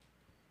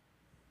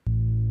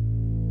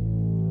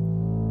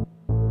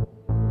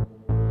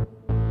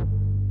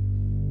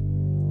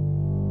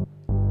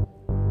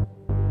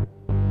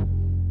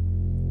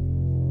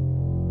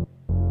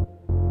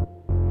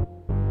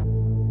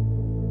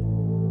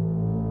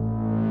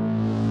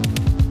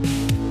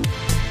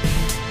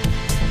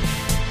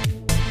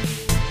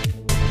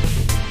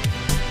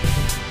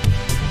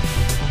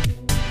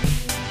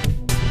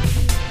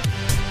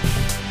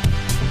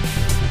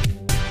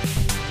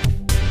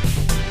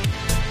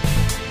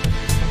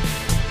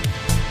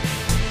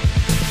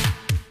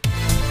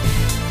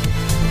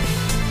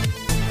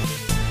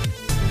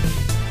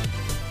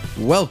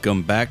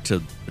Welcome back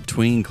to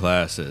Between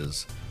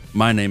Classes.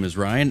 My name is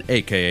Ryan,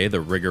 aka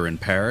the Rigger in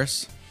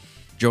Paris.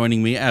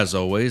 Joining me, as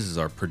always, is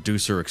our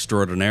producer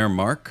extraordinaire,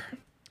 Mark.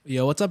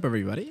 Yo, what's up,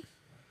 everybody?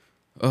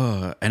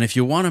 And if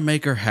you want to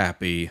make her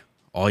happy,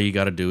 all you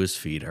got to do is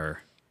feed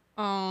her.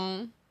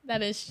 Oh,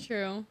 that is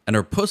true. And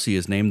her pussy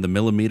is named the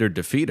Millimeter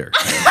Defeater.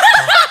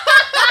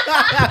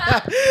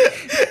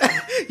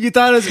 You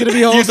thought it was gonna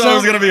be wholesome? You thought it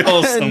was gonna be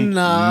wholesome?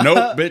 Nah.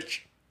 Nope, bitch.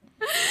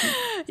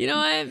 You know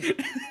what?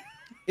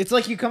 It's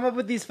like you come up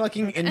with these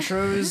fucking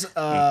intros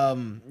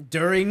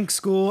during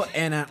school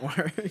and at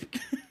work.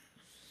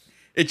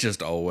 It's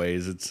just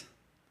always. It's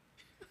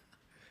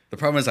the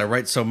problem is I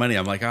write so many.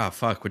 I'm like,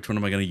 fuck. Which one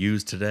am I gonna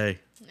use today?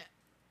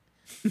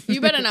 You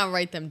better not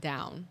write them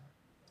down.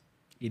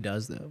 He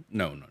does though.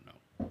 No.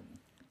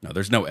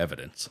 There's no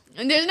evidence.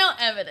 And there's no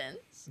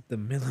evidence. The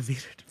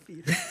Millimeter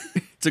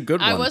Defeater. It's a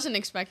good one. I wasn't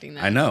expecting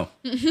that. I know.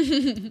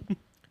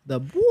 The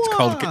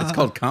It's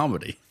called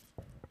comedy.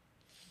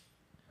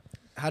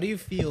 How do you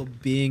feel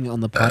being on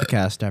the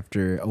podcast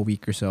after a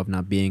week or so of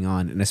not being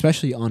on, and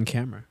especially on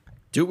camera?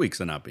 2 weeks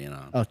of not being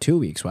on. Oh, 2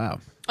 weeks. Wow.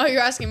 Oh,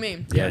 you're asking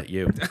me. Yeah,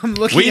 you. I'm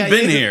looking. We've at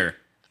been you. here.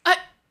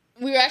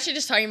 We were actually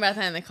just talking about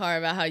that in the car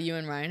about how you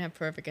and Ryan have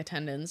perfect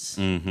attendance.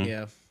 Mm-hmm.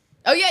 Yeah.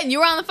 Oh yeah, and you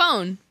were on the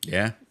phone.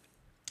 Yeah.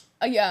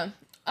 Oh yeah.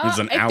 It was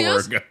an hour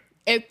ago.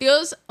 It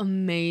feels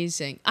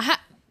amazing.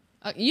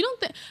 You don't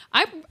think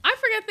I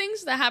forget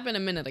things that happened a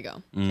minute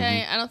ago. Okay,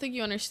 Mm-hmm. I don't think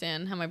you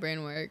understand how my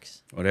brain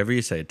works. Whatever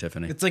you say,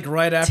 Tiffany. It's like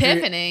right after.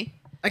 Tiffany.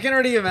 I can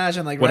already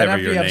imagine like Whatever right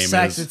after your you have name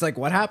sex, is. it's like,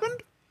 what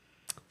happened?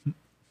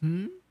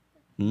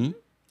 Huh?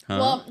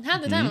 Well,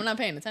 half the time I'm not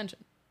paying attention.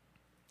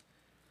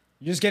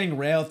 You're just getting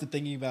railed to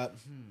thinking about,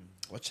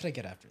 what should I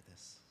get after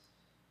this?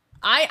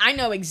 I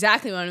know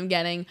exactly what I'm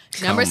getting.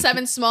 Number Come.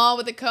 7 small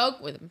with a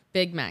Coke with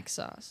Big Mac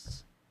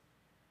sauce.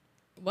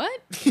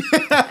 What?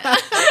 I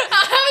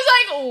was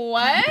like,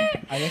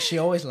 what? I guess she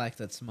always liked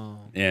that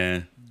small.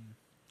 Yeah.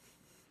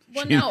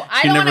 Well, She- no,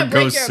 I she don't never want to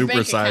break goes your bank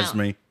supersize account.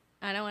 me.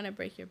 I don't want to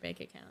break your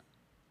bank account.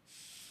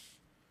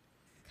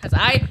 Because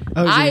I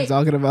wasn't even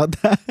talking about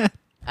that.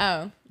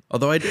 oh.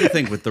 Although I do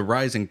think with the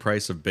rising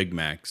price of Big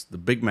Macs, the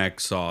Big Mac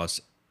sauce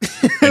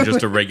and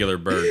just a regular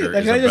burger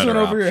That is a kind of just better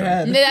went over your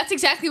option. head. That's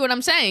exactly what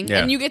I'm saying.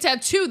 Yeah. And you get to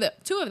have two of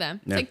them.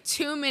 It's Yeah. like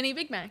 2 mini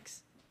Big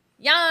Macs.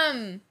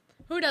 Yum.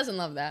 Who doesn't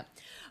love that?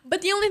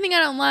 But the only thing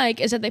I don't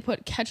like is that they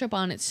put ketchup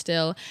on it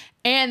still.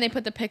 And they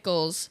put the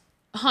pickles.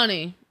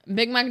 Honey,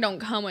 Big Mac don't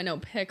come with no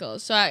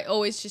pickles. So I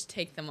always just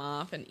take them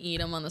off and eat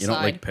them on the You side.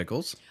 don't like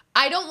pickles?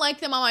 I don't like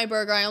them on my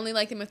burger. I only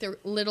like them if they're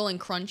little and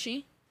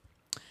crunchy.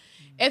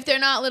 If they're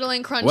not little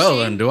and crunchy. Well,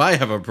 then, do I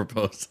have a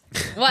proposal?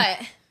 What?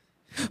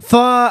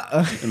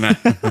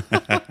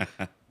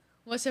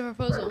 What's the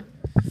proposal?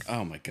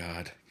 Oh, my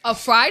God. A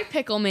fried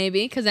pickle,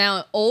 maybe, because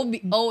now it'll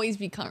always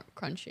be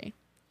crunchy.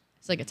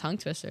 It's like a tongue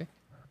twister.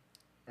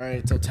 All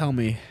right, so tell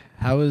me,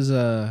 how was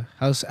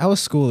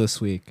school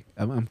this week?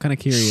 I'm kind of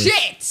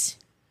curious.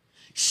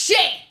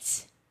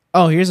 Shit.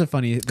 Oh, here's a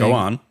funny thing. Go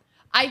on.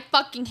 I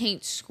fucking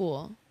hate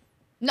school.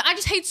 No, I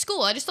just hate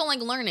school. I just don't like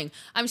learning.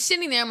 I'm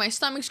sitting there, my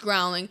stomach's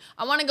growling.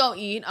 I want to go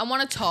eat. I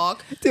want to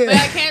talk, but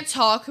I can't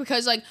talk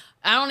because like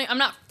I'm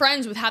not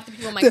friends with half the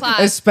people in my class.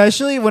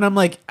 Especially when I'm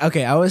like,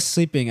 okay, I was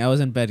sleeping, I was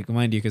in bed,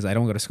 mind you, because I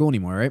don't go to school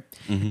anymore, right?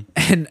 Mm-hmm.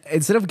 And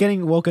instead of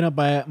getting woken up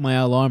by my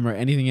alarm or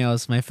anything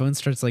else, my phone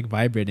starts like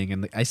vibrating,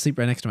 and like, I sleep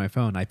right next to my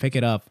phone. I pick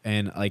it up,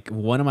 and like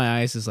one of my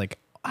eyes is like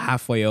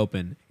halfway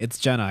open. It's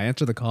Jenna. I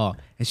answer the call,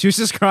 and she was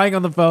just crying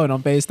on the phone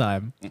on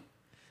FaceTime.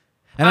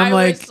 And I'm I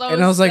like, was so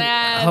and I was like,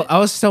 sad. I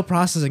was still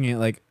processing it.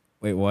 Like,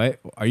 wait, what?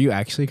 Are you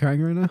actually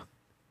crying right now?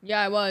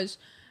 Yeah, I was.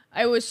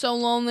 I was so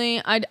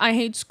lonely. I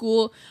hate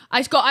school.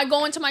 I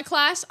go into my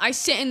class. I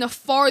sit in the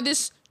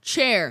farthest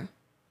chair.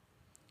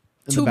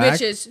 In Two the back?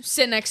 bitches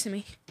sit next to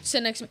me.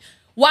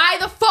 Why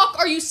the fuck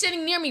are you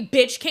sitting near me,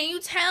 bitch? Can't you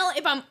tell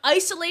if I'm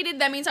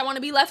isolated? That means I want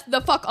to be left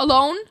the fuck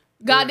alone.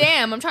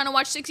 Goddamn, I'm trying to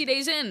watch 60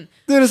 Days In.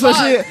 Dude,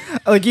 especially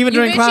Fuck. like even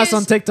You during class bitches-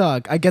 on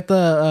TikTok, I get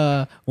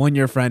the when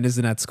your friend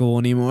isn't at school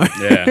anymore.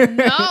 Yeah.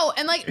 No,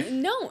 and like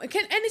no, and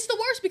it's the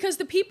worst because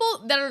the people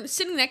that are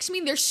sitting next to me,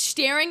 they're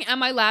staring at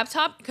my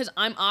laptop because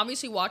I'm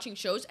obviously watching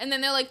shows, and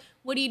then they're like,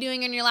 "What are you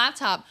doing on your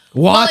laptop?"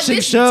 Watching if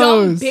this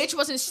shows. Dumb bitch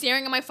wasn't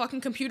staring at my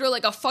fucking computer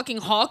like a fucking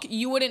hawk,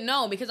 you wouldn't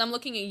know because I'm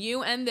looking at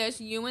you and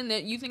this, you and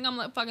that. You think I'm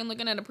like fucking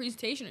looking at a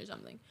presentation or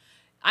something.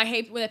 I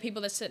hate the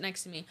people that sit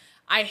next to me.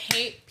 I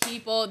hate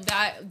people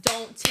that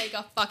don't take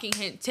a fucking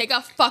hint. Take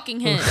a fucking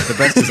hint. The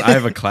best is I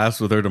have a class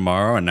with her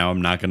tomorrow, and now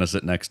I'm not going to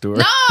sit next to her.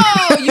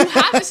 No, you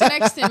have to sit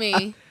next to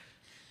me.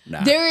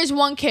 Nah. There is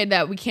one kid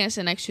that we can't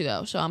sit next to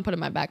though, so I'm putting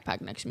my backpack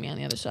next to me on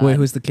the other side. Wait,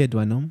 who's the kid? Do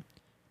I know him?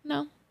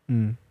 No.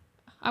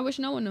 I wish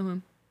no one knew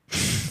him.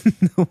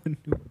 No one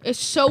knew. It's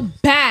so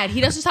bad.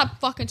 He doesn't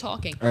stop fucking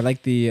talking. Or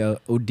like the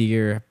oh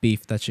dear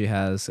beef that she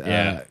has.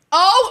 Yeah.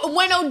 Oh,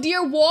 when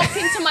O'Dear walked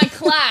into my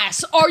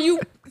class. Are you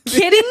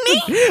kidding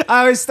me?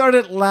 I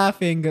started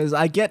laughing because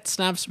I get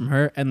snaps from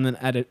her and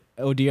then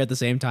oh dear at the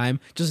same time.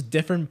 Just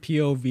different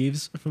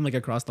POVs from like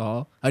across the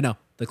hall. I know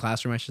the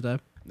classroom, I should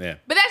have. Yeah.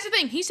 But that's the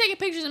thing. He's taking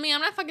pictures of me. I'm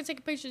not fucking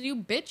taking pictures of you,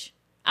 bitch.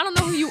 I don't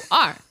know who you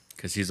are.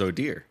 Because he's oh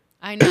dear.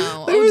 I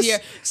know. It Oh was- dear.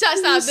 Stop.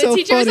 it was The so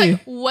teacher was funny.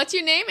 like, "What's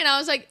your name?" And I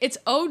was like, "It's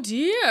oh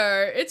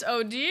dear. It's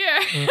oh dear."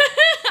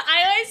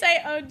 I always say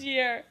oh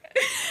dear.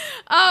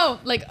 Oh,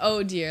 like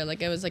oh dear.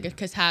 Like it was like a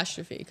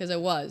catastrophe because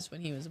it was when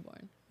he was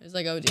born. It was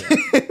like oh dear.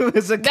 It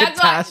was a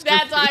catastrophe.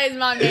 That's why his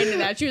mom named it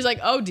that. She was like,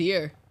 "Oh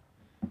dear,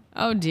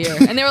 oh dear,"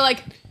 and they were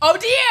like, "Oh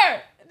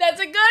dear, that's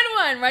a good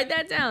one. Write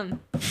that down."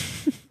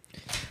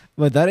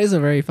 But that is a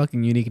very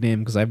fucking unique name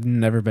because I've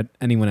never met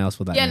anyone else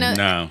with that Yeah,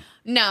 name.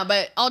 No,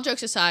 but all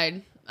jokes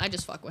aside, I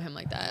just fuck with him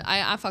like that.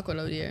 I fuck with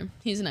oh dear.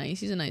 He's nice.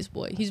 He's a nice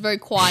boy. He's very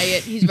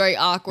quiet. He's very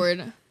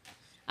awkward.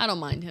 I don't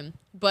mind him.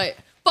 But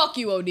fuck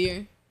you, oh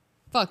dear.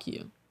 Fuck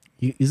you.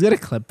 He's gonna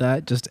clip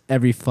that just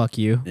every fuck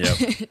you.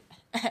 Yep.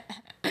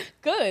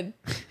 Good.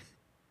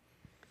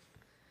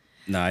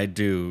 No, I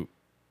do.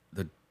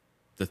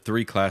 The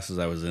 3 classes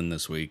I was in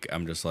this week,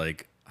 I'm just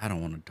like, I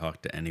don't want to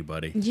talk to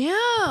anybody.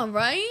 Yeah,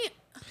 right?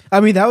 I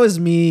mean, that was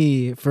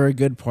me for a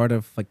good part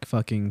of like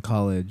fucking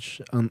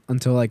college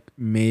until like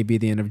maybe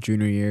the end of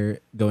junior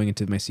year, going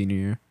into my senior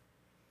year.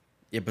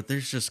 Yeah, but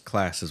there's just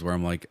classes where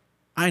I'm like,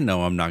 I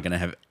know I'm not going to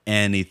have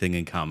anything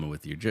in common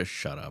with you. Just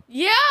shut up.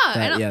 Yeah.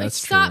 That- yeah, like, that's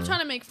stop true. trying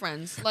to make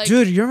friends. Like,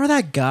 Dude, you remember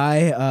that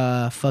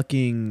guy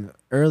fucking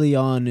early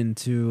on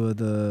into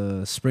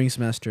the spring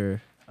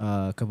semester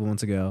a couple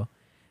months ago?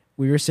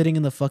 We were sitting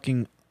in the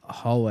fucking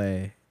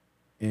hallway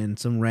and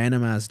some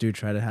random ass dude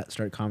tried to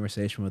start a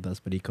conversation with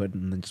us, but he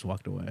couldn't and then just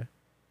walked away.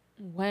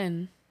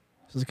 when?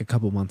 This was like a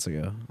couple months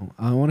ago.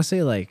 I want to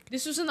say like,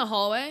 This was in the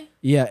hallway?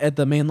 yeah, at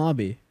the main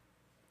lobby.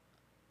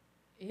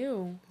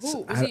 Ew. So,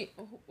 Was he?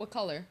 What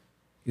color?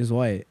 He was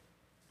white.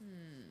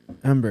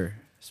 Ember,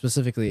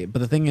 specifically. But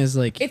the thing is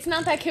like, It's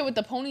not that kid with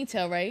the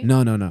ponytail, right?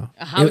 no, no, no.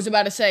 I was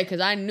about to say, because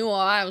I knew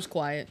I was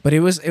quiet. But it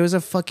was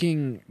a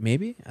fucking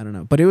maybe, I don't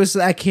know. But it was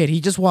that kid.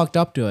 He just walked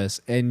up to us,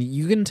 and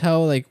you can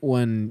tell like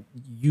when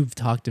you've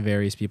talked to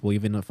various people,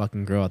 even a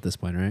fucking girl at this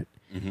point, right?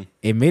 Mm-hmm.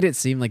 It made it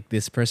seem like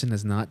this person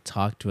has not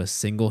talked to a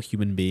single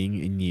human being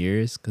in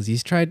years because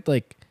he's tried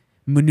like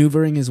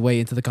maneuvering his way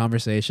into the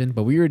conversation,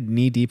 but we were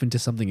knee deep into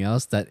something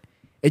else that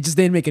it just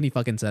didn't make any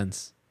fucking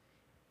sense.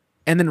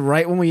 And then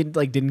right when we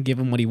like didn't give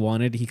him what he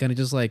wanted, he kind of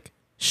just like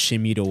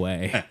shimmied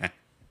away.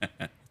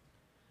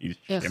 You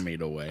Ugh. shimmied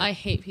away. I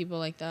hate people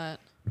like that.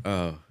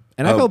 Oh.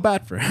 And I Oh, felt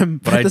bad for him.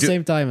 But but at I the do-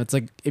 same time, it's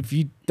like if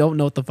you don't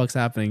know what the fuck's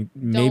happening,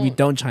 maybe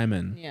don't chime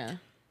in. Yeah.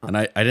 And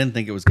I didn't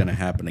think it was going to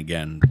happen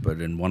again, but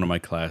in one of my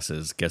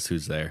classes, guess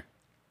who's there?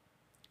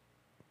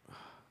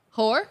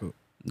 Whore?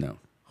 No.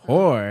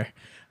 Or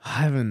I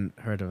haven't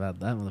heard about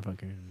that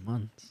motherfucker in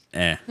months.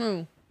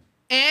 Who?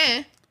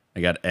 Eh.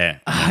 I got in Yeah,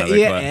 another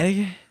class.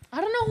 Eddie.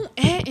 I don't know who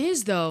Eh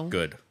is, though.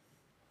 Good.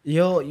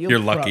 You're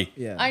lucky.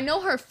 Yeah. I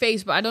know her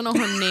face, but I don't know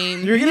her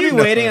name. You're gonna be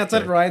know waiting that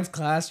outside thing. Ryan's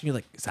class, and you're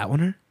like, "Is that one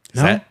her?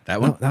 Is that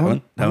one? No, that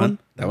one? That one?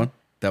 That one?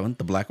 That one?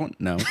 The black one?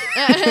 No.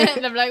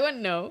 The black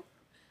one? No.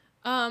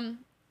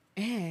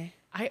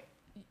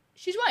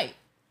 She's white.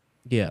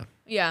 Yeah,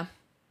 Yeah.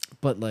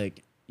 but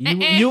like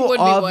you, would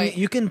be white.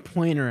 you can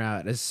point her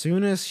out as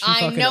soon as she.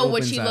 I fucking know what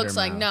opens she out looks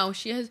her like. mouth. No,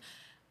 she has.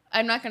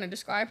 I'm not gonna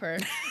describe her,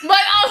 but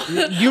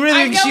You really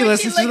I think know she what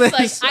listens to looks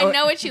this? Like. I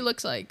know what she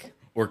looks like.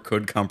 Or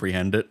could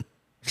comprehend it.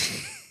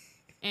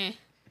 Eh.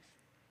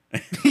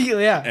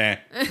 Yeah.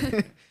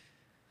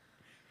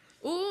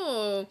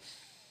 Ooh.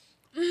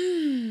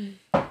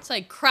 It's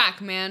like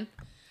crack, man.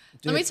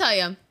 Let me tell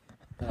you.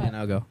 And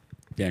I'll go.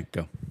 Yeah,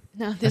 go.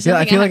 No, there's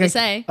nothing I have to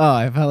say. Oh,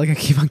 I felt like I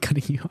keep on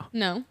cutting you off.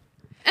 No.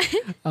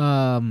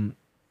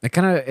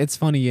 It's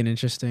funny and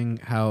interesting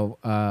how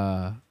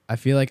I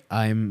feel like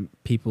I'm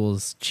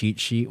people's cheat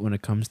sheet when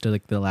it comes to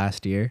like the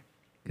last year,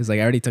 because like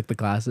I already took the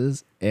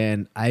classes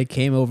and I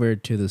came over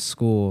to the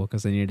school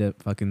because I needed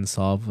to fucking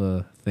solve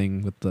a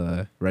thing with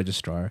the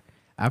registrar.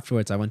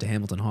 Afterwards, I went to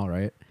Hamilton Hall,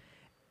 right?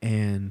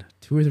 And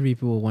 2 or 3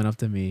 people went up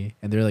to me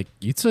and they're like,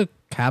 "You took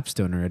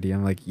capstone already?"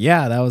 I'm like,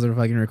 "Yeah, that was a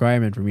fucking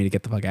requirement for me to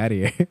get the fuck out of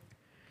here."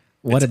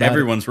 It's about it?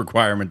 everyone's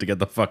requirement to get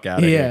the fuck out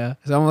of here. Yeah.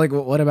 So I'm like,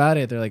 what about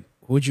it? They're like,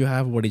 who'd you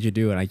have? What did you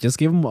do? And I just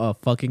gave them a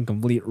fucking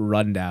complete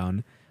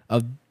rundown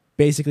of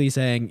basically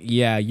saying,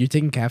 yeah, you're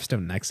taking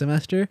capstone next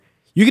semester.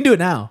 You can do it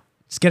now.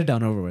 Just get it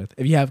done over with.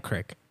 If you have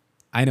Crick,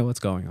 I know what's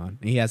going on.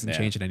 He hasn't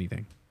changed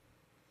anything.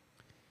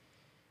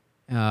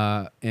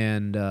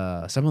 And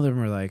some of them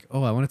were like,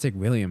 oh, I want to take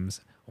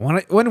Williams.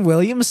 When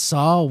Williams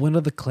saw one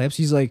of the clips,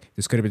 he's like,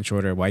 this could have been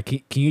shorter. Why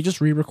can you just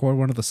re-record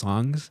one of the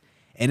songs?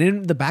 And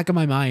in the back of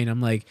my mind, I'm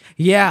like,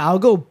 yeah, I'll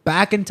go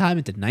back in time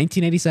into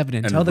 1987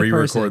 and tell the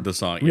person. re-record the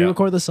song, yeah.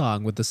 Re-record the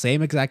song with the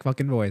same exact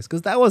fucking voice.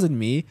 Because that wasn't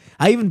me.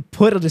 I even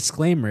put a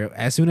disclaimer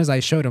as soon as I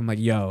showed him, like,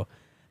 yo,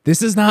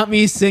 this is not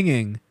me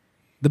singing.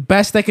 The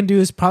best I can do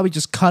is probably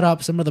just cut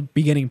up some of the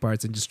beginning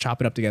parts and just chop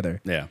it up together.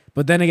 Yeah.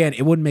 But then again,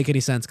 it wouldn't make any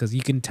sense because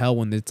you can tell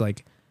when it's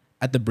like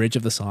at the bridge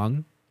of the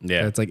song.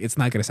 Yeah. It's like, it's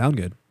not going to sound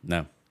good.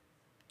 No.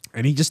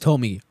 And he just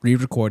told me,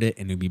 re-record it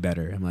and it'll be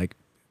better. I'm like,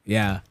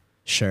 yeah,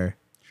 sure.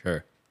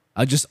 Sure.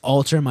 I'll just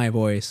alter my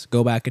voice,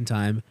 go back in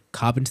time,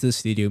 cop into the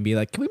studio, and be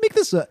like, "Can we make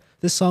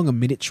this song a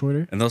minute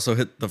shorter?" And also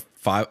hit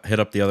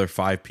up the other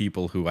 5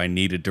 people who I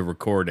needed to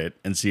record it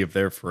and see if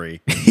they're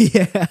free.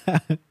 Yeah.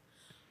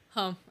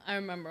 I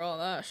remember all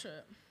that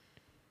shit.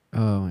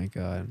 Oh my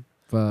god.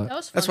 But That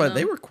was fun, That's why though.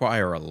 they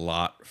require a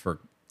lot for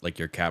like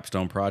your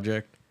capstone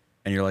project,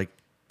 and you're like,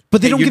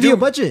 but they "Hey, don't you give you a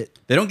budget.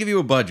 They don't give you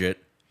a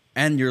budget,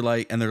 and you're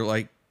like, and they're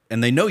like,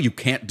 and they know you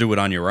can't do it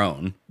on your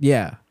own.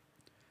 Yeah.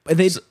 But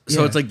they So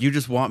yeah. it's like you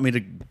just want me to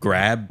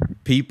grab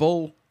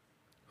people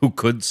who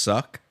could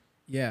suck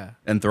yeah.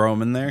 and throw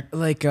them in there.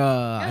 Like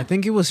I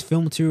think it was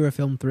film 2 or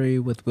film 3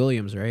 with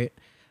Williams, right?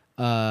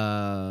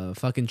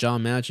 Fucking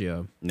John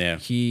Maggio. Yeah.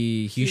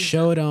 He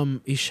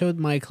showed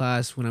my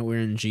class when we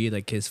were in G,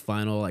 like his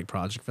final like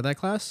project for that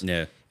class.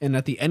 Yeah. And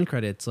at the end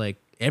credits, like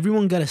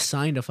everyone got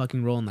assigned a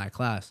fucking role in that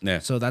class. Yeah.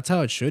 So that's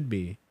how it should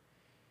be.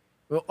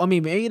 Well, I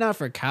mean, maybe not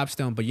for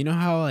capstone, but you know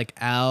how like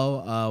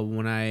Al,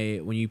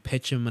 when you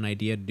pitch him an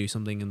idea to do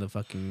something in the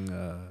fucking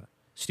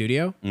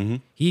studio,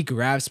 he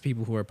grabs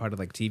people who are part of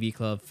like TV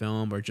club,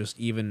 film, or just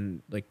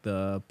even like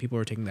the people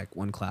who are taking that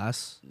one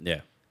class.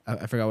 Yeah.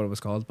 I forgot what it was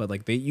called, but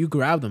like you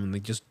grab them and they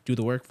just do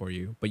the work for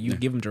you, but you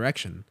give them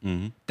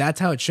direction. That's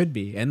how it should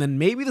be. And then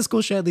maybe the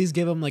school should at least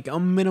give them like a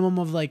minimum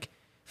of like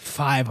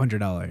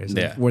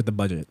 $500 worth of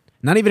budget,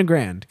 not even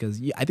 $1,000,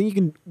 because I think you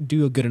can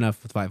do good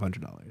enough with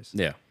 $500.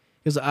 Yeah.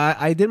 Because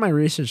I did my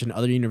research in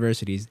other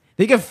universities,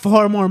 they get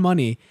far more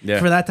money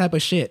for that type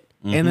of shit.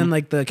 And then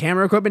like the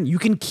camera equipment, you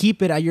can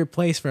keep it at your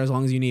place for as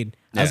long as you need,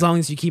 as long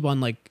as you keep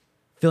on like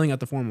filling out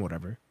the form or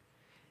whatever.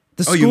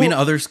 You mean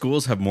other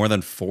schools have more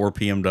than 4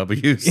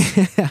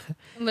 PMWs?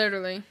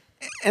 Literally.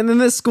 And then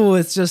this school,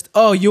 it's just,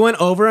 oh, you went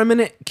over a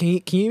minute. Can you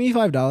give me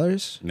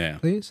 $5? Yeah.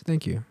 Please?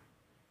 Thank you.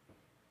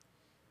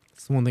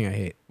 It's the one thing I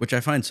hate. Which I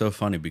find so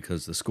funny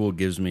because the school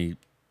gives me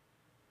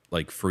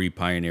like free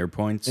Pioneer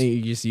points, And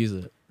you just use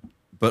it.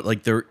 but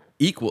like they're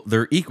equal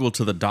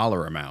to the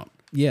dollar amount.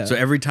 Yeah. So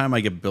every time I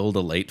get billed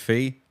a late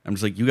fee, I'm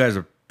just like, you guys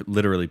are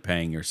literally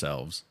paying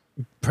yourselves.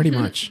 Pretty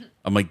much.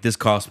 I'm like, this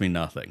cost me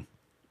nothing.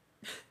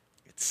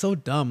 It's so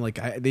dumb. Like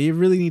they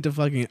really need to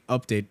fucking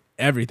update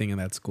everything in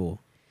that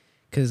school.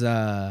 Because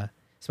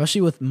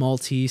especially with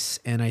Maltese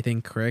and I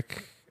think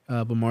Crick,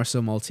 but more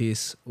so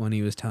Maltese, when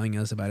he was telling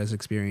us about his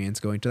experience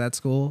going to that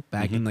school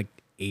back in like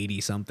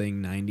 80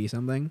 something, 90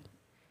 something.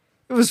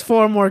 It was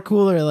far more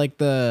cooler. Like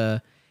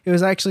it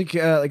was actually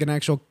like an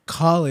actual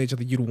college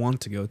that you'd want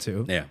to go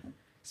to. Yeah.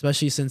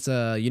 Especially since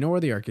you know where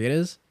the arcade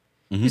is?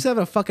 You used to have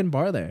a fucking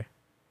bar there.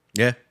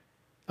 Yeah.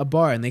 A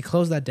bar, and they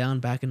closed that down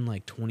back in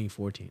like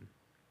 2014.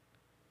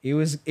 It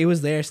was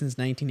there since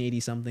 1980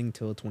 something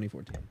till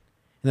 2014. And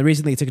the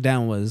reason they took it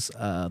down was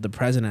the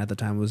president at the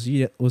time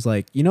was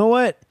like, you know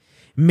what?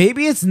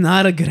 Maybe it's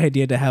not a good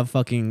idea to have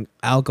fucking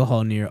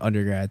alcohol near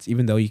undergrads,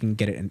 even though you can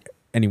get it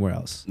anywhere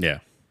else. Yeah.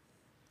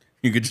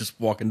 You could just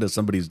walk into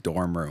somebody's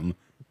dorm room.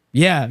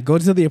 Yeah, go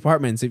to the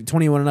apartments. If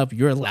 21 and up,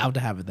 you're allowed to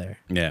have it there.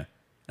 Yeah.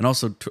 And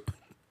also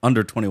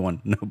under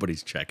 21,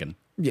 nobody's checking.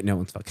 Yeah, no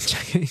one's fucking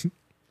checking.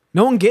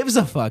 No one gives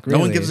a fuck, really.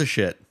 No one gives a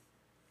shit.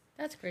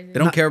 That's crazy. They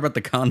don't care about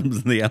the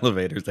condoms in the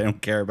elevators. They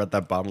don't care about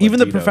that bottle Even of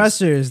the Tito's.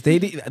 professors, they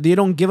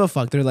don't give a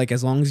fuck. They're like,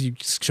 as long as you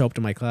show up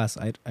to my class,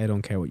 I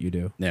don't care what you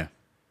do. Yeah.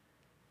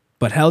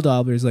 But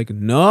Helldobbler's like,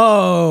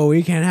 no,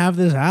 we can't have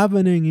this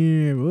happening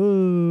here.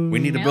 Woo. We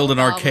need to build an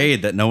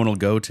arcade that no one will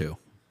go to.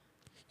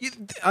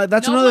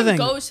 That's no another one thing.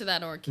 goes to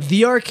that arcade.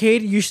 The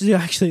arcade, you should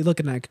actually look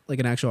at like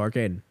an actual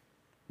arcade.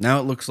 Now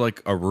it looks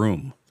like a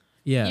room.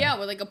 Yeah. Yeah,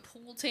 with like a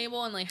pool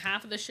table and like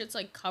half of the shit's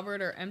like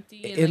covered or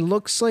empty. And, It like,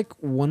 looks like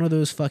one of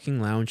those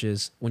fucking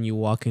lounges when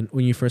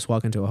you first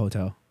walk into a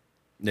hotel.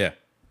 Yeah.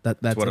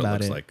 That's what it about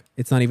looks it. like.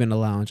 It's not even a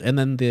lounge. And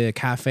then the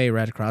cafe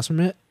right across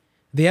from it,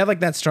 they have like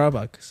that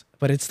Starbucks,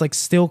 but it's like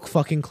still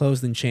fucking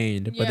closed and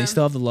chained. But Yeah. they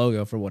still have the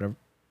logo for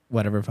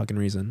whatever fucking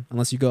reason.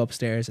 Unless you go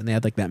upstairs and they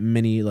have like that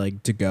mini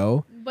like to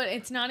go. But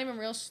it's not even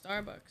real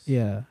Starbucks.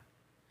 Yeah.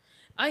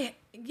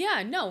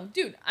 No,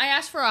 dude. I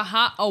asked for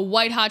a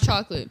white hot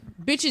chocolate.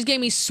 Bitches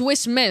gave me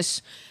Swiss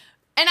Miss.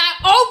 And I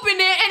opened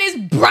it and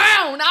it's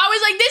brown. I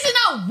was like, this is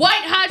not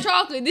white hot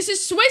chocolate. This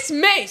is Swiss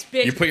Miss,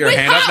 bitch. You put your with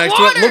hand up hot next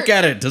water. to it. Look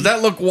at it. Does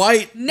that look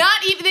white? Not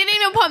even. They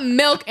didn't even put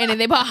milk in it.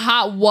 They put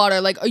hot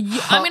water. Like,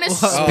 I'm gonna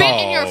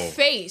spit in your Oh.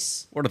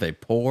 face. What are they,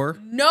 poor?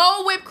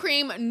 No whipped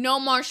cream, no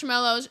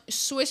marshmallows,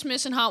 Swiss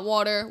Miss and hot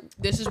water.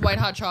 This is white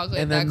hot chocolate.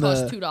 And That then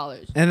costs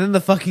 $2. And then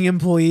the fucking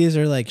employees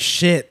are like,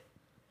 shit.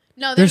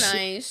 No, they're There's-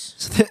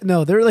 nice.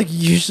 No, they're like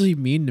usually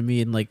mean to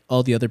me and like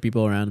all the other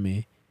people around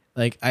me.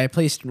 Like I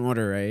placed an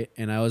order, right?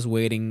 And I was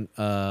waiting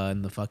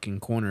in the fucking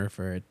corner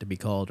for it to be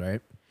called,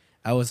 right?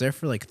 I was there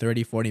for like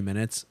 30, 40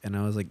 minutes and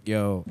I was like,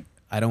 yo,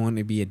 I don't want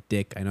to be a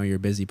dick. I know you're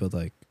busy, but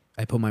like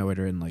I put my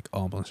order in like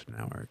almost an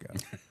hour ago.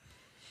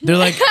 They're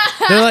like,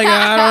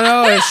 I don't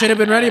know. It should have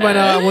been ready by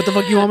now. What the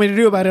fuck you want me to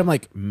do about it? I'm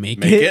like,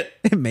 make it.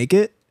 Make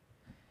it.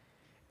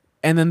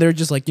 And then they're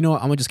just like, you know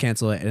what? I'm gonna just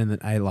cancel it. And then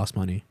I lost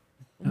money.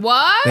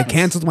 What? They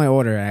canceled my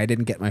order and I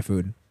didn't get my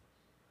food.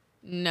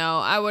 No,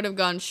 I would have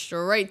gone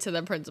straight to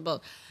the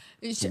principal.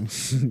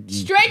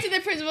 Straight to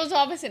the principal's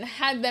office and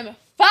had them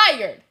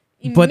fired.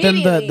 But then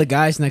Immediately. the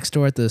guys next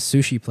door at the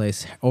sushi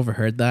place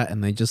overheard that,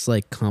 and they just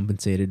like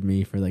compensated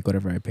me for like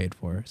whatever I paid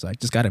for. So I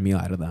just got a meal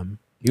out of them,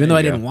 even though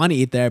I didn't want to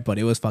eat there, but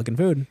it was fucking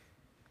food.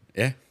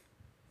 Yeah.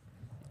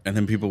 And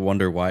then people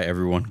wonder why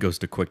everyone goes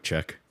to Quick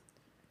Check.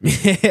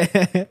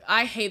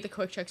 I hate the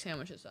Quick Check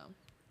sandwiches though.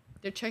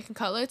 Their chicken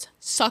cutlets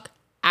suck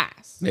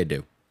ass. They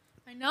do.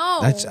 I know.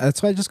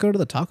 That's why I just go to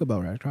the Taco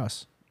Bell right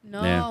across.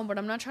 No, Yeah. but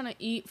I'm not trying to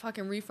eat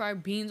fucking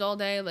refried beans all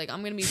day. Like, I'm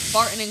going to be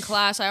farting in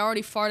class. I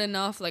already fart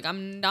enough. Like,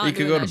 I'm not You could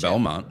doing go that to shit.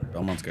 Belmont.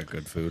 Belmont's got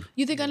good food.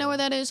 You think I know where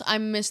that is? I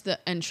missed the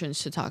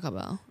entrance to Taco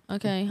Bell.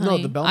 Okay, No,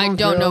 honey. the Belmont I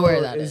don't know Grill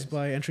where that is.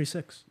 by entry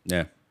 6.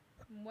 Yeah.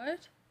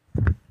 What?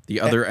 The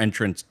other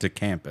entrance to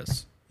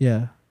campus.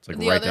 Yeah. It's like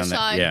The right other down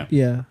side? there.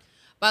 Yeah. Yeah.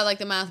 By, like,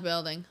 the math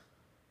building.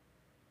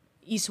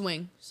 East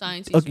Wing.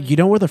 Science East Okay, Wing. you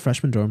know where the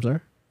freshman dorms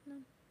are?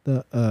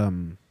 The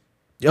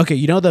Okay,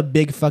 you know the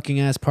big fucking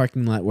ass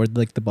parking lot where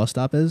like the bus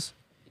stop is?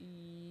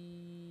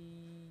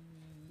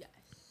 Yes.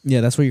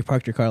 Yeah, that's where you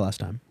parked your car last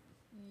time.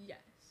 Yes.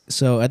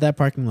 So at that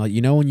parking lot, you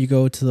know when you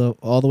go to the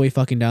all the way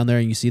fucking down there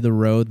and you see the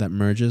road that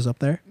merges up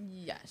there?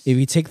 Yes. If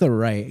you take the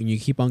right and you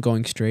keep on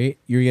going straight,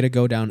 you're gonna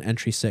go down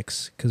entry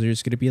 6 because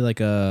there's gonna be like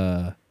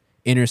a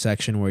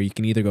intersection where you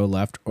can either go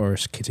left or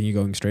continue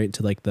going straight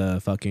to like the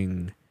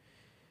fucking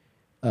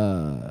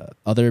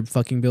other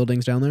fucking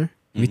buildings down there.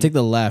 If you take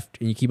the left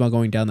and you keep on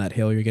going down that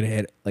hill, you're gonna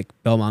hit like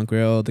Belmont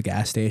Grill, the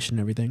gas station,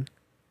 everything.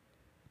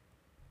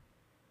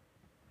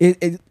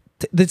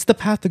 It's the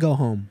path to go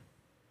home,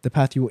 the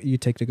path you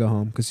take to go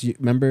home. Because you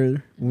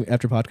remember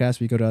after podcast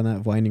we go down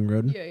that winding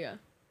road. Yeah.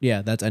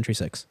 Yeah, that's entry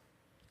 6.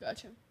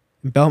 Gotcha.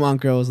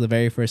 Belmont Grill is the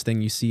very first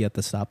thing you see at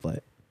the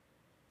stoplight.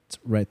 It's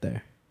right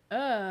there.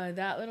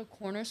 That little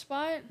corner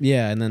spot?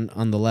 Yeah, and then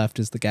on the left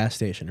is the gas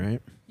station,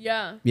 right?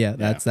 Yeah. Yeah,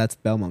 that's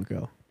Belmont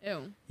Grill.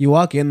 Ew. You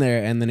walk in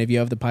there, and then if you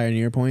have the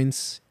Pioneer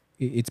points,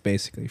 it's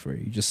basically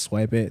free. You just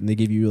swipe it, and they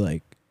give you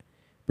like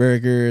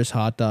burgers,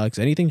 hot dogs,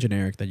 anything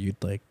generic that you'd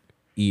like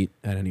eat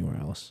at anywhere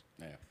else.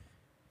 Yeah.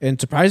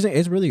 And surprisingly,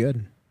 it's really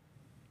good.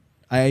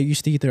 I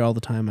used to eat there all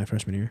the time my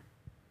freshman year.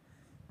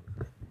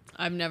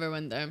 I've never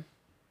went there.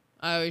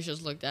 I always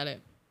just looked at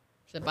it.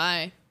 Said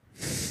bye.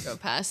 Go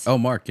past. Oh,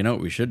 Mark, you know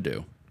what we should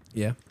do?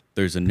 Yeah.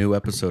 There's a new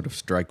episode of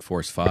Strike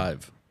Force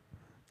 5.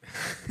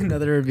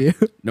 Another review.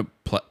 No,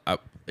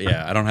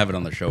 yeah, I don't have it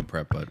on the show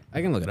prep, but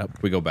I can look it up.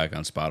 if we go back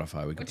on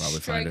Spotify, we could What's probably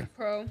Strike find it.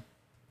 Pro?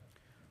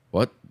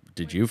 What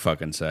did you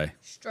fucking say?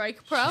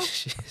 Strike Pro?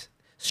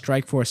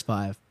 Strike Force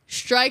 5.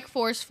 Strike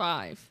Force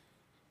 5.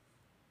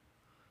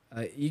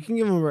 You can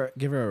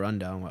give her a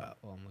rundown while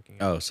I'm looking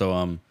at it. Oh,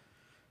 so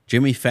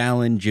Jimmy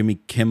Fallon, Jimmy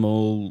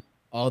Kimmel,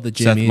 All the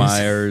Seth Jimmys.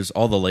 Meyers,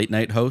 all the late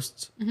night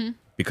hosts,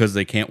 because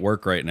they can't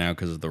work right now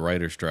because of the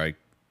writer's strike,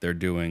 they're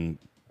doing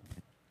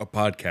a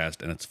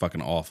podcast and it's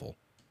fucking awful.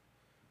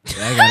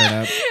 Yeah, I got it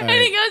up. All And he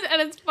right. goes,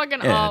 and it's fucking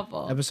Yeah.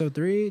 awful. Episode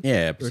 3?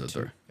 Yeah, Or episode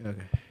 2? 3.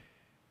 Okay.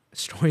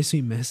 Stories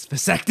we missed.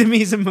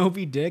 Vasectomies and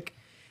Moby Dick.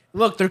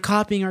 Look, they're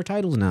copying our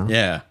titles now.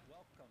 Yeah.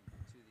 Welcome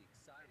to the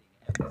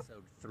exciting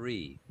episode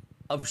 3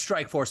 of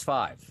Strike Force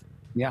 5.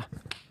 Yeah.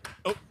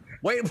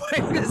 Wait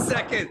a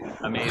second.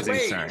 Amazing.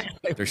 Wait. Sorry.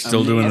 They're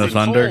still doing the Amazing.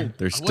 thunder. Cold.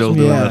 They're still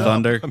doing doing the the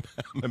thunder I'm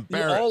You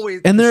embarrassed.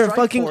 always, And their Strike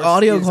fucking Force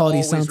audio is quality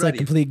always sounds like ready.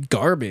 complete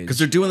garbage. because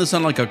they're doing this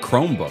on like a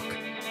Chromebook.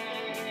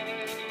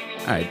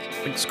 All right,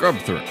 like scrub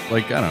through it.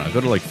 Like I don't know,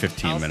 go to like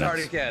 15 I'll minutes.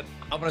 start again.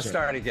 I'm gonna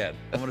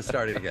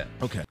start it again.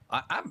 Okay.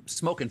 I'm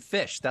smoking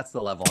fish. That's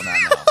the level I'm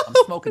at now. I'm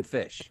smoking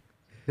fish.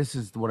 This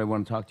is what I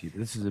want to talk to you.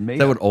 This is amazing. Is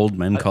that what old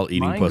men call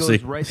eating Mine pussy?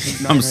 goes right to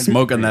I'm 900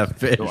 smoking degrees. that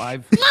fish. So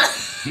I've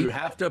You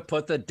have to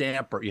put the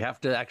damper. You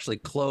have to actually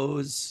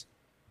close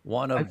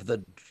one of the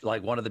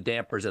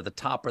dampers at the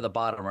top or the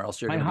bottom, or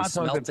else you're my gonna be hot dogs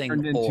have turned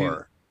smelting into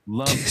ore.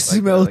 lumps.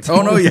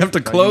 Oh no, you have to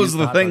So I close use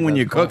the hot thing dogs when as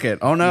you a cook cold. it.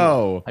 Oh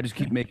no, I just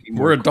keep making. we're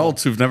more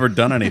adults who've never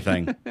done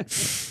anything. cold.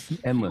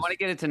 I Endless. want to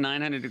get it to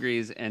 900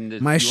 degrees, and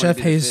My chef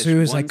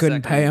Jesus, I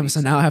couldn't pay him,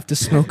 so now I have to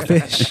smoke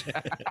fish.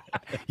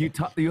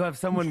 You have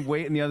someone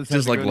wait on the other side. Just,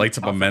 of the like, grill, lights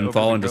up a toss it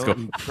menthol over and the just grill,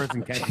 go- The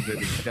person catches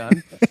it, it's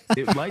done.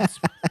 It lights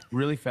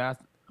really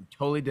fast. I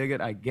totally dig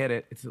it. I get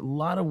it. It's a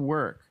lot of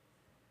work.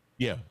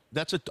 Yeah,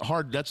 that's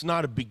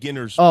not a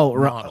beginner's Oh,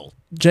 model.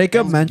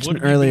 Jacob What mentioned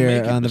have you been earlier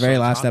making on the very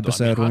besides last hot dogs?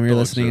 episode when Hot we were dogs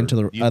listening are- into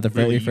the you very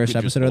really- you first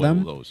could just episode of boil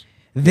them. those.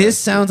 This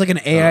sounds like an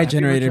AI Have you ever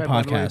generated tried,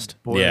 by the way, podcast.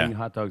 Boiling Yeah.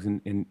 hot dogs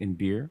in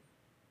beer.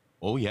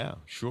 Oh yeah,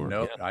 sure.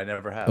 No, Yeah. I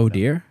never have. Oh no.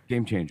 dear.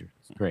 Game changer.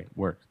 It's great.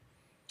 Works.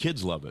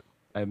 Kids love it.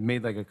 I've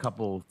made like a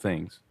couple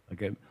things.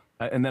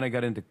 And then I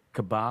got into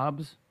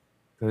kebabs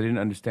because I didn't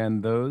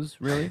understand those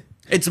really.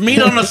 It's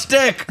meat on a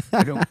stick.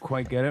 I don't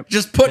quite get it.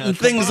 Just putting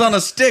things on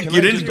a stick. Can You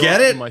I didn't just get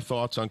offer it? My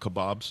thoughts on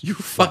kebabs. You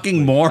fucking I've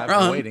been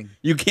moron. waiting.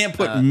 You can't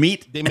put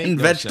meat They make and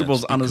no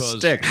vegetables sense on a because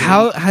stick. they-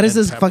 How does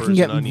and this fucking peppers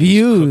get and onions cook at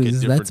views?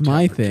 different That's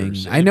my thing.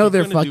 temperatures. I And know if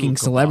they're you're gonna do fucking a kebab,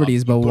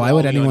 celebrities, but you put why all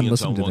would the anyone onions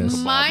listen on to one this?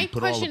 kebab, My you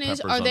put all the question is,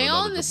 peppers are on they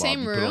all in another the kebab, same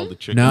you put all room? the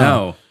chicken No.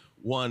 No.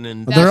 One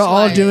and That's They're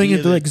all why- doing it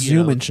idea through like that,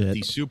 Zoom know, and shit.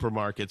 These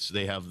supermarkets,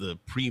 they have the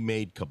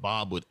pre-made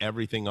kebab with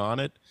everything on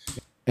it.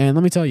 And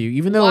let me tell you,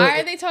 even though Why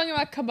are they talking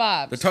about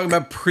kebabs? They're talking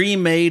about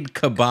pre-made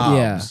kebabs.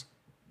 Yeah.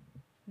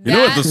 You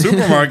know, at the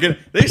supermarket,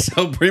 they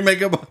sell pre-made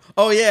kebabs.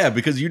 Oh, yeah,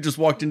 because you just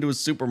walked into a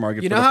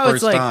supermarket you for know the how first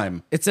it's like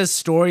time. it says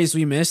stories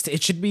we missed.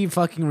 It should be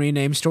fucking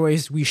renamed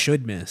stories we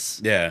should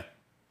miss. Yeah.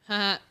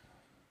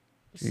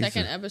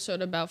 Second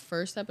episode about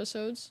first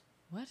episodes.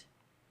 What?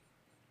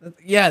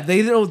 Yeah,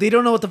 they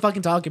don't know what to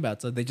fucking talk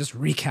about, so they just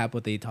recap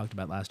what they talked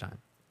about last time.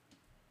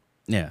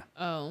 Yeah.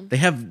 Oh. They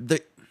have...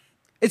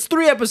 It's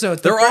 3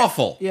 episodes. They're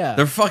awful. Yeah.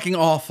 They're fucking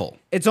awful.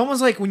 It's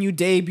almost like when you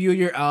debut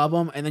your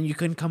album and then you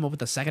couldn't come up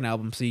with a second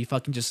album, so you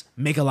fucking just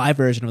make a live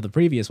version of the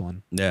previous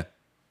one. Yeah.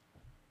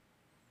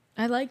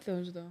 I like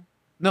those though.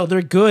 No,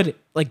 they're good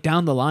like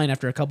down the line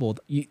after a couple.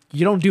 You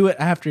don't do it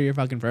after your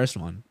fucking first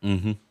one.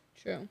 Mm-hmm.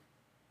 True.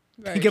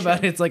 Very Think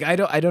about it. It's like I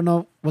don't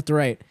know what to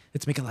write.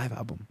 Let's make a live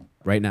album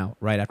right now,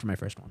 right after my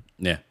first one.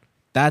 Yeah.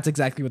 That's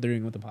exactly what they're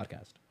doing with the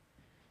podcast.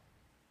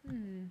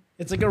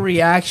 It's like a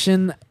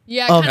reaction.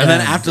 Yeah. Oh, Kinda And then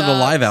sucks. after the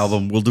live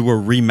album, we'll do a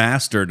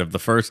remastered of the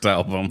first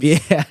album.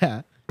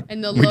 Yeah.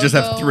 And the We just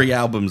have logo- 3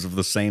 albums of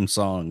the same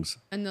songs.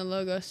 And the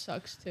logo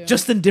sucks too.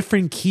 Just in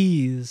different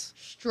keys.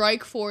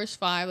 Strike Force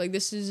 5. Like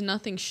this is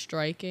nothing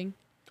striking.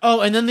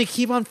 Oh, and then they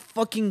keep on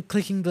fucking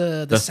clicking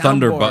the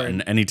Thunder soundboard.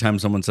 button anytime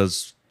someone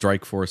says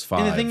Strike Force 5.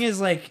 And the thing is,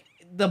 like,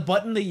 the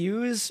button they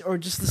use or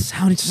just the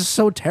sound, it's just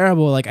so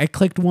terrible. Like, I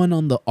clicked one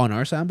on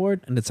our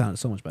soundboard, and it sounded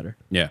so much better.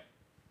 Yeah.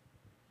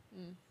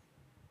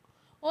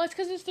 Well, it's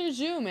because it's through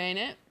Zoom, ain't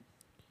it?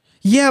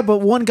 Yeah, but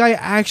one guy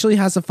actually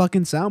has a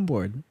fucking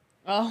soundboard,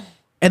 Oh.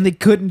 and they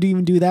couldn't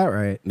even do that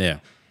right. Yeah.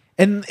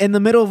 And in the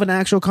middle of an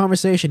actual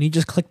conversation, he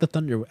just clicked the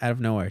thunder out of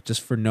nowhere,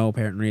 just for no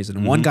apparent reason.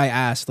 And one guy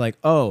asked, like,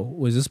 "Oh,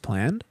 was this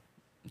planned?"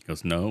 He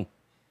goes, no.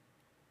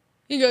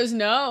 He goes,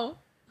 no.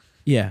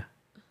 Yeah,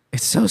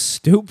 it's so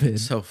stupid,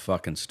 So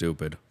fucking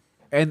stupid.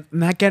 and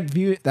that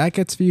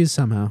gets views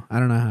somehow. I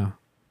don't know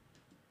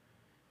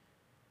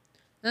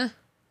how.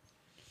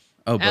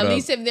 Oh, but, At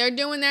least if they're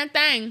doing their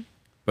thing.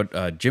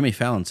 but Jimmy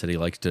Fallon said he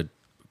likes to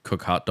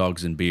cook hot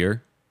dogs and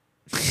beer.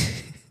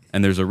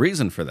 And there's a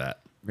reason for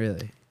that.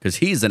 Really? Because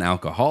he's an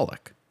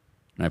alcoholic.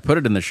 And I put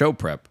it in the show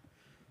prep.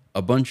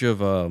 A bunch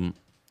of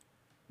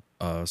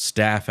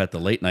staff at the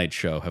late night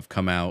show have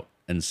come out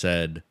and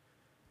said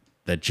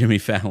that Jimmy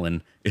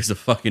Fallon is a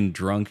fucking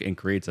drunk and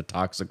creates a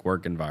toxic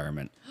work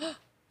environment.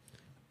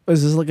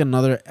 Is this like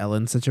another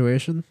Ellen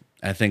situation?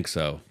 I think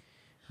so.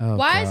 Oh,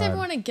 Why is God.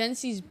 everyone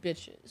against these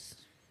bitches?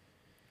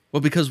 Well,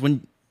 because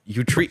when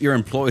you treat your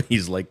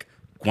employees like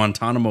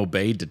Guantanamo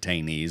Bay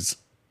detainees,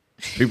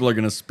 people are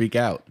going to speak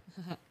out.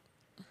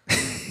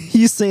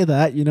 You say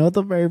that, you know what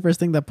the very first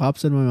thing that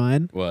pops in my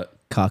mind? What?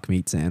 Cock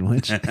meat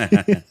sandwich.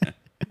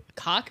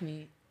 Cock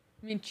meat.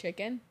 I mean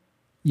chicken.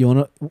 You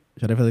wanna?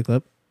 Should I play the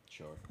clip?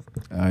 Sure.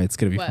 It's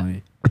gonna be What?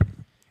 funny.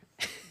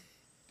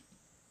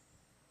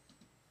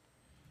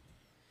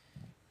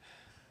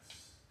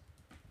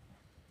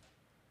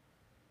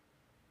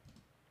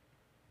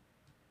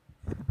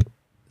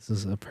 This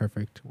is a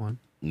perfect one.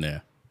 Yeah.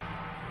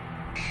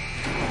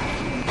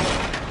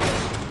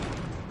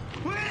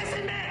 Where is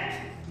it,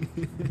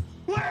 man?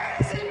 Where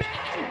is it,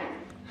 man?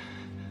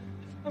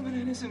 I'm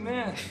an innocent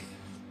man.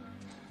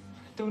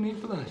 I don't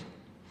need blood.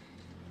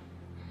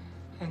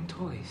 And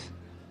toys.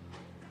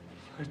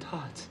 For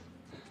tots.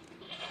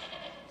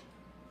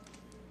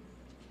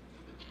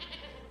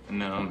 And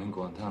now I'm in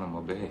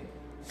Guantanamo Bay.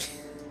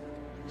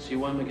 See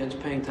why I'm against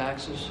paying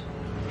taxes?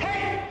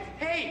 Hey!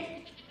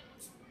 Hey!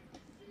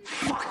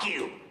 Fuck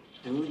you!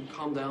 Dude,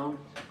 calm down,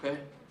 okay?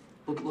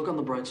 Look on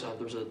the bright side.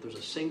 There's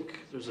a sink,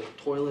 there's a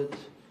toilet.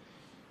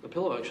 The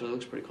pillow actually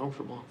looks pretty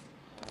comfortable.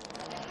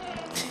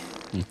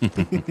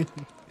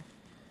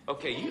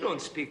 Okay, you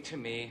don't speak to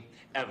me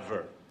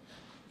ever.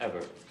 Ever.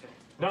 Okay.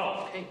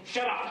 No! Hey,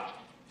 shut up!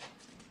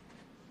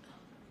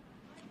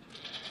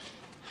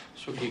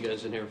 So what are you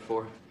guys in here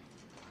for?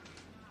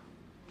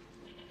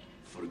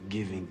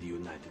 Forgiving the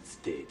United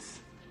States.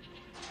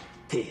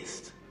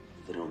 Taste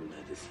their own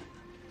medicine.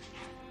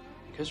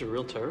 You guys are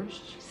real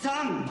terrorists?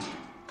 Some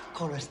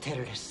call us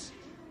terrorists.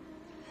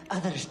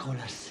 Others call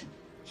us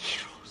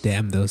heroes.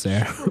 Damn those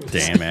Arabs.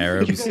 Damn You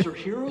Arabs. guys are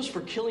heroes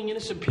for killing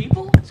innocent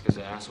people? It's because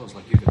of assholes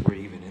like you that we're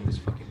even in this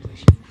fucking place.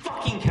 You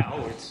fucking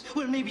cowards.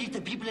 Well, maybe if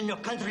the people in your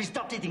country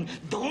stopped eating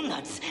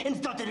donuts and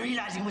started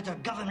realizing what their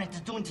government is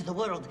doing to the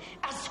world,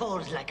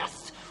 assholes like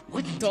us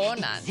wouldn't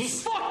Donuts.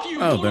 exist. Fuck you!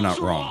 Oh, they're not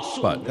wrong.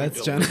 But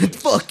That's Jenna.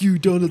 Fuck you,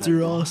 donuts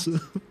are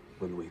awesome.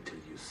 Well, wait till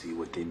you see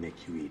what they make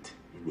you eat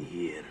in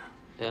here.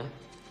 Yeah?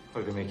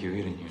 What do they make you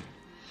eat in here?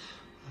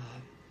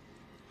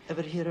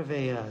 Ever hear of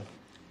a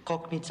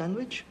cock meat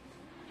sandwich?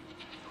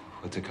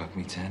 What's a cock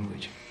meat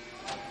sandwich?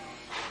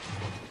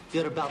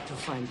 You're about to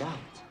find out.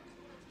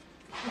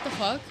 What the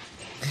fuck?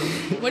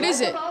 What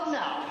is it? About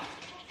now,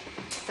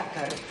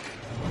 sucker.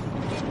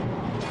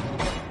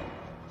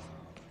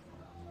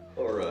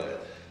 All right.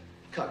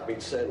 Cock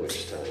meat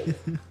sandwich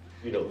time.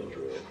 You know the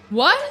drill.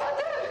 What?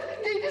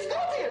 They just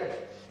got here.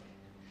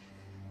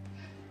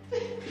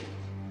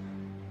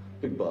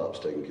 Big Bob's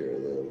taking care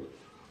of them.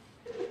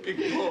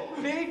 Big ball.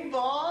 Big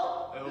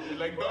ball? I hope you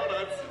like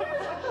donuts.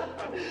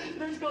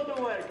 Let's go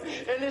to work.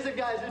 And listen,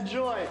 guys,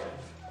 enjoy.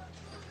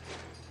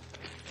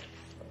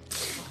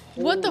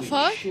 What the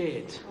fuck?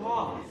 Shit.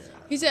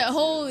 He said,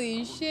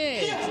 "Holy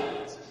shit."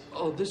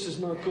 Oh, this is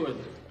not good.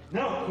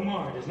 No,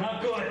 Kumar, it's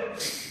not good.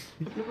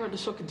 I've never had to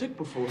suck a dick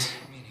before.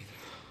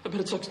 I bet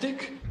it sucks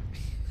dick.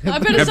 I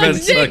bet it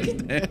sucks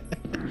dick.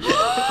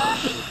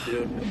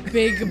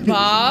 Big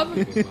Bob.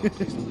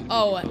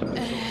 Oh,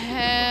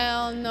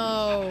 hell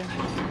no.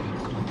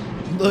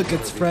 Look,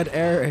 it's Fred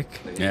Eric.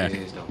 Yeah.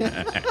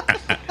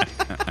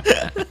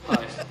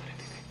 Hi.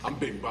 I'm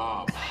Big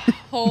Bob.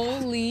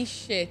 Holy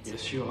shit.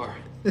 Yes, you are.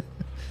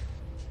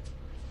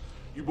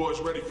 You boys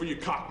ready for your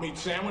cock meat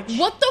sandwich?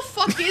 What the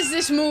fuck is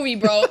this movie,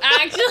 bro?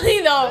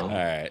 Actually, though. All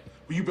right.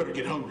 Well, you better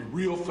get hungry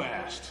real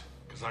fast,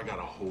 because I got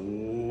a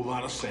whole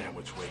lot of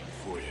sandwich waiting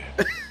for you.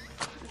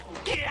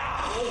 Yeah!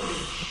 Holy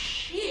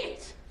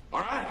shit!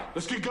 All right,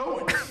 let's get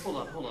going. Hold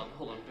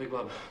on, Big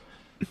Bob.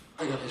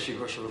 I got issue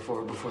question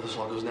before this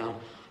all goes down.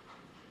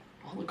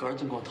 All the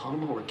guards in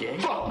Guantanamo were gay?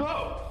 Fuck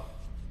no!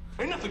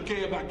 Ain't nothing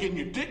gay about getting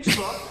your dick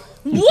sucked.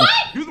 What?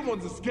 You're the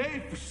ones that's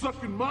gay for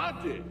sucking my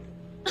dick.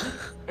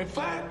 In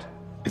fact,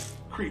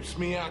 creeps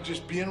me out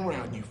just being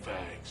around you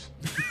fags.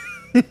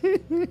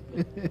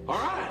 All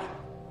right.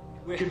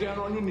 Get down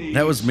on your knees.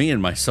 That was me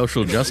in my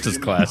social justice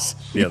class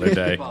the other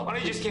day. Why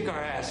don't you just kick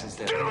our ass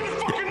instead? Get on your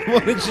fucking knees! Why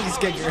did you just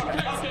get your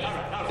ass?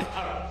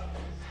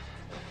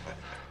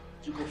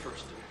 You go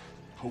first, dude.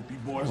 Hope you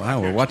boys Wow,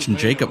 like we're watching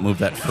extra Jacob mayo. move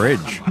that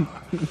fridge.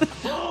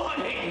 Oh,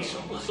 I hate you so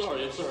much.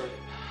 I'm sorry.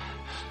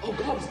 Oh,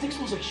 God, his dick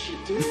smells like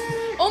shit, dude.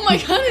 Oh my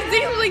god, his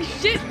dick was like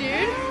shit,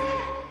 dude.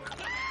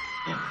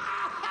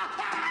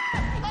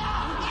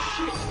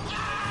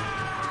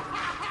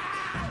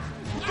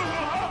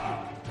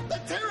 The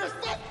terrorist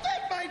left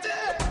my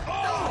dick!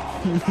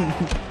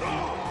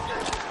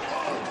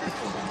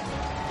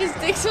 His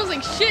dick smells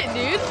like shit,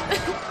 dude.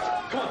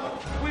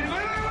 Wait a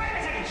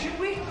second, should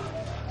we?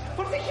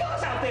 What if they kill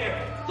us out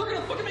there? They're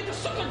gonna fucking make us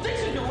suck our dicks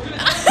in here. We're gonna...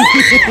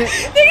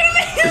 They're gonna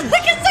make us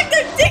fucking suck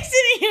their dicks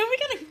in here. We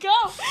gotta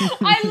go.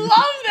 I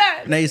love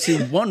that. Now, you see,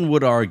 one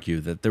would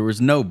argue that there was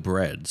no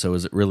bread, so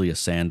is it really a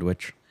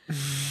sandwich?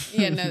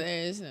 Yeah, no,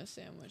 there is no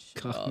sandwich.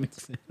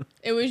 involved.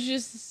 It was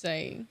just a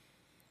saying.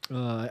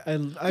 I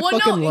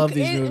fucking love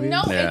these movies.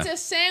 No, Yeah. it's a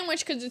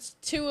sandwich because it's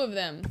two of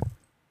them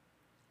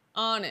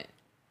on it.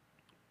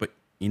 But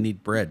you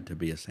need bread to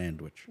be a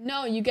sandwich.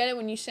 No, you get it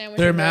when you sandwich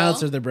Their a mouths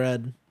girl. are the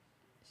bread.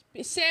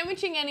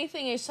 Sandwiching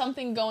anything is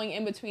something going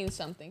in between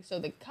something. So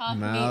the cock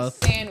meat Mouth,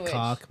 sandwich.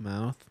 cock,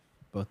 mouth.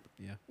 Both,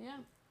 yeah. Yeah.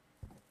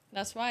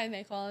 That's why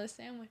they call it a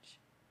sandwich.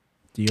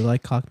 Do you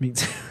like cock meat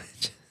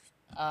sandwiches?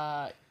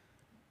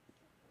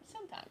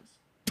 Sometimes.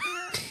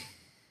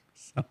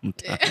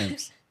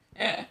 Sometimes.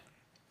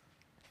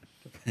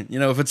 You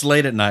know, if it's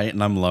late at night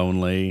and I'm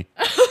lonely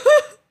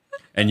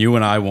and you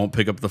and I won't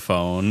pick up the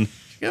phone,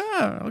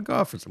 yeah, I'll go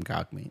out for some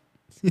cock meat.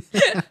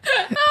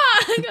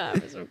 I got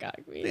for some cock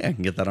meat. Yeah, I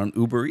can get that on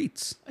Uber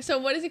Eats. So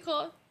what is he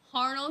called?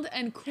 Arnold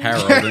and Kumar.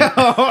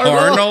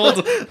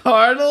 Arnold.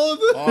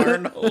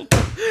 Arnold.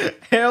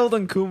 Harold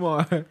and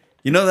Kumar.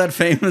 You know that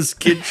famous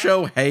kid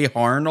show, Hey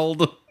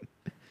Arnold?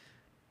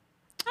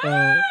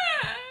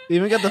 They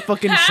even got the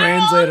fucking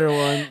translator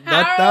one.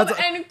 Harold That's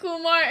and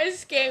Kumar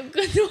escaped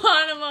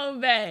Guantanamo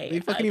Bay. they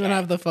fucking even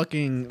have the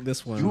fucking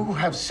this one. You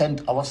have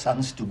sent our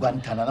sons to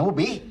Guantanamo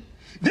Bay.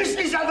 This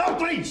is an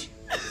outrage!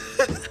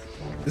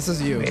 This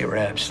is you.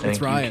 Arabs think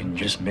you Ryan. can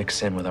just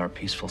mix in with our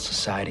peaceful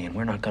society and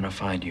we're not gonna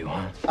find you,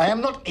 huh? I am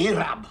not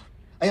Arab.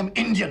 I am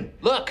Indian.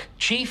 Look,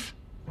 Chief,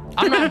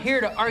 I'm not here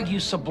to argue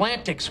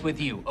sublantics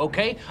with you,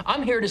 okay?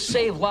 I'm here to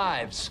save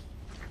lives.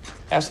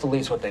 Ask the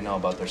Lees what they know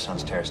about their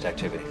son's terrorist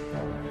activity.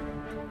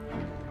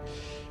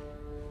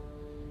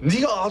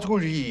 네가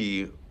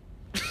아들이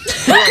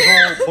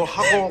뭘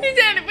하고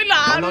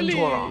만난 줄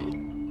알아.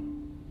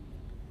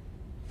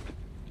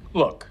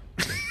 Look,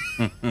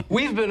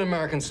 we've been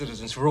American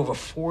citizens for over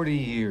 40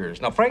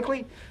 years. Now,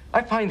 frankly,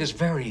 I find this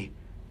very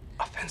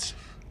offensive.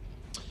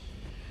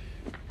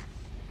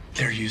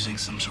 They're using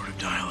some sort of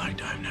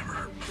dialect I've never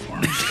heard before.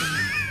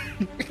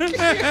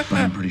 But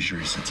I'm pretty sure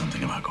he said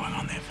something about going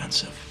on the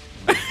offensive.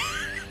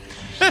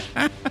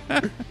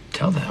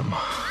 Tell them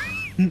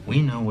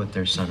we know what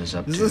their son is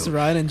up to. Is this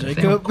Ryan and If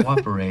they don't Jacob?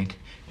 cooperate,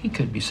 he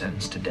could be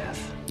sentenced to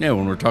death. Yeah,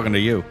 when we're talking to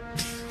you.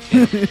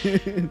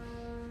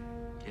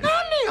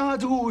 나네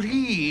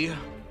아들이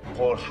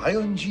뭘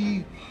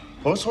하였는지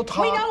벌써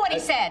다. We know what he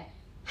said.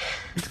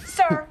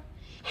 Sir,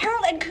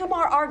 Harold and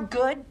Kumar are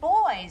good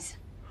boys.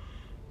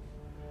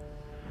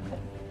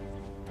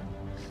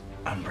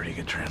 I'm a pretty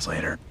good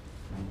translator.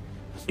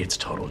 It's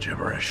total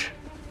gibberish.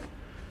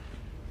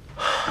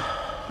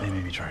 They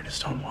may be trying to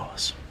stonewall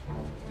us.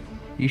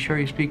 You sure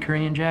you speak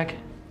Korean, Jack?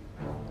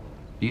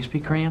 Do you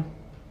speak Korean?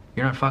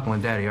 You're not fucking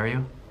with Daddy, are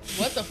you?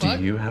 What the fuck?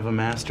 Do you have a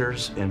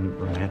master's in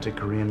romantic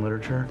Korean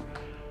literature?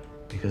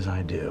 Because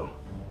I do.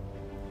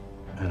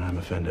 And I'm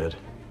offended.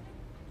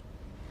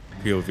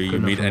 POV, you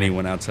meet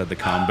anyone outside the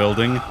comm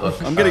building.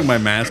 I'm getting my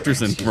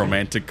master's in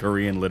romantic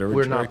Korean literature.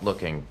 We're not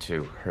looking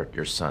to hurt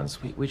your sons.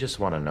 We just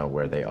want to know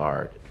where they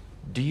are.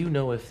 Do you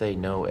know if they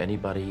know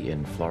anybody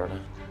in Florida?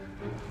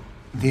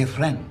 Their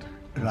friend,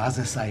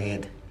 Raza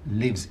Syed,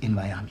 lives in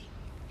Miami.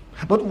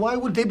 But why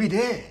would they be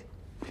there?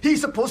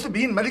 He's supposed to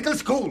be in medical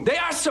school. They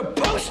are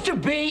supposed to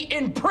be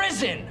in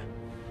prison.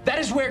 That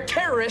is where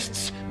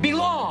terrorists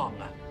belong.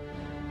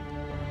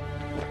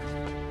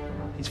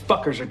 These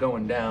fuckers are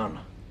going down.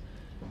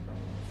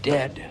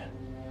 Dead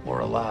or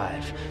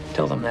alive.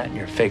 Tell them that in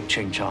your fake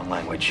Ching Chong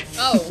language.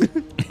 Oh.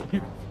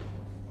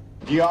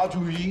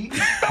 Diadui.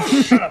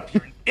 Oh, shut up,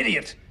 you're an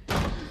idiot.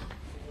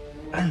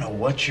 I don't know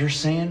what you're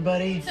saying,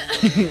 buddy.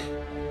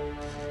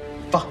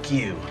 Fuck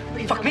you.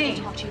 Fuck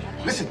me.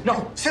 Listen,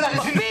 no, sit down.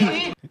 Fuck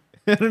me.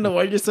 I don't know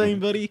what you're saying,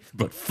 buddy,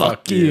 but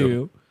fuck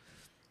you.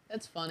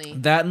 That's funny.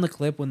 That in the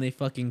clip when they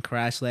fucking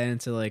crash land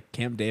into like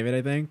Camp David,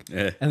 I think,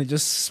 and they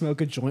just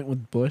smoke a joint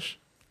with Bush.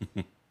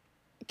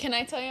 Can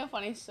I tell you a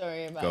funny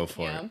story about Go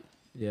for camp?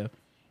 it. Yeah.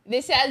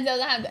 This doesn't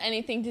have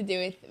anything to do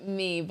with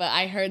me, but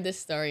I heard this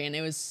story and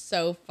it was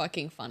so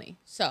fucking funny.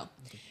 So,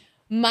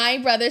 my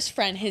brother's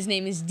friend, his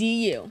name is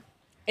DU.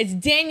 It's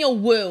Daniel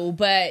Wu,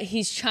 but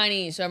he's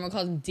Chinese, so everyone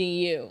calls him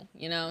DU.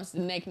 You know, it's the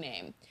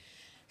nickname.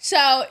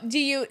 So,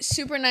 DU,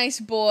 super nice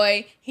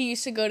boy. He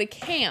used to go to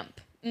camp,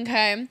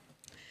 okay?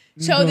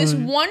 So, this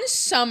one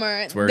summer,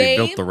 It's where he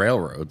built the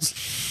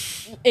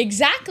railroads.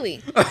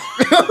 Exactly.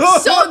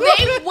 So,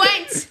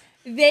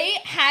 they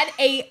had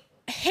a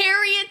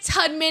Harriet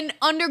Tubman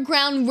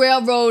Underground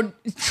Railroad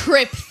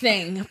trip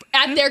thing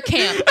at their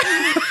camp.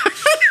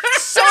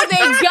 So they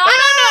got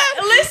on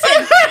a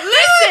listen.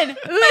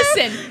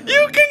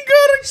 You can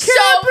go to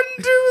camp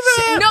and do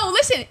that. No,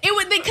 listen. It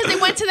was because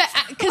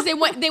they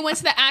went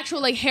to the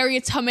actual like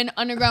Harriet Tubman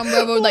Underground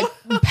Railroad like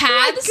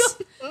paths.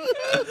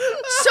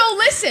 So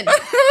listen.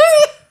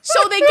 So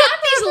they got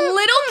these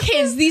little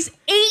kids, these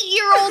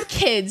 8-year-old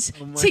kids,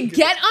 to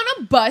get on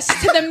a bus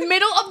to the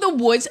middle of the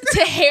woods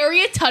to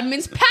Harriet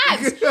Tubman's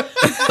paths. But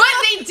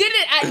they did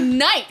it at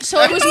night,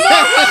 so it was more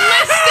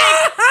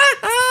realistic.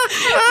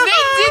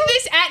 They did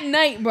this at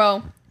night,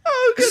 bro.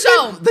 Oh,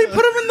 so they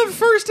put him in the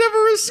first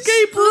ever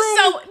escape room.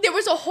 So there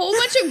was a whole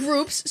bunch of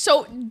groups.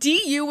 So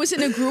DU was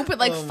in a group with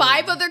like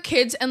 5 other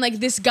kids, and like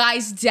this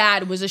guy's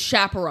dad was a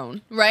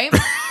chaperone, right?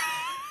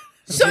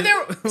 So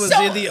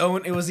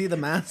Was he the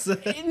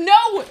master?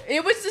 No,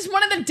 it was just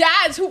one of the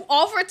dads who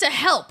offered to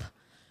help.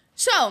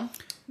 So,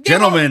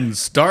 gentlemen,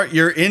 start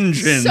your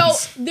engines. So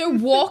they're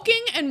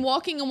walking and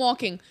walking and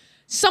walking.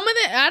 Some of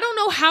I don't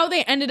know how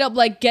they ended up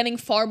like getting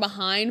far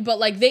behind, but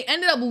like they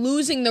ended up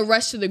losing the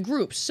rest of the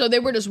groups. So they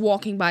were just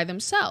walking by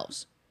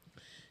themselves.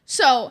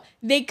 So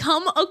they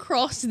come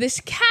across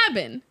this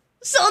cabin.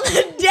 So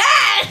the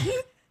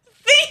dad,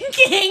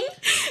 thinking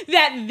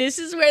that this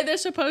is where they're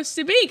supposed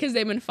to be because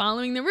they've been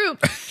following the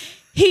route,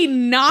 he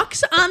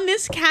knocks on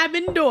this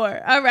cabin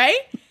door, all right?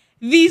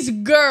 These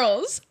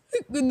girls,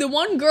 the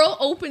one girl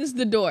opens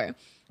the door,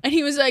 and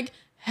he was like,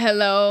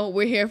 hello,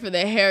 we're here for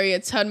the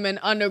Harriet Tubman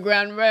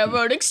Underground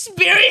Railroad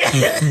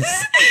experience.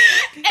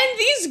 And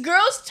these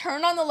girls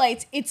turn on the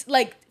lights. It's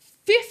like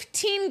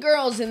 15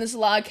 girls in this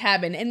log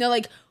cabin, and they're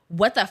like,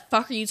 what the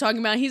fuck are you talking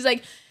about? He's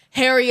like,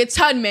 Harriet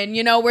Tubman,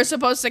 you know, we're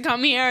supposed to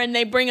come here and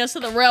they bring us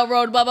to the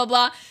railroad, blah, blah,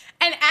 blah.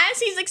 And as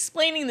he's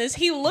explaining this,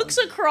 he looks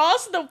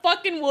across the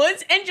fucking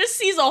woods and just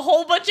sees a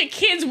whole bunch of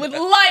kids with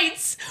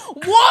lights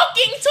walking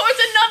towards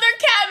another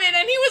cabin.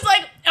 And he was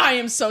like, I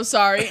am so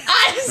sorry.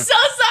 I'm so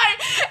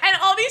sorry. And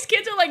all these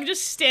kids are like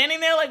just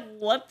standing there like,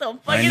 what the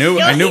fuck I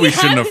knew we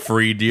shouldn't have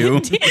freed you.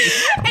 And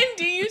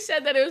DU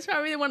said that it was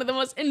probably one of the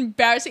most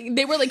embarrassing.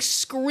 They were like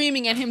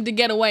screaming at him to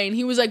get away. And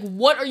he was like,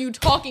 what are you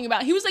talking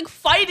about? He was like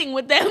fighting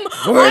with them.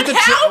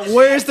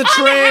 Where's the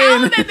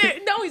train?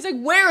 No, he's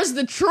like, where is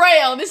the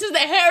trail? This is the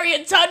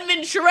Harriet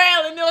Tubman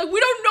Trail. And they're like, we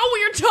don't know what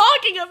you're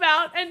talking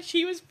about. And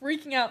she was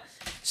freaking out.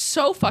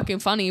 So fucking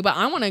funny. But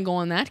I want to go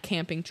on that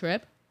camping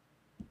trip.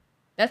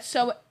 That's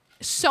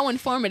so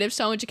informative,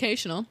 so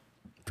educational.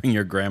 Bring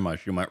your grandma.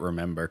 She might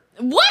remember.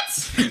 What?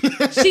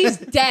 She's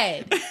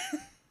dead.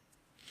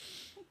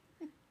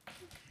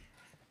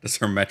 Does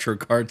her Metro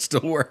card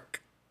still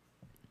work?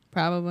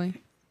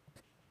 Probably.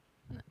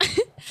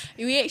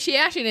 She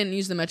actually didn't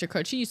use the Metro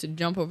card. She used to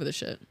jump over the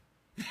shit.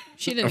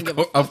 She didn't give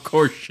a fuck. Of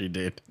course she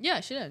did. Yeah,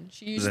 she did.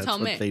 She used to tell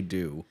me. That's what they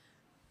do.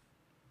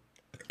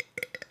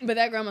 But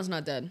that grandma's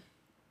not dead.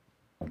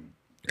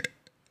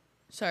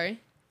 Sorry.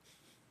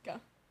 Go.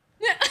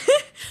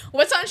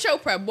 What's on show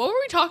prep? What were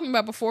we talking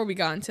about before we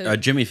got into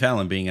Jimmy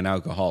Fallon being an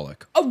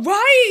alcoholic. Oh,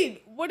 right.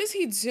 What is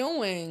he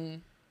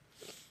doing?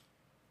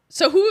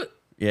 So who...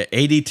 Yeah,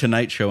 80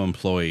 Tonight Show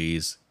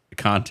employees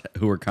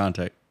who were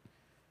contacted.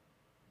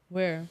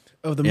 Where?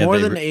 Of the more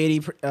than 80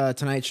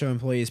 Tonight Show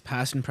employees,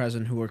 past and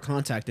present, who were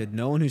contacted,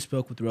 no one who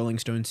spoke with Rolling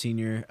Stone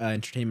senior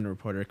entertainment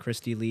reporter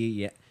Christy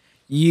Lee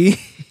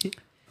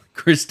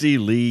Christy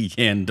Lee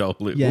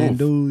Yandoli.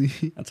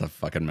 Yandoli. Oof. That's a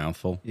fucking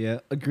mouthful. Yeah,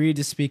 agreed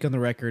to speak on the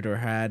record or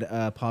had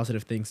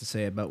positive things to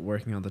say about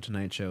working on The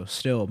Tonight Show.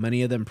 Still,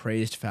 many of them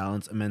praised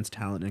Fallon's immense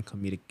talent and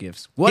comedic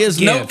gifts. What He has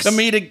gifts? no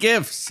comedic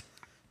gifts.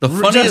 The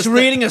Just funniest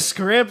reading a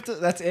script,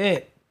 that's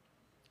it.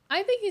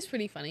 I think he's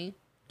pretty funny.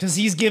 Because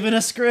he's given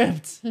a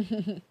script.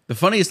 The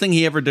funniest thing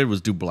he ever did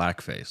was do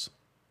blackface.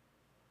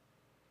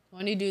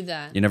 When do you do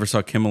that? You never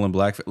saw Kimmel in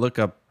blackface? Look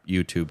up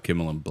YouTube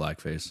Kimmel in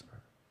blackface.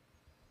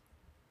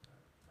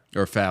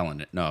 Or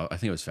Fallon. No, I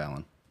think it was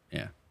Fallon.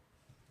 Yeah.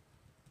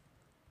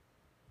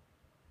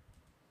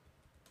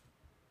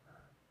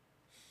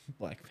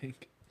 Blackpink.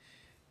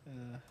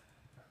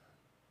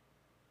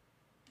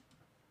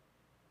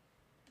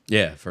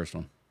 Yeah, first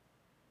one.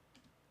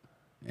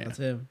 Yeah. That's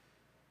him.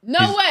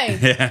 No way.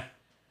 Yeah.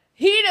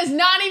 He does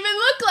not even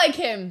look like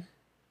him.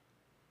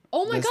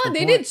 Oh my That's God, the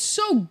they point. did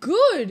so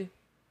good.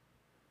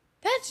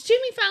 That's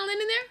Jimmy Fallon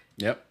in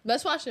there? Yep.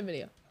 Let's watch the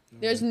video.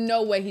 There's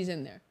no way he's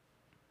in there.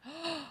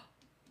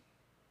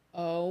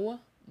 Oh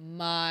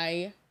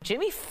my.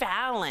 Jimmy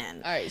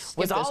Fallon skip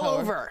was this all whore.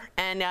 over,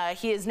 and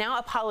he has now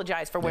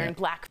apologized for wearing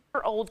black.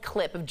 Her old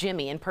clip of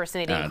Jimmy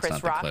impersonating It's Chris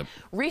not the Rock clip.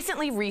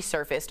 recently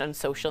resurfaced on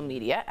social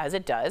media, as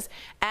it does,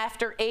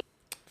 after a...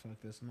 Fuck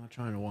this, I'm not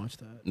trying to watch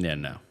that. Yeah,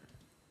 no.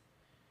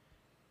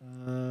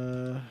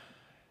 Let's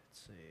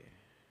see.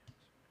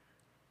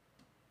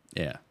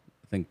 Yeah.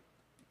 I think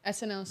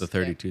SNL the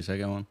skip.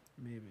 32-second one.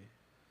 Maybe.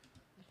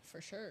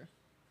 For sure.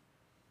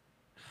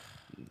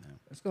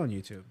 Let's go on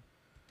YouTube.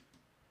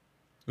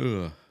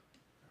 Ugh.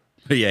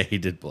 But yeah, he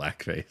did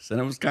blackface, and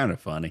it was kind of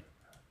funny.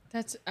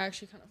 That's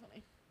actually kind of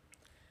funny.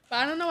 But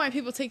I don't know why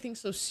people take things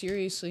so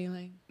seriously.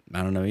 Like,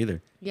 I don't know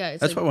either. Yeah,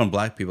 it's That's like- why when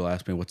black people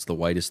ask me what's the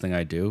whitest thing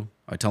I do,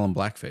 I tell them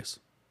blackface.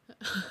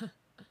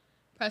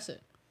 press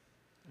it.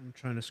 I'm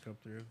trying to scrub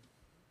through.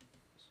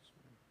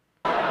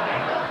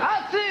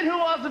 I've seen Who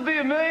Wants to Be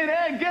a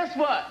Millionaire, and guess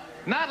what?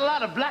 Not a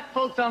lot of black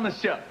folks on the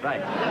show. Right.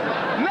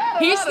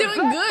 Not a He's lot doing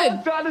of black good.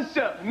 folks on the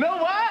show. You know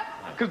why?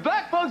 Because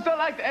black folks don't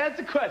like to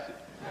answer questions.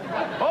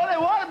 Oh, they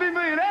want to be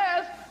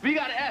millionaires, but you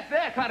got to ask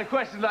that kind of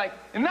questions like,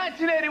 in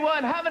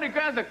 1981, how many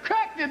grams of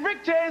crack did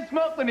Rick James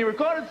smoke when he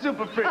recorded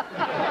Super Freak?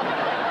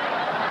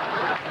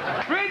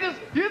 Regis,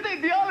 you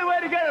think the only way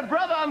to get a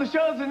brother on the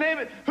show is to name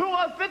it Who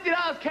Wants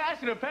 $50 cash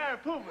and a pair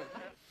of Pumas?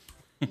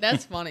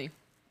 That's funny.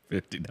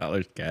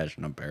 $50 cash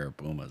and a pair of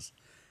Pumas.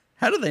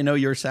 How do they know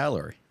your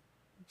salary?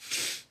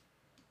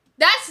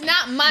 That's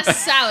not my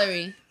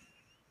salary.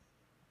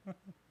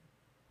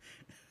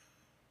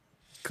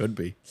 Could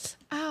be.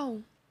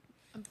 Ow.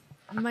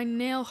 My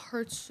nail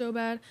hurts so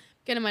bad.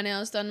 Getting my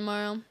nails done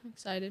tomorrow. I'm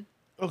excited.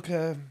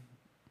 Okay.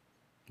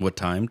 What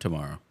time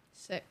tomorrow?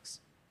 6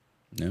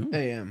 No?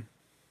 a.m.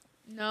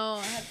 No,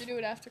 I have to do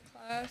it after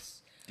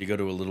class. Do you go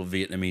to a little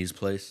Vietnamese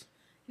place?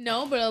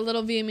 No, but a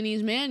little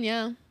Vietnamese man,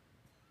 yeah.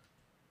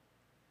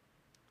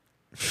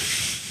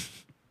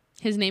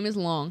 His name is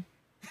Long.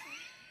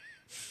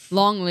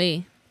 Long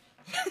Lee.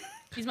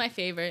 He's my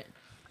favorite.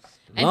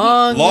 And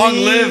Long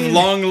live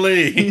Long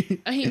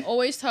Lee. he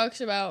always talks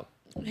about,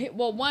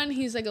 well, one,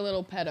 he's like a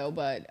little pedo,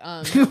 but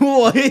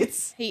What?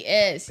 he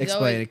is. He's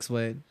always,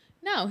 Explain.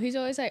 no, he's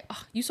always like,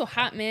 oh, you so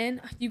hot, man.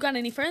 You got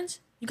any friends?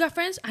 You got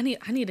friends? I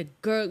need a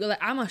girl. Like,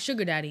 I'm a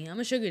sugar daddy. I'm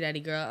a sugar daddy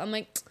girl. I'm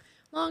like,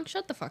 Long,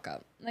 shut the fuck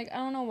up. Like, I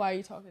don't know why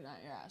you're talking out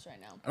your ass right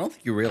now. I don't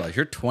think you realize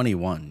you're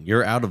 21.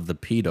 You're out of the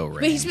pedo range.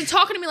 But he's been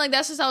talking to me like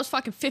that since I was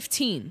fucking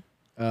 15.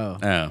 Oh.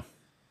 Oh.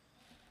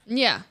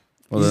 Yeah.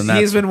 Well, then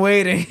He's been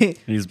waiting.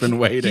 He's been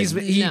waiting.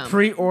 He No.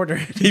 pre-ordered.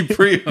 He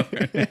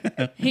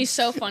pre-ordered. He's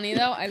so funny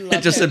though. I love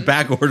It just him. said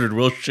back ordered.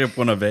 We'll ship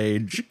when of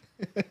age.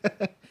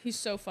 He's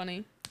so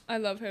funny. I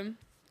love him.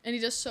 And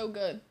he's just so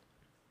good.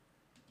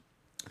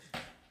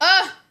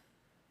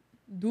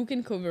 Duke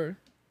and cover.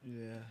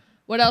 Yeah.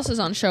 What else is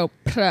on show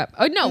prep?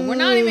 Oh no, we're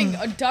not even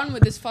done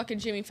with this fucking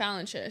Jimmy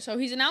Fallon shit. So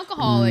he's an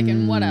alcoholic,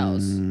 and what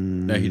else?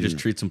 No, he just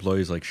treats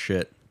employees like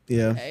shit.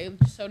 Yeah. Okay,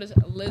 so does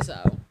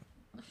Lizzo.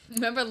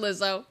 Remember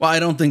Lizzo? Well, I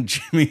don't think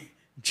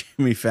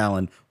Jimmy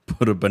Fallon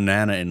put a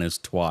banana in his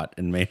twat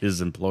and made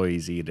his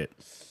employees eat it.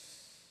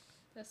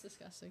 That's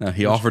disgusting. Now,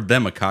 he offered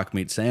them a cock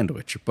meat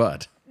sandwich,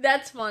 but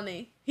That's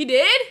funny. He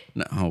did?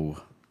 no.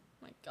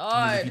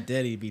 God. If he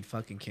did, he'd be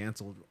fucking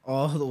canceled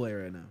all the way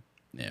right now.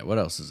 Yeah, what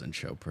else is in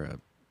show prep?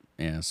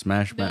 Yeah,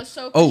 Smash No, Mouth.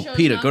 Sophie Oh, show's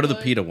PETA. not Go to the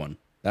good. PETA one.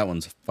 That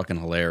one's fucking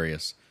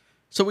hilarious.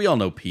 So we all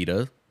know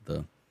PETA.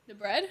 The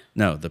bread?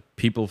 No, the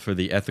people for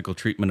the ethical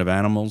treatment of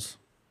animals.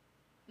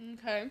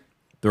 Okay.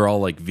 They're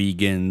all like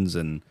vegans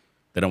and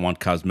they don't want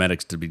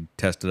cosmetics to be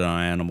tested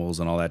on animals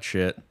and all that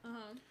shit.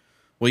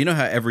 Well, you know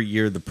how every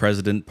year the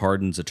president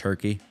pardons a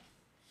turkey?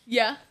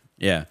 Yeah.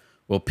 Yeah.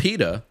 Well,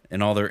 PETA,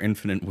 in all their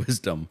infinite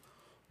wisdom,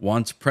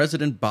 wants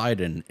President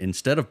Biden,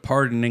 instead of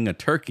pardoning a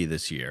turkey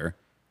this year,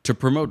 to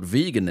promote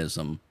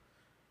veganism,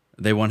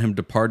 they want him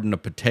to pardon a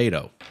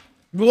potato.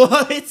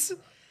 What?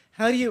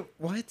 How do you...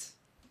 What?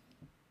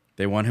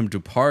 They want him to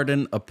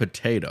pardon a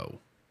potato.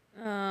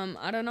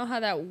 I don't know how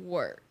that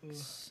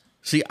works.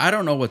 See, I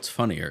don't know what's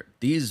funnier.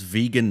 These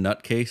vegan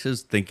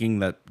nutcases thinking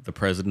that the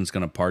president's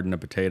going to pardon a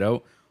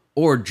potato,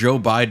 Or Joe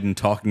Biden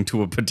talking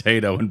to a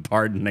potato and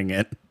pardoning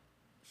it.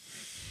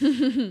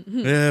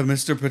 Yeah,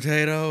 Mr.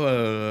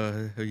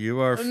 Potato, you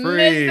are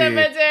free.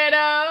 Mr.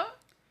 Potato.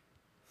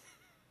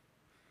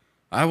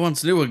 I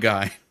once knew a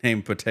guy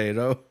named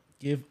Potato.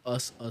 Give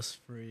us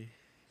free.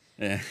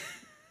 Yeah.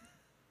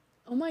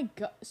 Oh my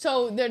god.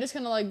 So they're just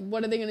gonna like,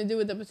 what are they gonna do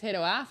with the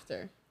potato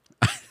after?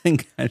 I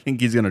think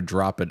he's gonna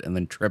drop it and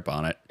then trip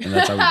on it, and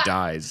that's how he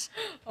dies.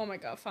 Oh my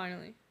god,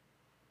 finally.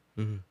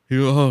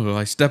 Oh,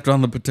 I stepped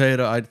on the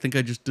potato. I think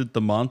I just did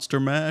the monster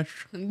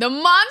mash. The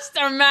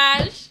Monster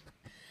Mash.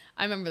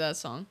 I remember that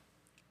song.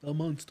 The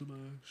Monster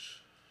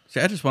Mash.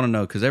 See, I just want to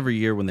know, because every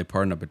year when they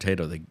pardon a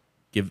potato, they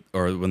give,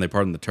 or when they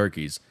pardon the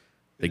turkeys,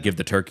 they give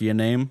the turkey a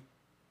name.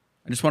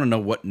 I just want to know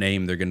what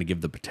name they're going to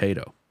give the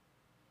potato.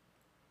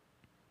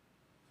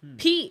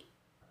 Pete.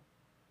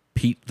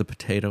 Pete the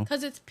potato.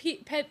 Because it's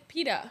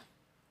PETA.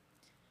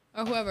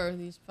 Or whoever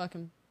these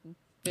fucking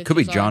bitches Could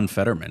be are. John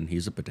Fetterman.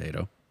 He's a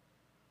potato.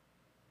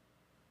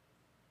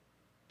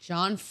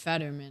 John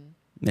Fetterman.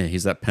 Yeah,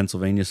 he's that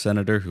Pennsylvania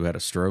senator who had a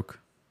stroke.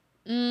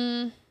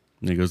 Mm,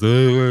 And he goes,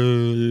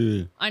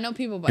 I know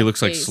people by he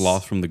looks like face.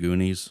 Sloth from the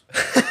Goonies.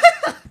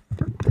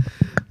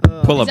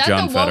 Pull up Is that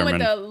John the Fetterman. one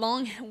with the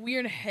long,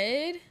 weird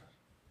head?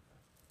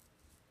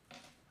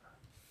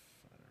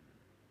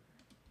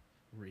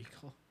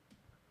 Recall.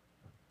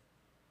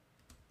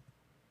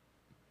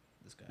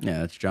 Yeah,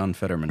 that's John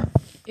Fetterman.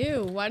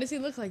 Ew, why does he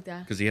look like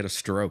that? Because he had a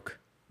stroke.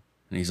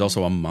 And he's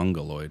also a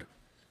mongoloid.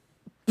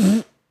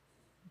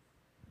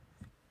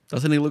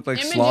 Doesn't he look like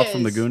Sloth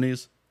from the Images.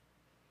 Goonies?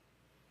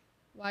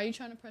 Why are you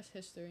trying to press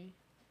history?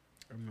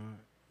 I'm not.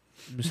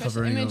 I'm just Press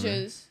hovering over.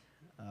 images.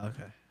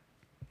 Okay.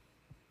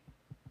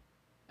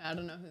 I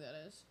don't know who that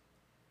is.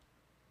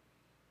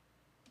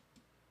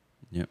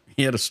 Yep.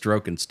 He had a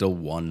stroke and still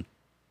won,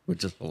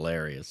 which is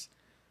hilarious.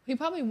 He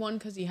probably won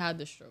because he had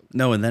the stroke.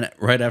 No, and then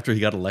right after he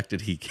got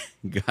elected, he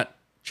got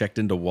checked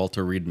into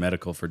Walter Reed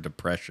Medical for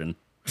depression.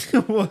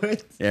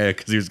 What? Yeah,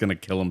 because he was going to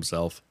kill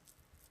himself.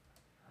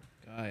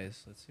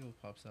 Guys, let's see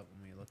what pops up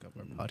when we look up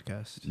our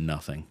podcast.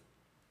 Nothing.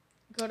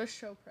 Go to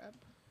show prep.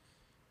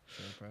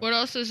 What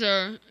else is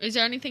there? Is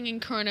there anything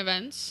in current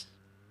events?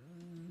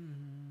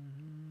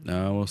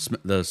 No, well,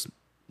 the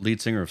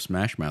lead singer of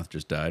Smash Mouth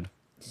just died.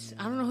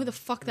 I don't know who the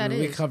fuck that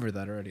We is. covered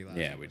that already last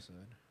Yeah, we. episode.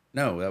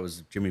 No, that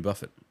was Jimmy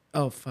Buffett.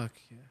 Oh, fuck.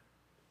 Yeah.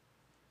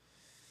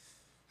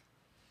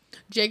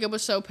 Jacob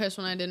was so pissed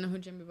when I didn't know who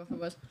Jimmy Buffett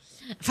was.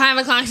 5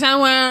 o'clock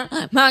somewhere.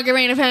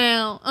 Margarita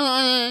Pale.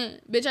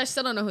 Bitch, I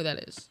still don't know who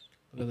that is.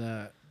 Look at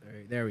that.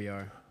 There we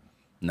are.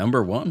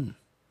 Number 1.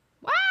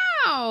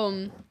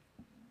 Wow.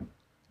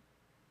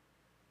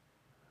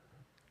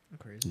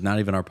 Crazy. Not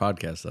even our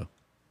podcast, though.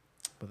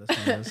 But this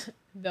one is.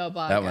 The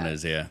podcast. That one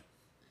is, yeah.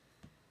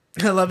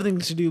 11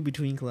 things to do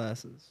between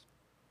classes.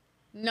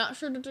 Not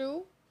sure to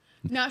do.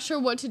 Not sure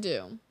what to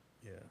do.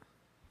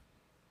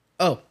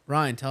 Oh,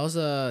 Ryan, tell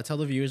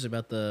the viewers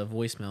about the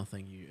voicemail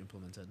thing you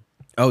implemented.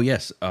 Oh,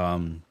 yes.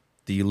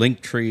 The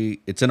link tree,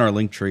 it's in our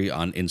link tree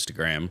on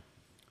Instagram.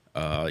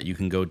 You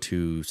can go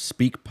to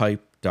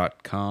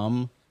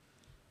speakpipe.com,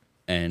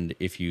 and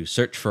if you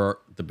search for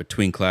the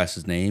Between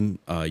Classes name,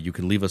 you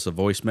can leave us a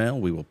voicemail.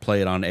 We will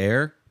play it on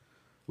air.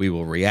 We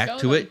will react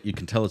to it. You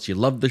can tell us you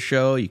love the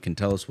show. You can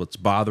tell us what's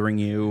bothering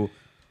you,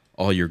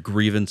 all your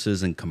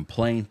grievances and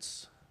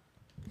complaints.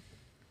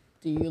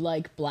 Do you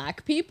like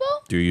black people?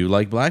 Do you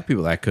like black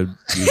people? That could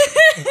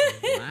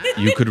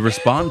you could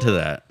respond to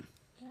that.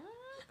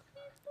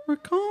 We're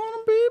calling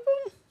them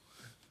people.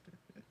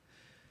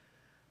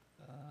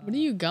 What are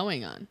you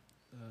going on?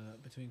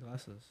 Between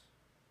classes.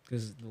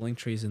 Because the link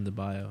tree's in the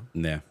bio.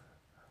 Yeah.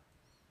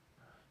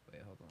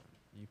 Wait, hold on.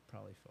 You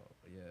probably follow.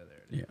 But yeah,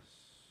 there it is.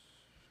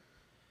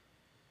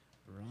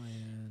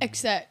 Ryan.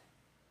 Except.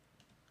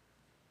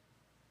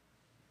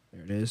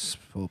 There it is.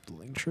 Pull up the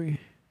link tree.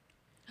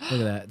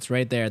 Look at that. It's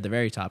right there at the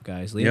very top,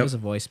 guys. Leave Yep. us a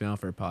voicemail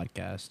for a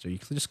podcast. Or you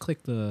can just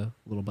click the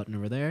little button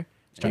over there.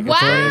 Start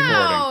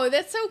Wow,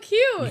 that's so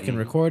cute. You can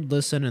record,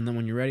 listen, and then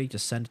when you're ready,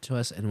 just send it to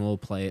us and we'll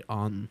play it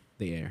on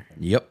the air.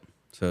 Yep.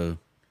 So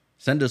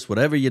send us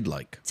whatever you'd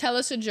like. Tell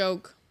us a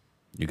joke.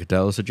 You could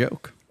tell us a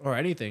joke. Or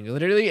anything.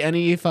 Literally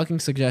any fucking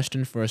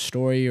suggestion for a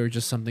story or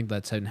just something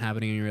that's been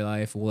happening in your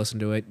life. We'll listen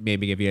to it,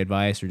 maybe give you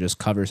advice or just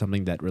cover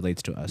something that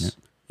relates to us.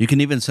 You can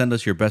even send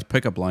us your best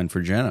pickup line for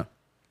Jenna.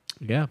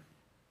 Yeah.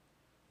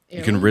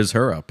 You can riz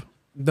her up.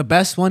 The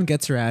best one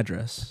gets her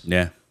address.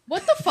 Yeah.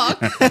 What the fuck?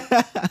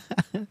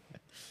 We're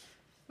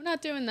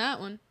not doing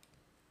that one.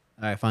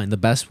 All right, fine. The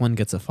best one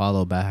gets a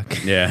follow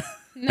back. Yeah.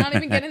 Not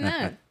even getting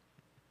that.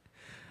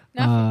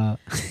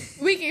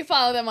 We can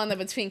follow them on the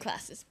Between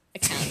Classes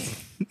account.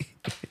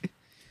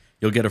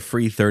 You'll get a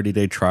free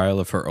 30-day trial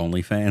of her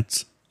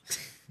OnlyFans.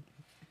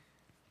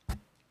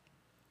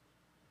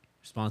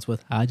 Response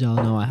with, how'd y'all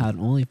know I had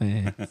an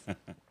OnlyFans?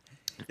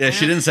 Yeah,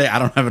 she didn't say, I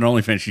don't have an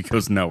OnlyFans. She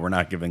goes, no, we're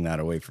not giving that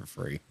away for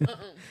free.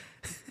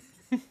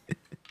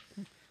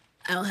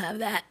 I'll have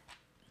that.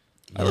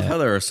 I love how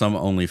there are some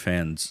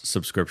OnlyFans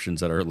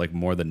subscriptions that are like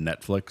more than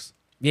Netflix.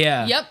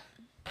 Yeah. Yep.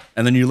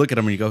 And then you look at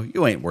him and you go,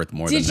 you ain't worth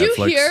more Did than Netflix.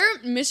 you hear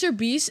Mr.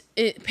 Beast?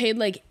 It paid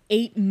like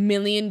 $8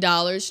 million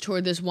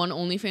toward this one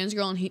OnlyFans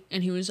girl,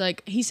 and he was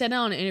like, he said that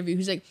on an interview.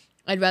 He's like,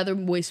 I'd rather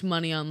waste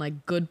money on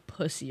like good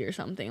pussy or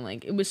something.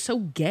 Like it was so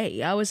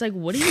gay. I was like,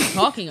 what are you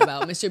talking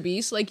about, Mr.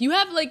 Beast? Like you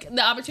have like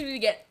the opportunity to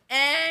get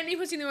any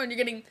pussy in the world, and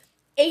you're getting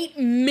 $8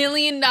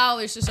 million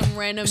to some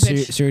random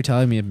bitch. So you're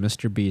telling me if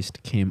Mr.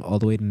 Beast came all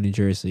the way to New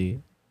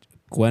Jersey,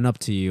 went up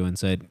to you and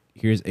said,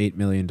 "Here's $8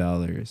 million,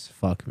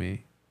 fuck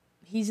me."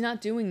 He's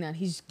not doing that.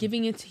 He's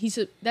giving it.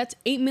 That's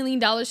 $8 million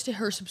to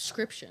her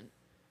subscription.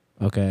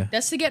 Okay.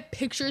 That's to get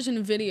pictures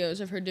and videos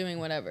of her doing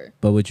whatever.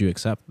 But would you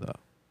accept though?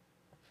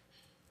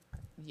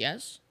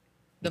 Yes.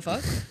 The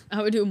fuck?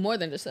 I would do more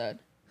than just that.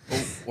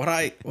 What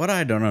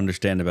I don't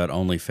understand about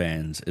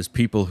OnlyFans is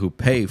people who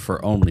pay for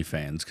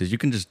OnlyFans, because you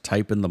can just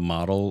type in the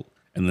model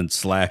and then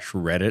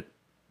 /Reddit.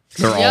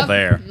 They're all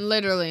there.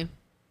 Literally.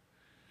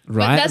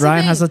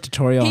 Ryan has a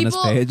tutorial on his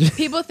page.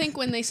 People think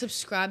when they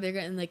subscribe, they're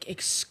getting like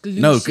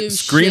exclusive. No,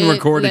 screen shit,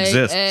 record like,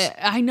 exists.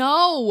 I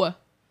know.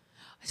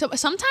 So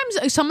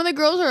sometimes some of the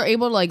girls are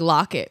able to like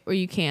lock it, or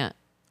you can't.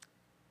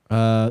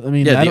 I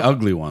mean, yeah, the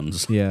ugly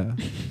ones. Yeah.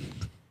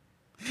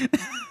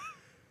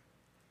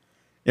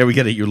 Yeah, we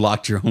get it. You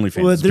locked your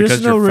OnlyFans. Well, It's there's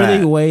because no you're really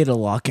fat. way to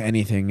lock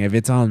anything. If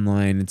it's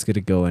online, it's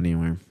gonna go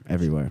anywhere,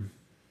 everywhere.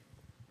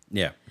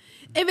 Yeah.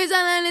 If it's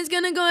online, it's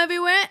gonna go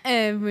everywhere,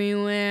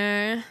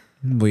 everywhere.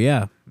 Well,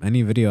 yeah.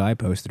 Any video I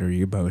posted or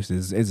you post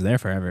is there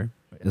forever.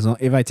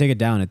 If I take it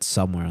down, it's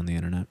somewhere on the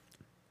internet.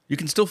 You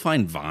can still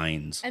find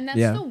Vines. And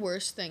that's the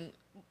worst thing.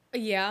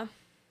 Yeah,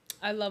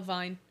 I love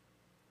Vine.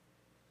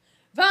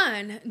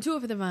 Vine, do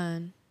it for the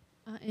Vine.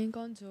 I ain't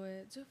gonna do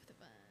it. Do it for the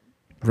Vine.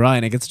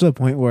 Ryan, it gets to a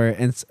point where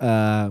it's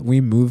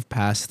we move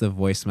past the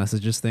voice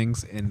messages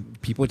things,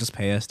 and people just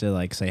pay us to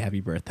like say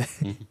happy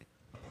birthday.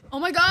 Oh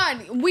my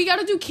God, we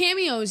gotta do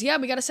cameos. Yeah,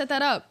 we gotta set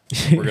that up.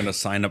 We're gonna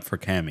sign up for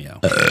Cameo.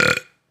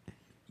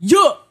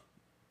 Yeah.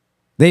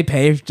 They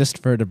pay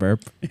just for the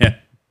burp. Yeah.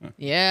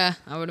 Yeah,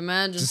 I would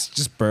imagine.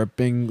 Just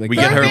burping. Like We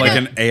get her like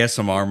an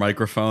ASMR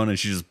microphone, and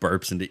she just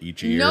burps into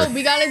each ear. No,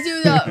 we gotta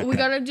do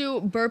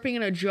burping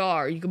in a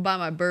jar. You can buy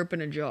my burp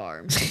in a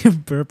jar.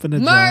 Burp in a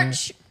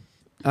Merch. jar.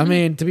 I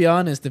mean, to be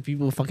honest, if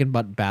people fucking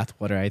bought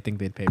bathwater, I think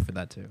they'd pay for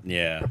that too.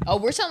 Yeah. Oh,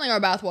 we're selling our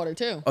bathwater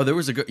too. Oh, there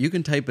was a girl. You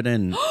can type it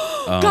in.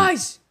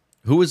 Guys.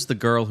 Who was the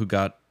girl who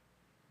got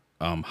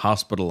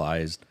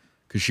hospitalized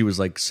because she was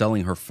like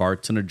selling her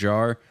farts in a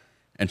jar,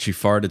 and she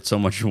farted so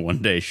much in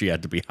one day she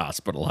had to be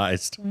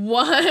hospitalized.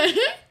 What?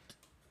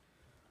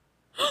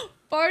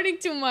 Farting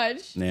too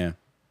much. Yeah.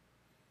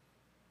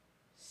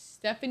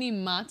 Stephanie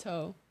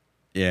Matto.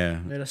 Yeah.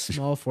 Made a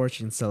small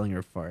fortune selling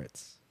her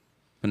farts.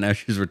 But now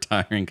she's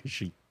retiring because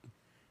she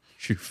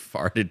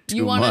farted too much.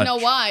 You want to know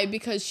why?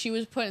 Because she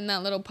was putting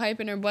that little pipe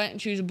in her butt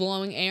and she was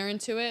blowing air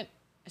into it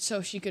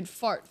so she could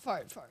fart.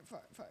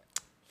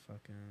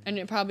 And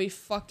it probably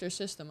fucked her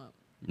system up.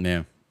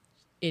 Yeah.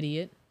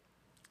 Idiot.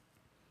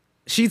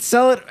 She'd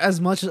sell it as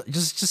much as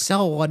just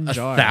sell one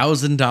jar.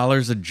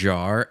 $1,000 a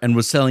jar, and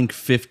was selling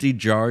 50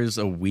 jars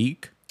a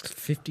week.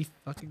 50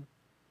 fucking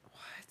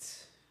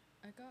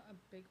I got a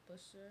big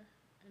blister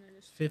and I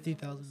just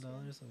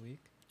 $50,000 a week.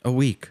 A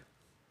week.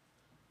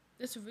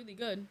 That's really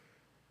good.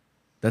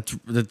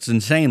 That's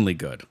insanely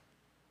good.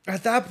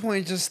 At that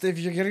point, just if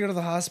you're gonna go to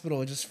the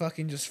hospital, just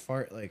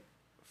fart like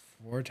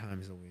 4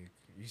 times a week.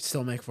 You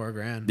still make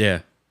 $4,000.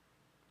 Yeah.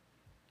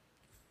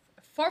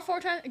 Fart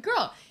 4 times,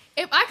 girl.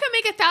 If I could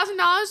make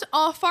 $1,000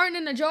 off farting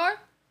in a jar,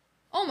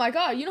 oh my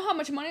God, you know how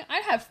much money?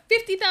 I'd have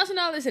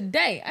 $50,000 a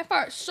day. I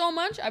fart so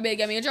much. I'd be like,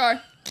 get me a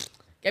jar.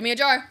 Get me a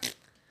jar.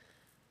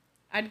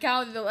 I'd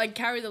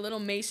carry the little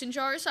mason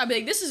jars. I'd be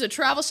like, this is a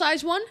travel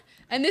size one,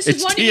 and this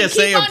is one you can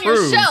keep on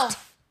your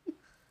shelf.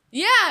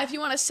 Yeah, if you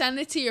want to send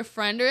it to your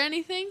friend or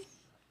anything.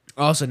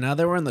 Also, now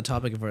that we're on the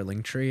topic of our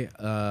link tree,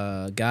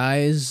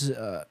 guys,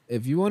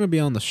 if you want to be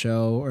on the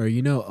show, or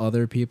you know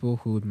other people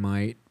who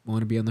might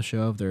want to be on the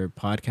show, if they're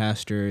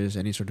podcasters,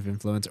 any sort of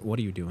influencer, what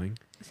are you doing?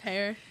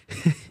 Hair.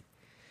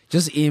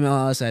 Just email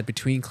us at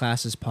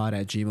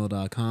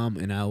betweenclassespod@gmail.com,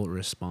 and I will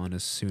respond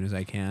as soon as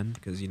I can,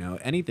 because, you know,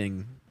 any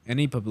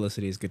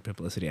publicity is good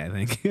publicity, I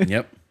think.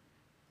 Yep.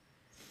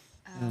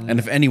 And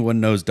if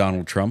anyone knows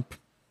Donald Trump,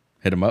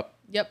 hit him up.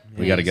 Yep.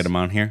 We got to get him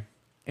on here.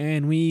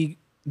 And we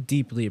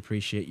deeply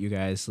appreciate you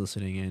guys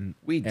listening in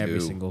every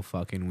do. single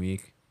fucking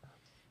week.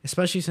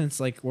 Especially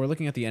since, like, we're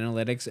looking at the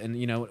analytics, and,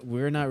 you know,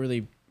 we're not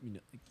really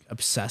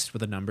obsessed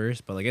with the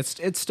numbers, but, like,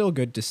 it's still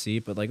good to see.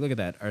 But, like, look at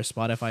that. Our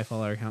Spotify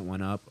follower count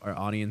went up. Our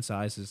audience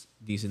size is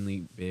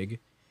decently big.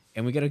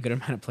 And we get a good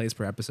amount of plays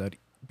per episode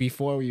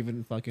before we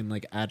even fucking,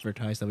 like,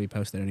 advertise that we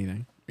posted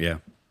anything. Yeah.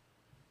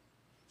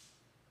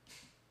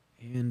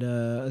 And,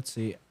 let's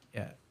see.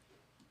 Yeah.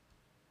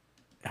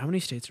 How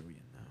many states are we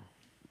in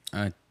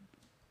now?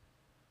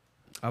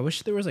 I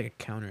wish there was, like, a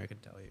counter I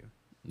could tell you.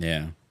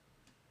 Yeah.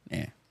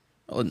 Yeah.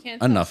 Well,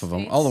 Can't enough tell of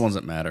them. states. All the ones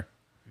that matter.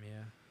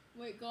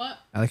 Wait, go up.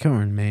 I like how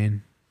we're in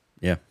Maine.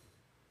 Yeah.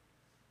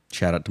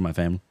 Shout out to my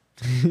family.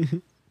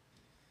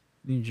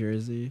 New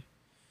Jersey.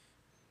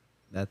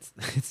 It's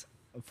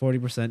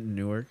 40% in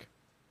Newark.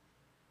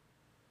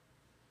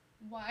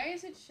 Why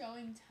is it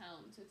showing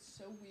towns? It's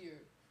so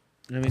weird.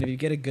 I mean, if you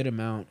get a good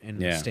amount in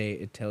the Yeah. state,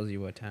 it tells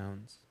you what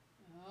towns.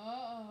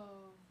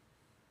 Oh.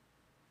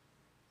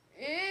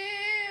 Ew.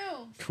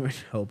 We're in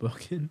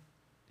Hoboken.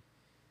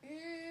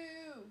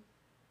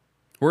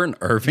 We're in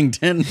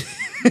Irvington.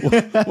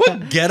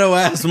 What ghetto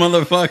ass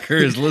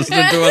motherfucker is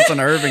listening to us in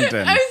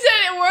Irvington? I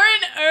said we're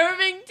in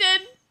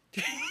Irvington.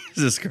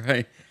 Jesus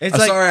Christ! It's I'm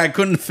like- sorry I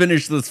couldn't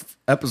finish this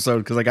episode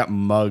because I got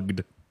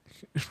mugged.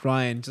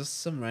 Ryan, just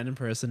some random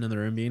person in the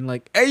room being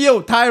like, "Hey,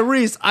 yo,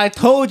 Tyrese, I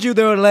told you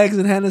there were legs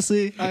in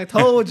Hennessy. I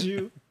told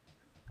you."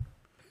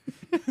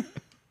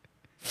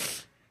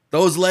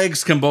 Those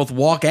legs can both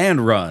walk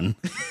and run.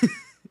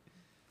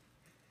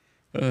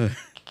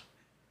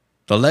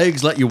 The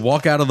legs let you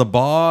walk out of the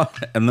bar,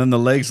 and then the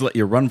legs let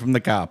you run from the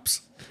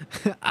cops.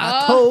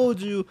 I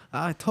told you.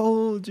 I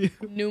told you.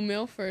 New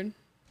Milford.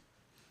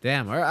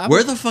 Damn.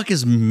 Where the fuck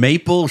is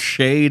Maple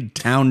Shade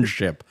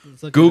Township?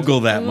 look Google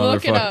it that up.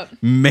 Look it motherfucker.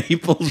 up.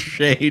 Maple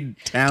Shade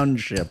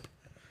Township.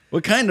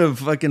 What kind of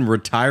fucking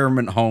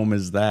retirement home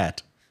is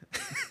that?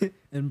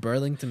 in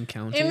Burlington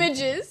County?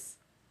 Images.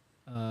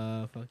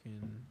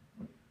 Fucking.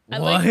 I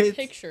What? like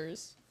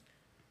pictures.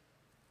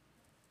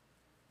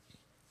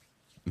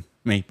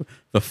 Maple,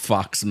 the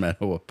Fox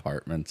Meadow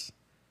Apartments.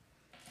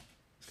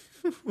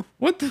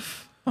 What the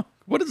fuck?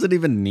 What is it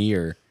even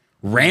near?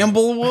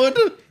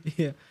 Ramblewood?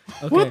 Yeah.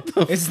 What Okay.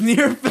 the It's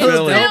near fuck?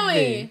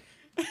 Philadelphia.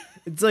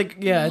 It's like,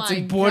 yeah, it's My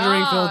like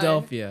bordering God.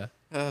 Philadelphia.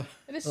 It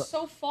is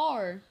so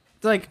far.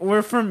 It's like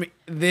we're from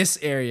this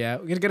area.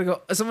 We're gonna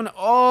go. Someone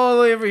all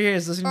the way over here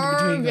is listening to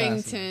Between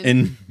Glasses.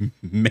 Irvington. In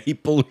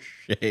Maple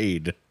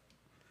Shade.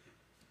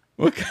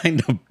 What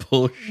kind of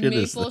bullshit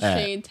is Maple that?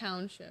 Shade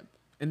Township.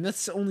 And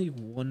that's only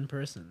one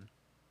person.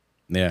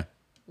 Yeah.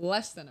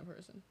 Less than a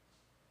person.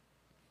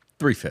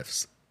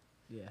 3/5.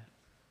 Yeah.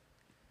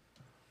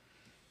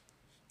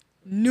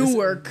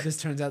 Newark. This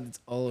turns out it's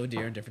all OD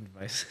on different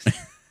devices.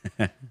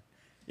 Yeah,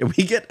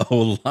 we get a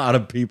lot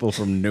of people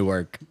from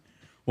Newark.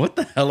 What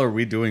the hell are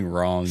we doing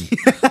wrong?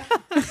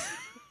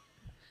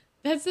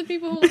 That's the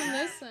people who want to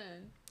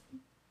listen.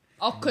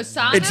 Oh,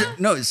 Kasana?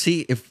 No,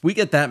 see, if we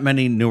get that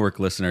many Newark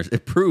listeners,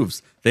 it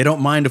proves they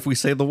don't mind if we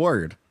say the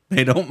word.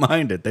 They don't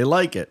mind it. They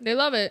like it. They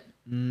love it.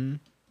 They're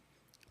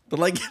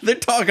like, they're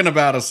talking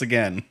about us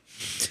again.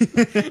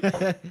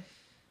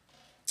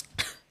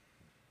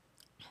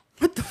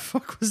 What the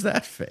fuck was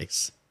that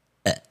face?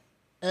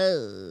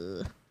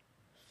 Oh.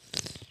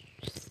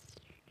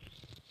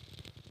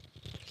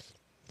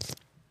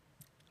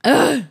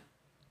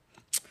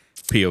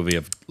 POV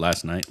of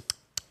last night.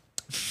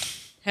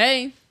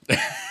 Hey.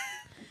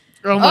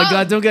 Oh my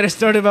god, don't get us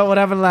started about what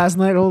happened last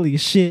night. Holy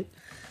shit.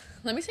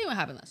 Let me see what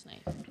happened last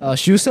night.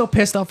 She was so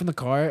pissed off in the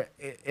car.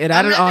 It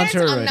added on to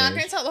her. I'm not rage.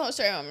 going to tell the whole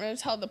story. I'm going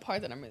to tell the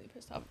part that I'm really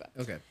pissed off about.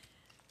 Okay.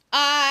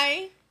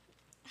 I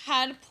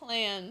had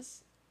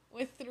plans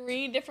with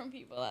 3 different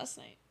people last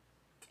night.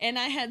 And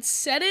I had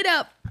set it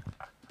up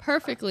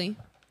perfectly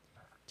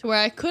to where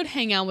I could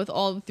hang out with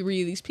all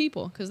 3 of these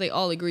people because they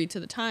all agreed to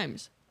the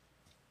times.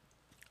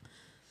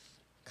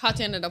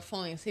 Katya ended up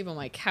falling asleep on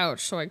my couch,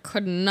 so I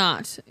could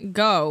not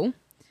go.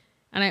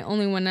 And I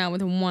only went out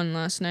with 1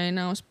 last night, and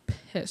I was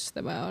pissed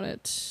about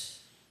it.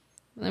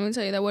 Let me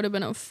tell you, that would have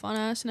been a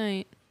fun-ass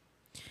night.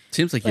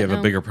 Seems like But you have no.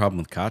 a bigger problem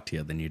with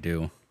Katya than you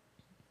do.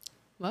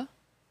 What?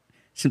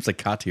 Seems like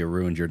Katya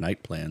ruined your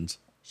night plans.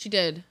 She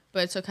did,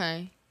 but it's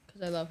okay,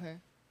 because I love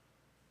her.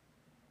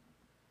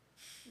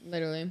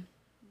 Literally.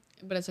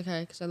 But it's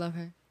okay, because I love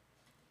her.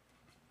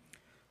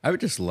 I would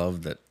just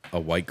love that a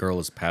white girl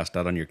is passed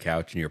out on your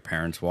couch and your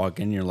parents walk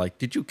in and you're like,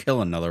 did you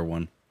kill another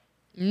one?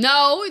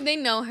 No, they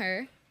know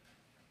her.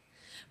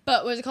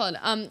 But what's it called?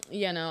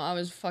 Yeah, no, I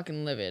was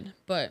fucking livid.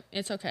 But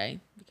it's okay,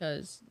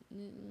 because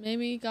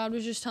maybe God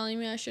was just telling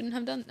me I shouldn't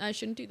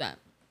do that.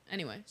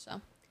 Anyway,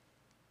 so.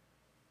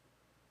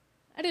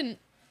 I didn't.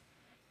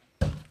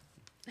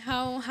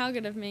 How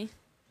good of me.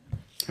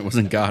 It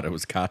wasn't God, it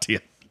was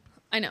Katya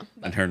I know.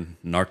 and her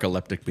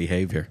narcoleptic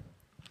behavior.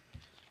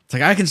 It's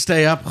like, I can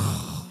stay up.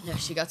 Yeah,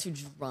 she got too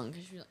drunk.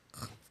 She was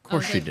like, Of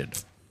course she did.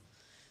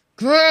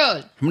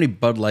 Girl! How many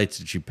Bud Lights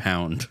did she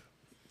pound?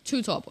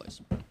 2 tall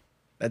boys.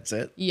 That's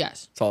it?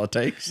 Yes. That's all it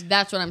takes?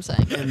 That's what I'm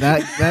saying.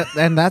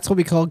 And that's what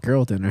we call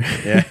girl dinner.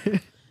 Yeah.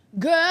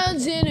 Girl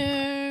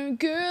dinner,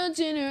 girl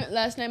dinner.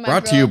 Last night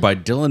Brought to you by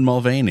Dylan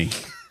Mulvaney.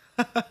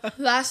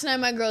 Last night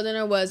my girl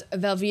dinner was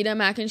Velveeta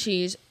mac and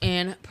cheese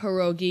and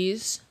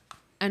pierogies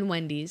and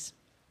Wendy's.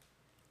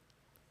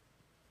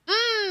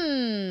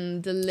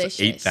 Mmm,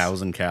 delicious.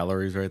 8,000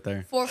 calories right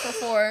there. 4 for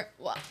 4.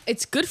 Well,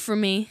 it's good for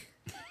me.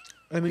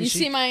 I mean, You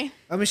see my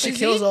she physique?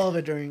 kills all of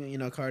it during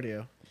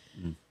cardio.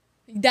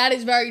 That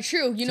is very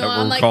true. You know, that what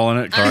I'm we're like calling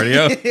it,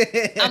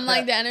 cardio? I'm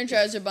like the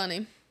Energizer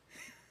Bunny.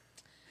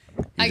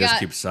 You just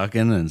keep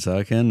sucking and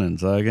sucking and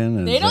sucking.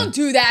 And They don't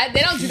do that.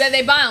 They don't do that.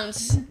 They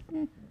bounce.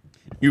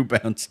 You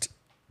bounced.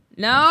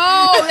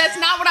 No, that's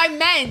not what I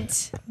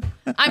meant.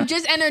 I'm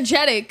just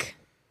energetic.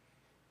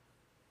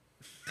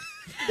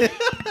 In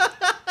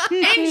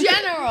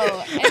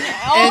general.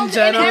 In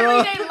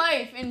everyday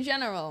life, in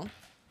general.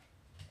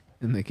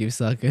 And they keep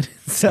sucking,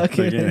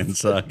 sucking, and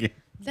sucking.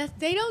 That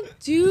they don't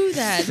do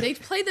that. They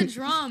play the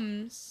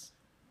drums.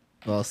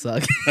 Well,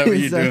 suck. That's what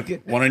you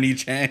do. One in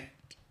each hand.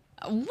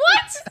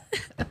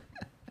 What?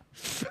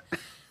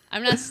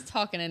 I'm not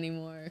talking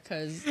anymore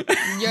because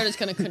you're just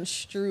gonna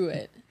construe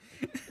it.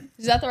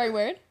 Is that the right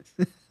word?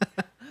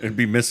 It'd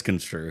be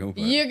misconstrued.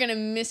 But. You're gonna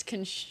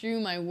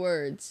misconstrue my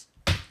words.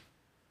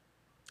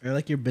 I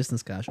like your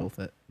business casual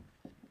fit.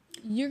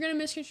 You're gonna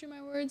misconstrue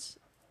my words?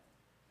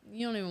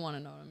 You don't even want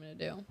to know what I'm gonna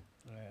do.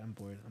 Alright, I'm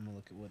bored. I'm gonna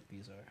look at what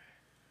these are.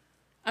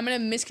 I'm gonna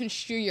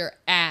misconstrue your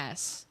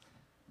ass.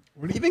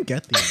 Where do you even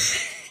get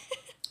these?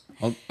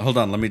 Hold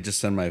on, let me just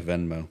send my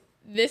Venmo.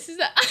 This is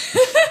a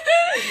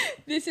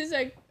this is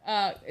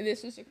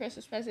a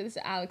Christmas present. This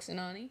is Alex and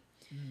Ani.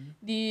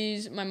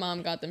 These my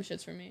mom got them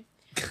shits for me.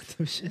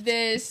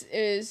 This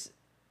is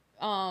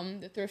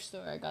the thrift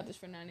store. I got this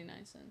for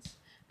 99 cents.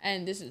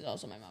 And this is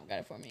also my mom got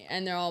it for me.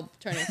 And they're all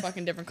turning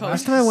fucking different colors.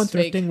 Last time I went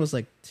thrifting was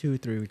like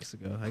 2-3 weeks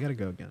ago. I gotta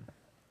go again.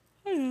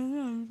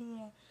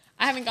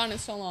 I haven't gone in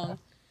so long.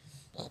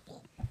 Do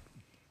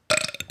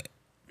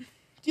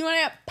you want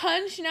to get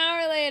punched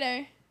now or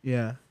later?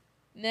 Yeah.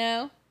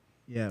 No?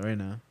 Yeah, right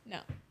now. No.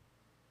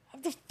 I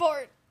have to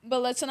fart.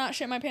 But let's not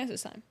shit my pants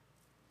this time.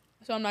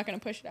 So I'm not going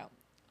to push it out.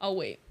 I'll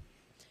wait.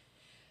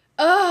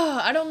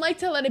 Oh, I don't like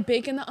to let it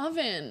bake in the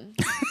oven.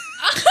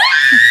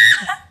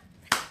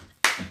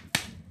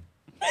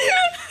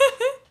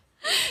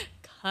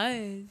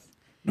 Cause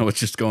No, what's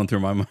just going through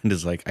my mind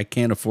is like, I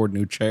can't afford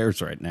new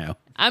chairs right now.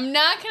 I'm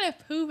not gonna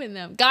poop in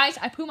them. Guys,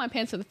 I pooped my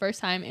pants for the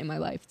first time in my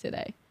life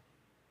today.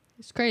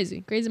 It's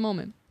crazy. Crazy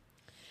moment.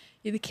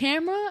 Yeah, the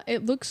camera,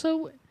 it looks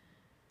like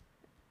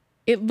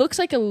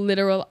a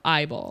literal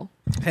eyeball.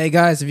 Hey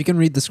guys, if you can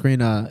read the screen,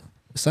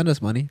 send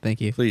us money.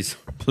 Thank you. Please.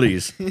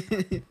 Please.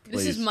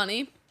 This is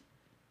money.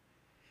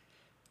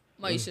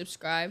 While you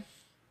subscribe.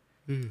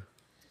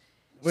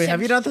 Wait,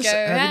 have you not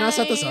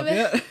set this up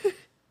yet?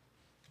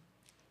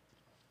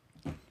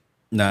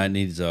 No, it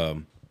needs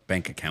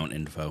bank account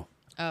info.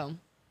 Oh.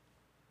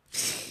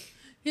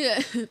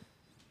 Yeah.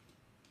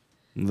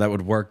 That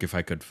would work if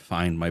I could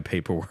find my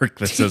paperwork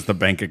that says the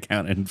bank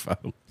account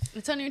info.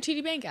 It's on your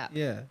TD Bank app.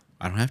 Yeah.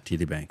 I don't have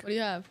TD Bank. What do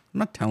you have? I'm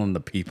not telling the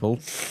people. You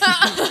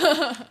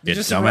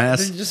just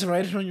dumbass. Then just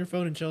write it on your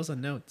phone and show us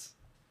on notes.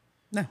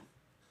 No. And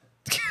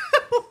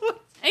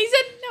he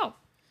said no.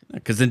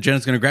 Because then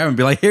Jenna's going to grab it and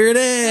be like, here it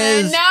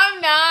is. No,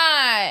 I'm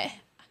not.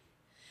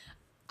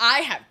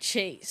 I have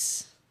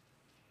Chase.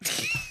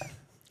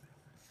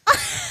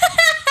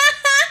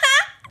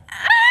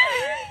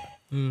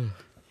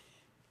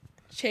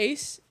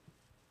 Chase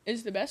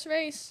is the best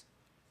race.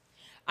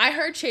 I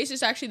heard Chase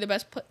is actually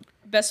the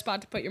best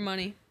spot to put your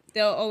money.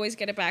 They'll always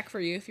get it back for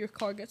you if your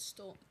card gets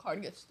stolen.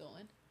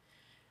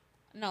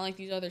 Not like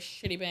these other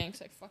shitty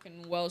banks like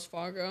fucking Wells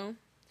Fargo.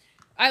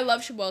 I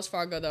love Wells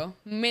Fargo though,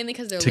 mainly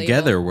because they're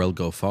Together labeled. we'll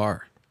go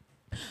far.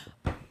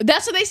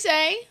 That's what they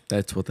say.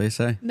 That's what they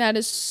say. That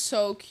is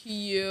so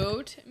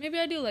cute. Maybe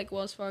I do like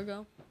Wells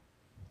Fargo.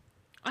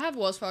 I have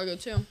Wells Fargo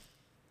too.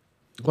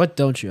 What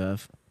don't you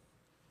have?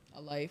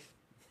 A life.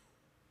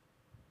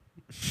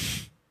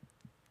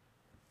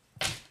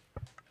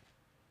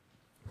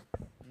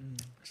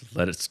 Just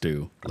let it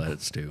stew. Let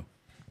it stew.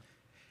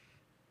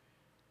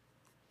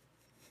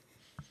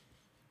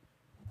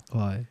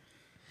 Why?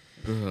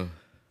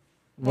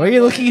 Why are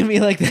you looking at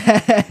me like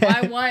that?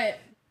 Why what?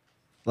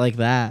 Like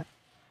that.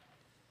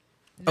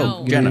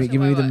 No. Jenna.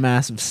 Give me the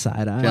massive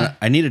side eye. Jenna,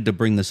 I needed to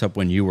bring this up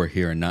when you were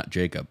here and not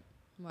Jacob.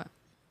 What?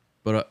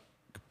 But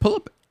pull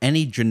up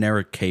any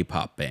generic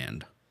K-pop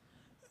band.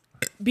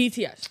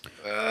 BTS.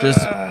 Just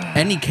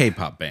any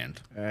K-pop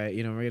band. All right,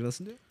 you know where you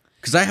listen to?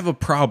 Because I have a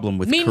problem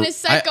with...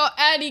 Minaseiko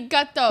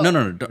arigato. No,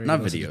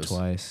 not listen videos.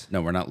 twice.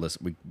 No, we're not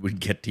listening. We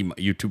get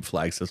YouTube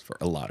flags us for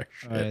a lot of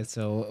shit. All right,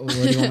 so what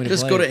do you want me to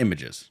Just play? go to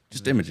images.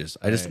 Just images.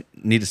 I just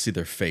right. need to see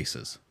their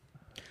faces.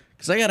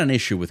 Because I got an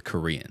issue with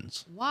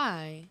Koreans.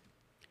 Why?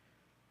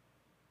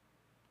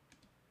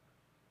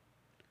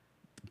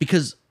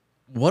 Because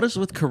what is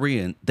with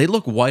Korean? They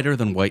look whiter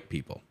than white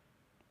people.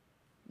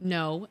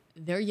 No,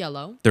 they're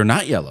yellow. They're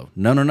not yellow.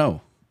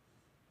 No.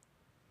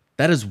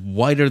 That is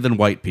whiter than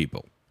white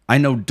people. I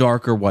know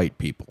darker white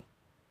people.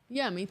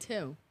 Yeah, me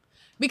too.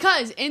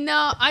 Because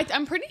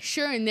I'm pretty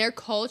sure in their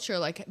culture,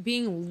 like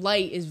being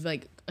light is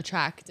like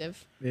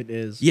attractive. It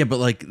is. Yeah, but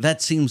like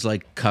that seems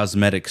like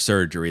cosmetic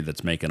surgery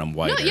that's making them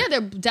whiter. No, yeah,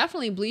 they're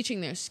definitely bleaching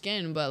their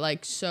skin, but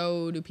like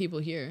so do people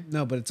here.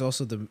 No, but it's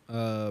also the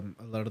a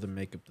lot of the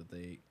makeup that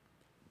they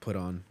put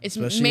on. It's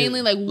Especially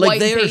mainly like white. Like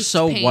they are based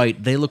so paint.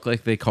 white, they look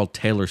like they call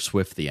Taylor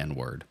Swift the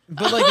N-word.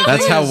 But like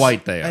that's how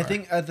white they are. I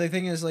think the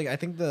thing is like I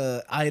think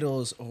the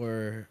idols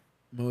or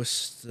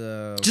most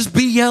just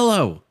be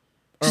yellow.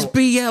 Just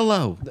be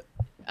yellow.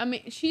 I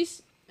mean,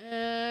 she's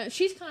kind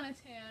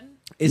of tan.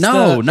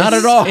 Not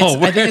at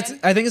all. I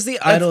think it's the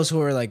idols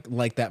who are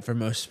like that for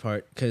most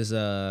part. Because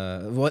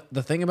what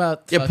the thing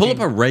about pull up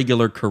a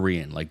regular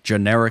Korean, like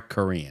generic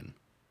Korean.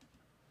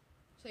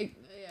 Like,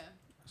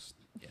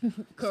 yeah.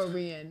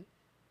 Korean.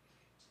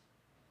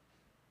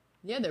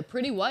 Yeah, they're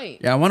pretty white.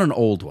 Yeah, I want an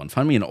old one.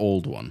 Find me an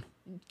old one.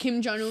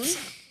 Kim Jong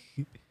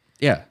Un.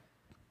 Yeah.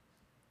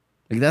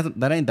 Like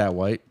that ain't that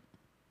white.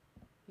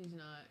 He's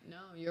not. No,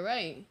 you're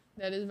right.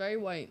 That is very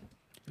white.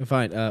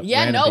 Fine.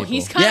 Yeah, random no, people.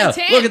 he's kind of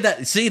tan. Look at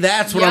that. See,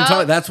 that's what I'm Yup.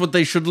 talking. That's what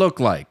they should look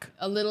like.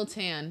 A little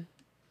tan.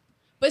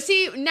 But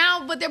see,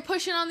 now, but they're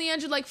pushing on the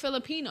edge of like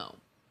Filipino.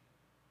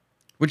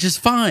 Which is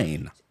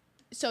fine.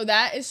 So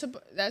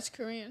that's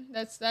Korean.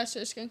 That's their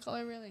skin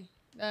color, really.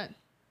 That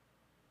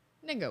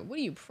nigga, what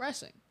are you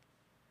pressing?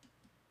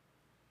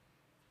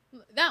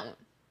 That one.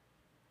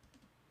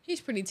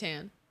 He's pretty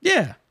tan.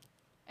 Yeah.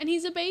 And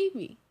he's a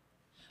baby.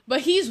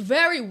 But he's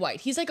very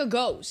white. He's like a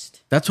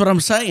ghost. That's what I'm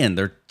saying.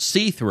 They're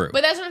see-through.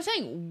 But that's what I'm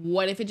saying.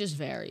 What if it just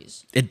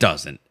varies? It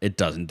doesn't. It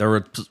doesn't.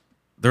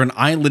 They're an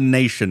island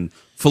nation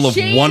full of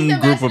She's one the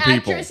group best of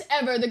people. actress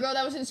ever. The girl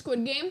that was in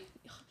Squid Game.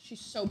 She's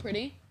so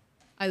pretty.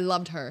 I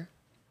loved her.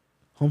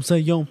 Home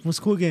Se-young from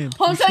Squid Game.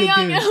 Hong From Squid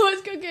Sang-young Game.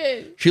 was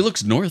cooking. She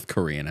looks North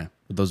Korean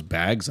with those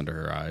bags under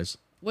her eyes.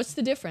 What's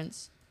the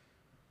difference?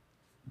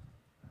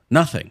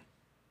 Nothing.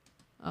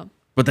 Oh.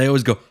 But they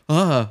always go,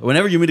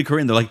 whenever you meet a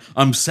Korean, they're like,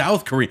 I'm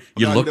South Korean.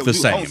 You look the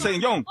Hong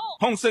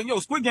same. Sang-young,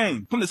 Squid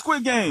Game, from the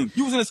Squid Game.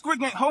 You was in the Squid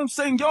Game, Hong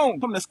Sang-young,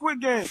 from the Squid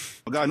Game.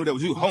 Oh, God, I knew that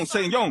was you. Hong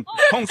Sang-young,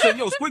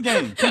 Squid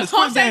Game, from the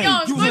Squid Game.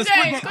 You was in the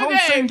Squid Game, Hong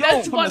Sang-young,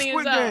 That's from the funny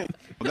Squid as hell.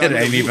 Game. It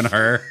ain't even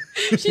her.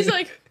 She's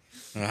like,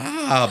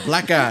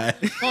 Black guy.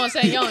 Hong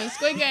Sang-young,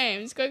 Squid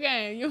Game, Squid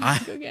Game. You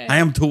Squid Game. I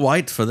am too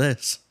white for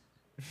this.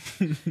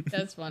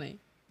 That's funny.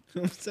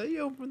 Home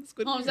Se-young from the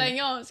Squid Hong Game.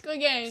 Sang-young, Squid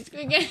Game,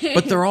 Squid Game.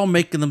 But they're all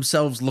making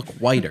themselves look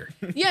whiter.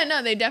 Yeah,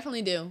 no, they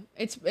definitely do.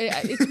 It's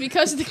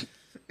because the,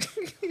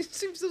 You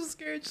seem so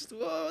scared. Just,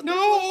 whoa,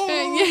 no.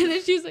 Yeah, and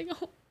then she's like,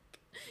 oh.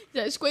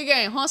 Yeah, Squid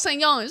Game, Hong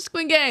Sang-young,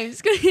 Squid Game,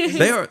 Squid Game.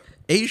 They are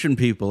Asian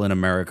people in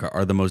America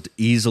are the most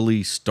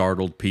easily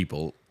startled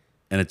people,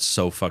 and it's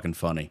so fucking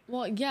funny.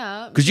 Well,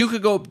 yeah. Because you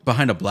could go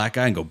behind a black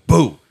guy and go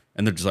boo,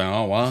 and they're just like,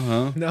 oh, what,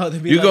 huh? No,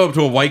 they'd be you like- go up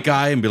to a white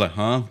guy and be like,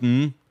 huh,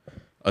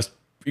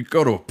 you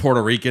go to a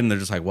Puerto Rican, they're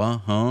just like,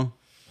 what, huh?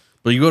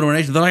 But you go to an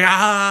Asian, they're like,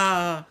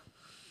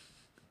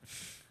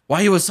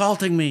 why are you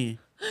assaulting me?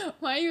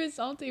 Why are you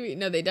assaulting me?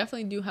 No, they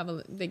definitely do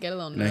they get a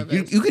little Like,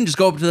 nervous. you can just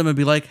go up to them and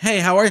be like, hey,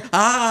 how are you?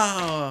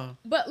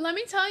 But let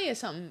me tell you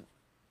something.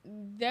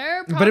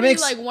 They're But it probably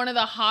makes- like one of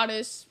the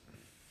hottest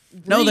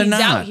breeds No, they're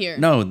not. out here.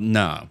 No.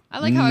 I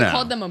like how I No.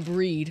 called them a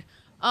breed.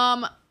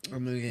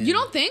 You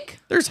don't think?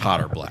 There's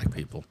hotter black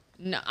people.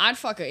 No, I'd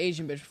fuck an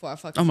Asian bitch before I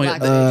fuck a Oh my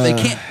black god, bitch.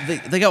 they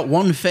can't. They got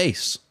one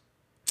face.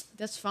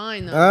 That's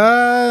fine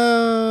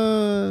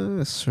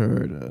though.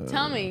 Sort of.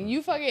 Tell me,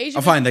 you fuck an Asian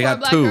Oh, bitch fine. They before a got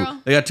black two.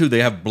 girl? They got two. They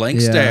have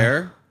blank Yeah.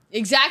 stare.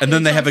 Exactly. And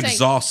then they that's have what I'm saying.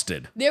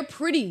 exhausted. They're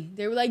pretty.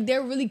 They're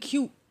really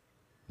cute.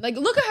 Like,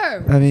 look at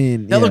her. I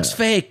mean, That yeah. looks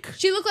fake.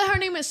 She looked like her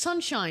name is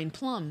Sunshine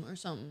Plum or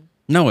something.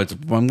 No, it's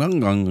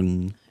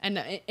And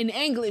in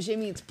English, it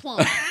means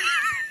plum.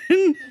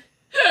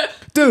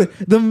 Dude,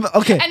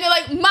 okay. And they're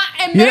like, my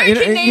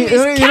American name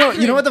is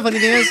Catherine. You know what the funny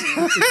thing is?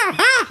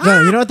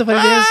 No, you know what the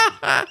funny thing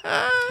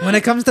is? When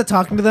it comes to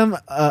talking to them,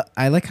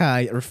 I like how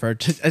I refer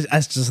to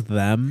as just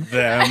them.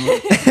 Them.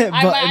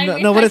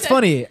 But it's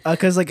funny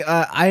because like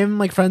I'm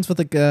like friends with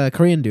like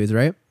Korean dudes,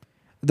 right?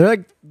 They're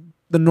like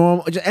the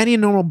normal, any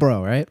normal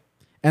bro, right?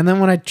 And then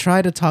when I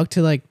try to talk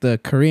to like the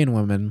Korean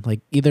women, like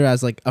either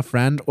as like a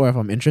friend or if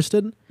I'm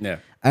interested, Yeah.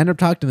 I end up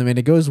talking to them and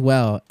it goes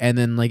well. And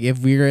then like if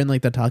we're in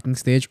like the talking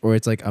stage or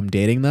it's like I'm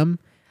dating them,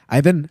 I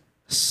then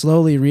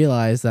slowly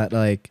realize that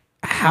like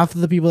half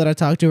of the people that I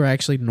talk to are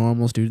actually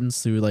normal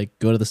students who like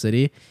go to the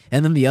city,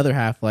 and then the other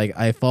half, like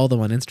I follow them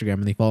on Instagram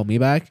and they follow me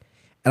back,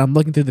 and I'm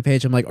looking through the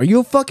page, I'm like, are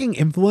you a fucking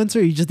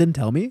influencer? You just didn't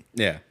tell me?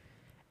 Yeah.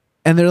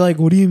 And they're like,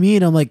 what do you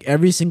mean? I'm like,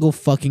 every single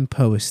fucking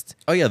post.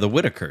 Oh yeah, the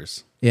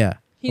Whitakers. Yeah.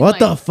 He's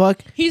What my- the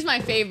fuck? He's my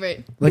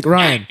favorite. Like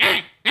Ryan.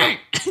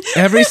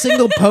 Every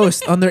single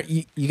post on their,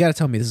 you got to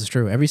tell me this is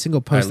true. Every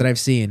single post that I've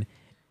seen,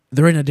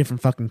 they're in a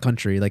different fucking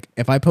country. Like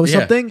if I post Yeah.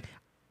 something,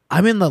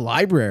 I'm in the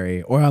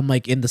library or I'm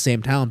like in the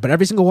same town. But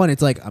every single one,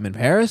 it's like I'm in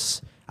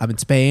Paris, I'm in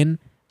Spain,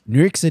 New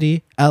York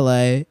City,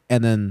 LA,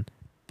 and then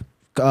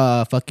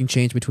fucking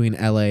change between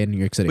LA and New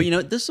York City. But you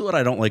know, this is what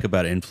I don't like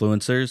about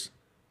influencers,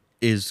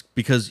 is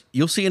because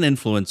you'll see an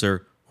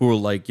influencer who are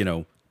like, you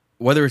know,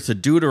 whether it's a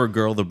dude or a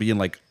girl, they'll be in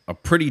like a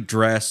pretty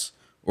dress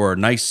or a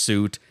nice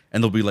suit,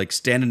 and they'll be like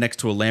standing next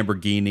to a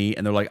Lamborghini,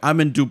 and they're like, I'm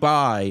in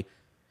Dubai.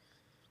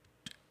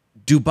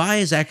 Dubai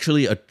is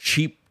actually a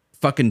cheap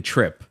fucking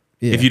trip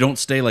if you don't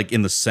stay like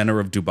in the center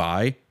of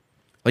Dubai.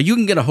 Like you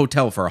can get a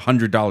hotel for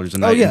 $100 a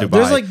night in Dubai.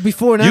 There's like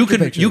before and you after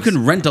can pictures. you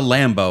can rent a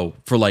Lambo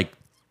for like,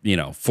 you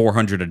know,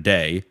 $400 a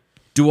day,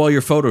 do all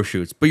your photo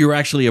shoots, but you're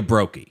actually a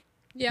brokey.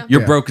 Yeah.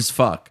 You're broke as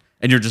fuck,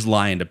 and you're just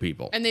lying to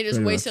people. And they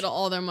just wasted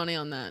all their money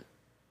on that.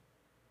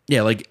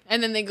 Yeah, like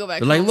And then they go back.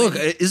 they're like, home look,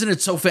 and- isn't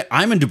it so fat?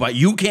 I'm in Dubai.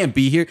 You can't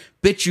be here,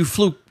 bitch. You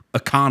flew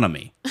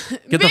economy.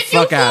 Get the Bitch,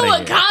 fuck you out flew of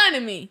here.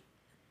 economy.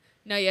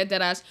 No, yeah,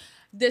 dead ass.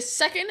 The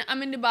second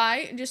I'm in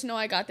Dubai, just know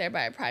I got there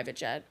by a private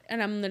jet,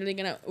 and I'm literally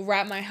gonna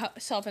wrap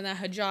myself in that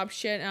hijab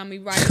shit, and I'm gonna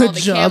be riding all the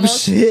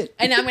camels, shit.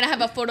 and I'm gonna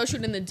have a photo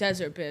shoot in the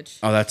desert, bitch.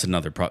 Oh, that's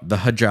another problem. The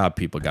hijab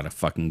people gotta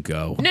fucking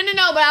go. No,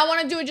 but I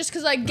want to do it just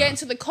because like get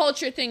into the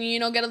culture thing, and, you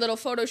know, get a little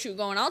photo shoot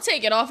going. I'll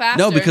take it off after.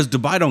 No, because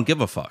Dubai don't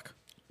give a fuck.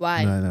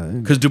 Why?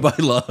 Because Dubai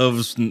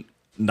loves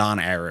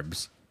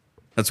non-Arabs.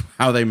 That's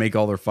how they make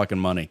all their fucking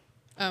money.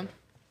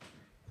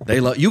 They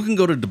love. You can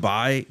go to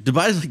Dubai.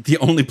 Dubai is like the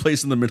only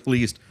place in the Middle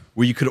East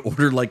where you could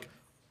order like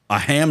a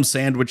ham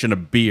sandwich and a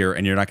beer,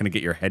 and you're not going to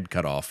get your head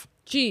cut off.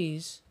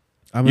 Jeez.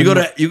 You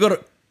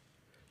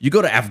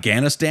go to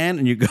Afghanistan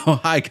and you go,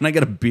 hi, can I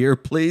get a beer,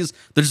 please?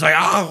 They're just like,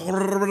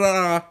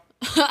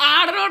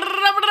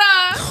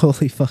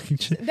 Holy fucking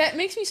shit. That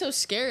makes me so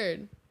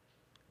scared.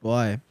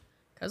 Why?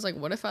 Cause like,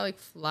 what if I like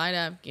fly to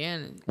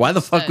Afghan? Why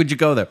the fuck would you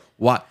go there?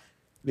 Why?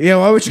 Yeah,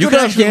 why would you go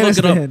to actually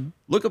Afghanistan?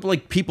 Look up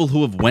like people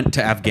who have went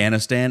to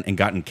Afghanistan and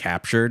gotten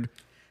captured,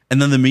 and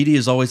then the media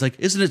is always like,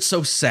 "Isn't it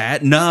so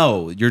sad?"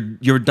 No,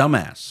 you're a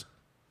dumbass.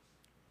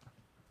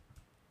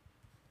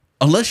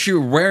 Unless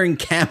you're wearing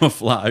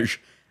camouflage,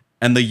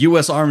 and the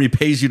U.S. Army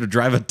pays you to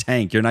drive a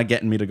tank, you're not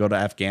getting me to go to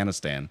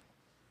Afghanistan.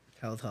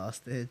 Held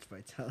hostage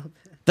by Taliban.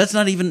 That's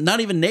not even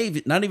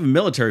Navy, not even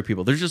military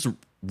people. They're just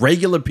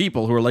regular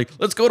people who are like,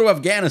 "Let's go to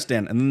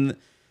Afghanistan," and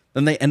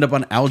then they end up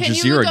on Al Can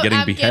you Jazeera look up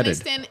getting beheaded.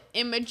 Afghanistan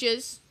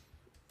images.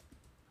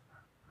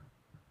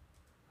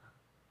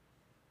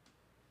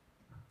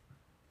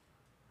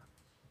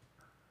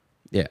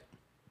 Yeah.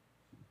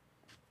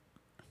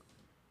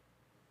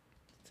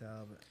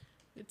 Taliban.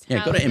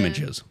 Yeah, go to Taliban.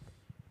 images.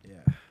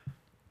 Yeah.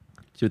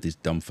 See what these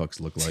dumb fucks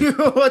look like.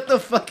 What the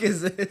fuck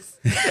is this?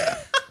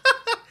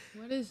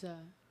 What is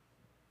that?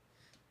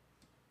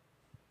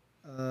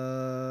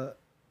 Uh,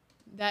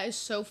 That is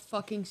so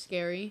fucking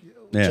scary.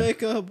 Yeah.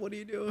 Jacob, what are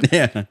you doing?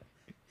 Yeah.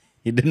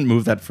 He didn't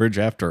move that fridge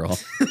after all.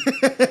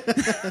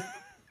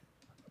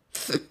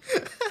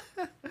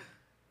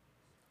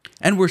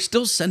 And we're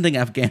still sending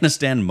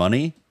Afghanistan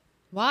money.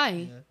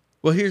 Why?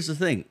 Well, here's the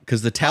thing.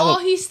 Because the Oh,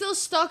 Taliban... he's still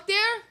stuck there?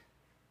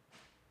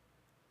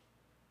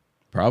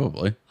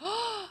 Probably.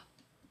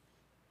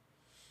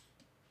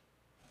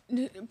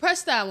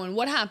 Press that one.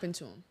 What happened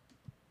to him?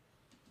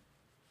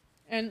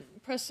 And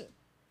press it.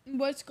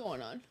 What's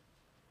going on?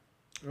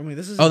 I mean,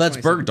 this is. Oh, that's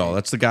Bergdahl.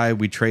 That's the guy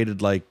we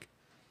traded like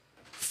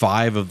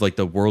 5 of like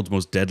the world's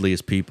most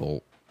deadliest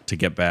people to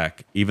get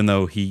back. Even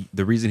though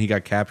the reason he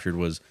got captured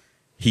was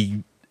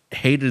he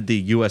hated the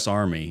U.S.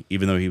 Army,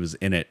 even though he was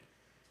in it,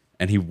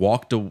 and he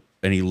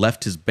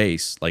left his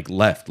base, like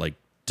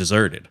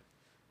deserted,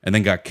 and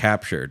then got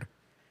captured.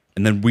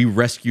 And then we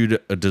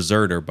rescued a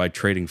deserter by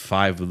trading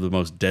 5 of the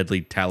most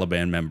deadly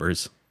Taliban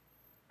members.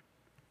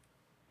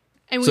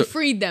 And we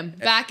freed them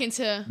back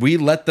into... We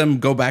let them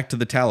go back to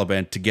the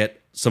Taliban to get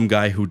some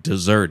guy who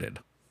deserted.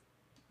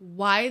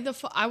 Why the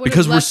fuck? I would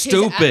Because we're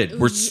stupid.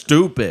 We're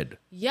stupid.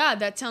 Yeah,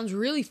 that sounds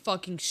really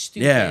fucking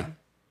stupid. Yeah.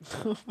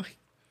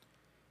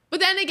 But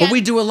then again... But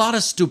we do a lot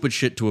of stupid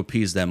shit to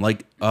appease them.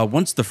 Like,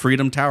 once the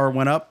Freedom Tower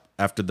went up,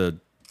 after the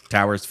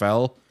towers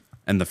fell,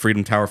 and the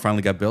Freedom Tower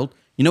finally got built,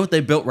 you know what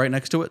they built right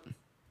next to it?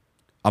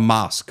 A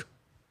mosque.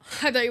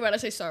 I thought you were about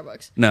to say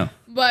Starbucks. No.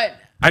 But...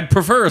 I'd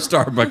prefer a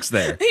Starbucks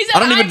there. He said, I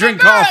don't even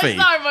drink prefer coffee. A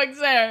Starbucks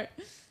there.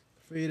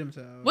 Freedom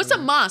Tower. What's a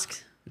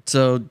mosque? It's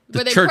the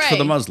Where they church for pray.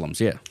 the Muslims,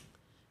 yeah.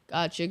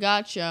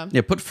 Gotcha.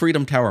 Yeah, put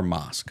Freedom Tower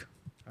Mosque.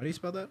 How do you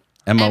spell that?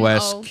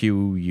 Mosque.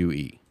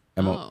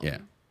 Yeah.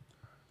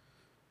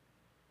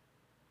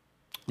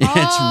 Yeah,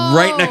 it's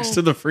right next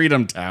to the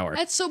Freedom Tower.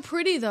 That's so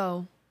pretty,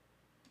 though.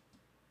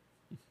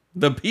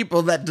 The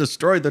people that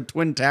destroyed the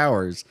Twin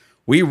Towers,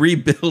 we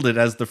rebuild it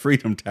as the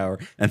Freedom Tower,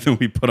 and then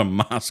we put a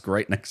mosque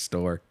right next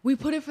door. We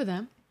put it for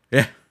them.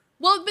 Yeah.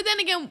 Well, but then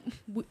again,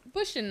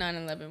 Bush did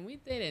 9/11.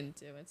 They didn't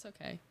do it. It's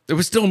okay. It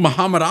was still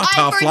Muhammad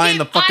Atta flying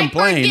the fucking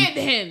plane. I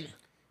forgive him.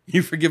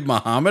 You forgive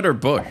Muhammad or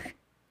Bush?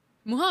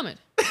 Muhammad.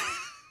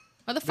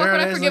 Why the fuck There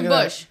would it I is, forgive look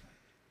at Bush?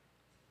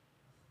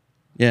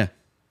 Yeah.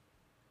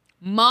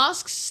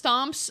 Mosque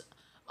stomps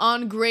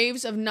on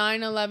graves of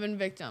 9/11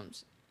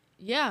 victims.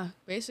 Yeah,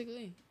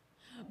 basically.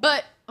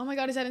 But, oh my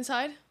God, is that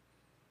inside?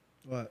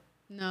 What?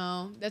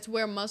 No, that's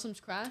where Muslims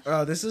crash.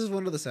 Oh, this is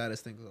one of the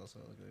saddest things also.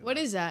 What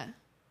is that?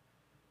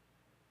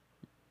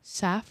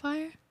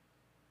 Sapphire?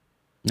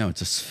 No,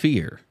 it's a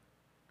sphere.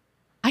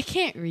 I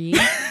can't read.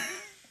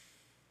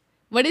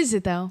 What is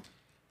it, though?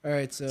 All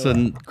right, so... It's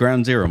a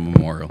Ground Zero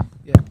memorial.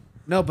 Yeah.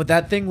 No, but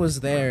that thing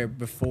was there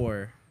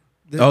before.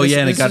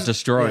 And it got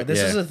destroyed. Yeah,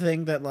 this is a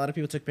thing that a lot of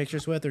people took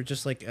pictures with, or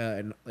just like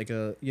a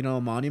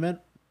monument.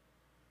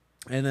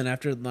 And then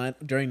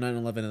during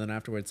 9/11, and then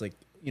afterwards, like,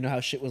 you know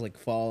how shit was like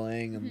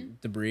falling and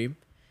debris.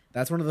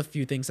 That's one of the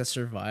few things that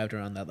survived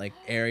around that like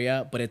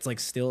area, but it's like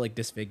still like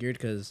disfigured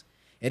because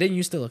it didn't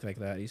used to look like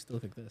that. It used to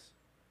look like this.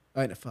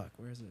 Oh, no, fuck.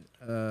 Where is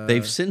it?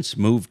 They've since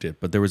moved it,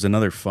 but there was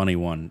another funny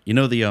one. You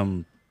know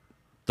the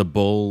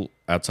bull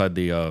outside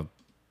the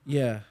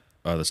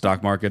the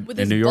stock market With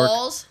in his New York?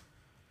 balls?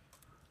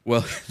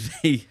 Well,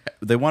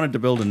 they wanted to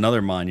build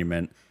another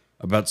monument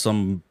about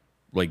some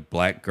like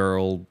black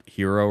girl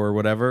hero or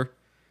whatever,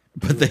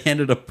 but they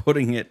ended up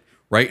putting it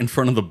right in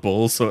front of the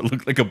bull, so it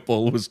looked like a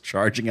bull was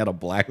charging at a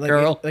black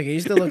girl. It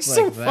used to look It's like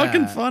so that.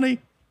 fucking funny.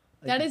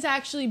 That is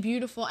actually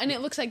beautiful, and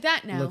it looks like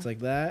that now. It looks like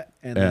that,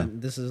 and Yeah. then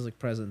this is like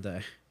present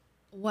day.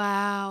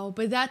 Wow,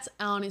 but that's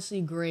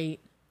honestly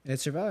great. It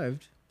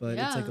survived, but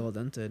it's like Yeah. all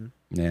dented.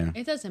 Yeah.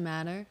 It doesn't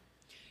matter.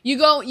 You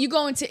go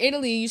into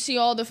Italy, you see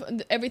all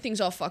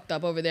everything's all fucked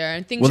up over there,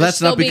 and things. Well, are that's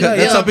still not being because built.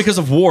 that's not because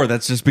of war.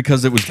 That's just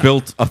because it was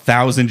built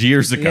 1,000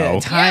 years ago.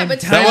 Yeah,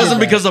 but that wasn't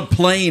because a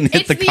plane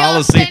hit It's the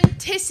Colosseum.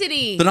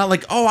 authenticity. They're not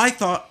like, oh, I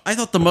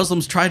thought the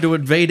Muslims tried to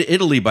invade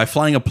Italy by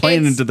flying a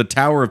plane into the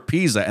Tower of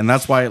Pisa, and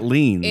that's why it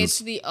leans. It's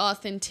the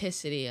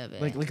authenticity of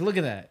it. Like look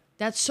at that.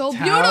 That's so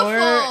Tower,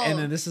 beautiful. and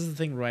then this is the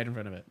thing right in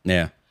front of it.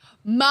 Yeah.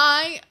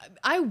 I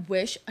don't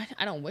wish I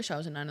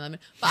was in 9/11,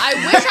 but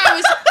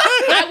I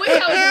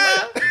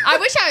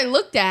wish I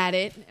looked at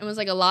it and was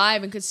like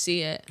alive and could see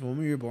it. When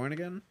were you born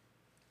again?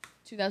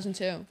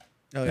 2002.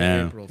 Oh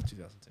Yeah. April of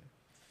 2002.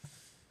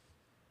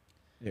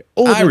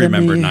 I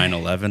remember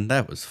 9/11.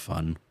 That was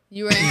fun.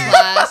 You were in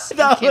class in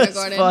That was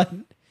kindergarten.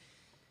 fun.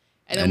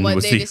 And then what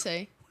was did they just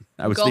say?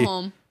 Go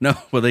home. No,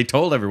 well, they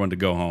told everyone to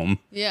go home.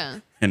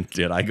 Yeah. And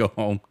did I go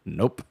home?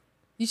 Nope.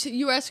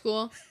 You were at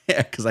school.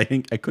 Yeah, because I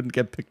think I couldn't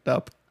get picked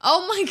up.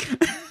 Oh my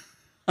god.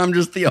 I'm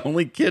just the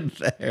only kid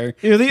there.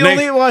 You're the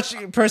only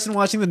person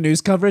watching the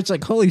news coverage.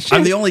 Like, holy shit!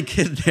 I'm the only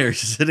kid there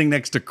sitting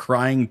next to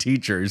crying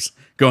teachers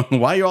going,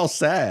 why are you all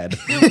sad?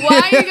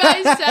 Why are you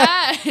guys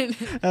sad?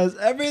 How's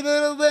every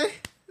little thing?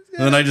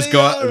 And then I just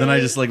go out, then I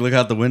just like look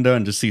out the window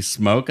and just see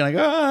smoke, and I go,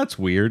 oh, that's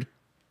weird.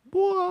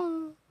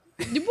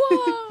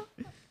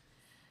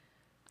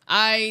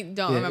 I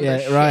don't remember. Yeah,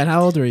 shit. Ryan,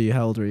 how old were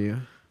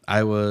you?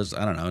 I was,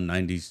 I don't know,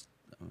 90s.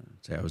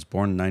 Say I was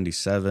born in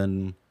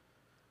 97.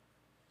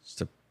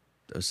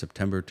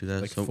 September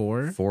 2000. Like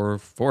 4? 4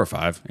 or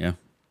 5, yeah.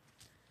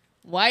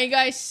 Why are you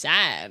guys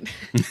sad?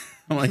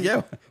 I'm like,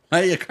 yeah,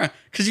 why are you crying?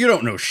 Because you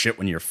don't know shit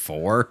when you're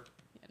 4.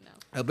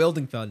 A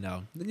building fell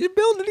down. Then you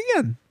build it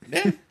again.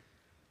 Yeah.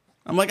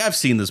 I'm like, I've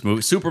seen this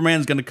movie.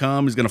 Superman's going to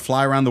come. He's going to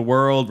fly around the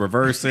world,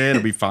 reverse it.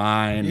 It'll be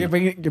fine. You're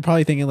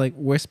probably thinking, like,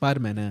 where's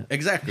Spider-Man at?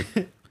 Exactly.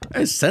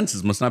 His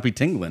senses must not be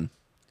tingling.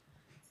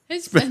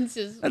 His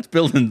senses. That's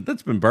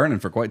been burning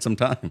for quite some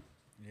time.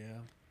 Yeah.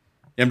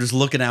 I'm just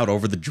looking out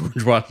over the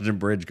George Washington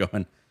Bridge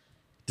going,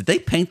 did they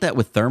paint that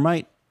with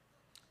thermite?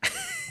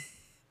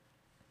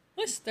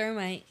 What's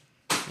thermite?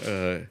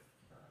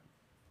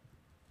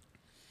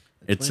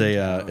 It's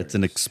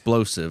an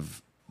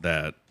explosive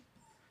that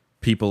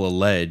people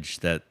allege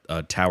that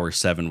Tower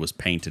 7 was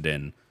painted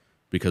in,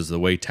 because the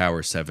way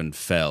Tower 7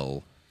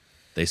 fell,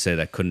 they say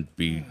that couldn't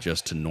be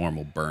just to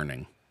normal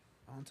burning.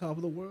 On top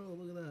of the world,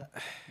 look at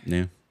that.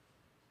 Yeah.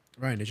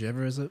 Ryan, did you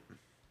ever visit?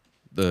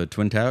 The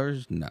Twin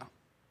Towers? No.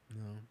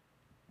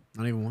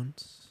 Not even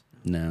once?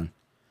 No.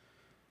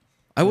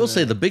 I will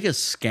say the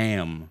biggest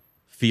scam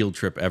field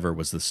trip ever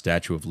was the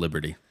Statue of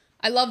Liberty.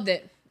 I loved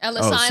it.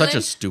 Ellis Island. Such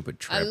a stupid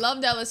trip. I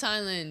loved Ellis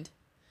Island.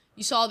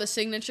 You saw the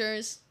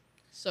signatures.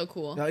 So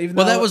cool.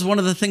 Well, that was one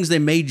of the things they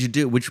made you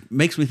do, which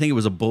makes me think it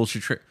was a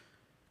bullshit trip.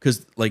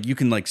 Because, like, you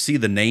can, like, see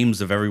the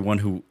names of everyone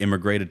who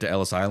immigrated to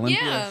Ellis Island.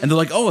 Yeah. And they're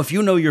like, oh, if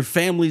you know your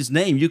family's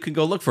name, you can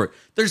go look for it.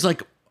 There's,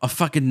 like, a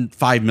fucking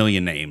 5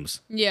 million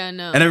names. Yeah,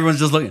 no. And everyone's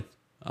just looking.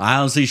 I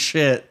don't see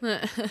shit.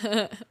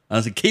 I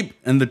was like,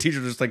 and the teacher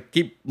just like,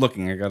 keep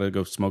looking. I gotta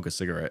go smoke a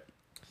cigarette.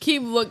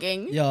 Keep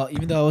looking. Yo,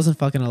 even though I wasn't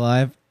fucking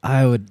alive,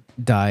 I would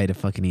die to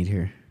fucking eat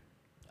here.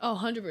 Oh,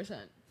 100%.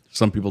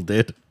 Some people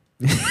did.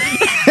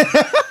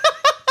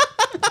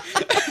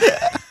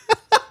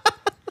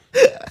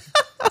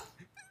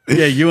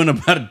 Yeah, you and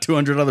about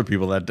 200 other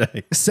people that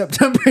day.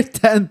 September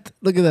 10th.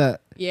 Look at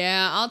that.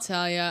 Yeah, I'll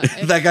tell you.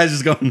 That guy's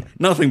just going,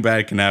 nothing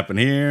bad can happen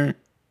here.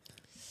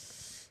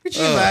 Could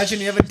you imagine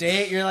you have a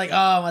date, you're like, oh,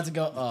 I'm about to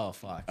go. Oh,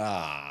 fuck.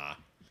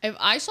 If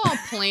I saw a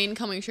plane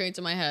coming straight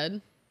to my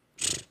head,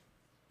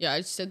 yeah,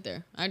 I'd sit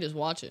there. I'd just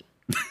watch it.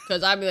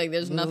 Because I'd be like,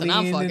 there's nothing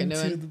I'm fucking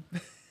doing.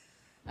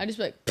 I'd just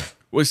be like,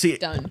 Well, see,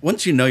 done.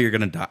 once you know you're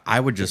gonna die, I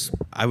would just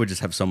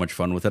have so much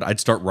fun with it. I'd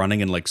start running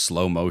in like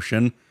slow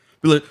motion.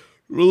 Be like,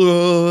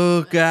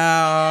 look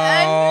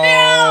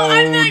out!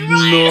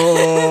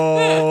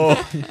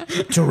 No!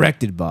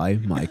 Directed by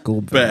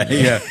Michael Bay.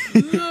 Yeah.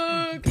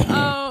 Look,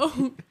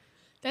 oh.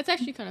 That's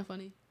actually kind of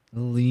funny.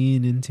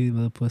 Lean into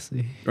the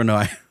pussy. Or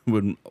no,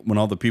 when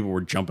all the people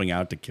were jumping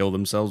out to kill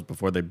themselves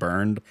before they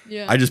burned,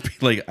 Yeah. I'd just be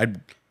like,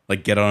 I'd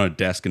like get on a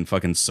desk and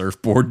fucking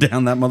surfboard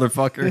down that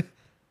motherfucker.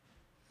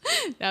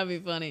 That'd be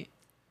funny.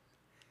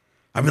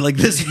 I'd be like,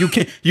 this, you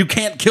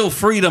can't kill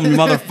freedom,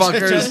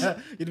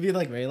 motherfuckers. You'd be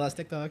like, Ray last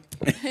TikTok.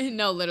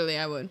 No, literally,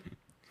 I would.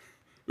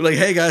 Be like,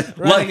 hey guys,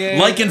 Renegade,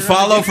 like and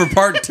follow for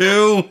part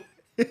 2.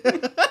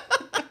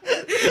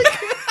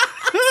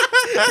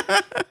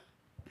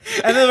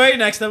 And the very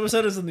next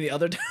episode is in the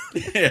other town.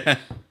 Yeah.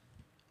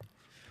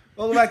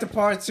 Welcome back to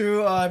part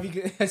 2. As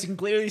you can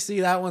clearly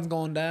see, that one's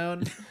going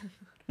down.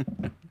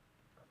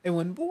 It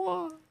went,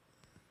 boah.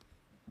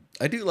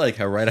 I do like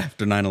how right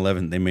after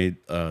 9/11 they made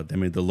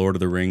the Lord of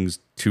the Rings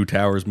Two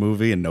Towers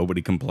movie and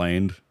nobody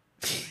complained.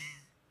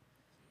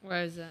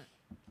 Where is it?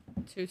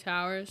 Two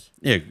Towers?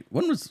 Yeah,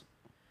 when was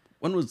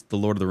the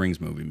Lord of the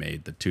Rings movie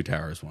made? The Two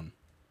Towers one.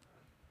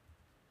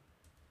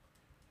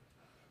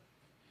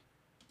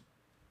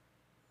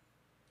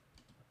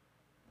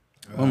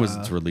 When was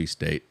its release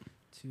date?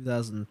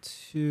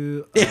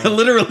 2002. Yeah,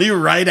 literally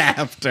right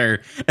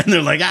after. And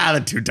they're like,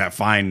 the Two Towers,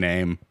 fine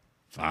name.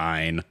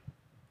 Fine.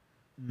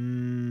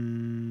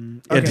 Yeah,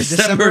 Okay,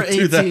 December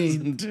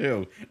 18.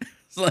 2002.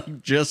 It's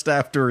like just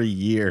after a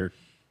year.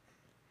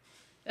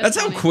 That's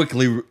how funny.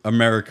 quickly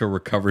America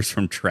recovers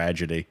from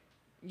tragedy.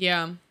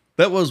 Yeah.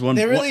 That was one.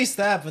 They released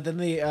that, but then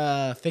they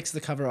fixed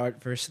the cover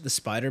art for the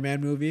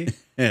Spider-Man movie.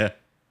 Yeah.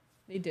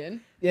 They did?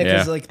 Yeah,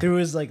 because like through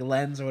his like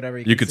lens or whatever,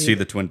 You could see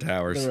the Twin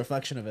Towers. the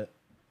reflection of it.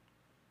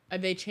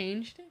 They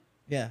changed it?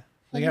 Yeah,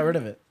 they got rid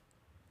of it.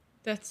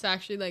 That's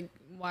actually like,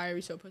 why are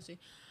we so pussy?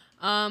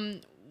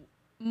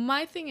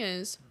 My thing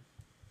is,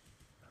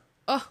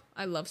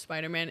 I love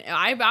Spider-Man. If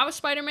I was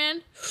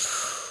Spider-Man,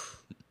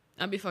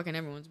 I'd be fucking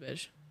everyone's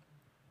bitch.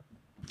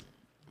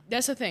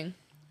 That's the thing.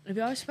 If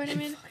I was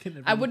Spider-Man,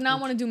 I would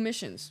not want to do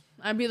missions.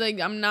 I'd be like,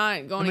 I'm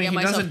not going to get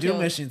myself He doesn't killed.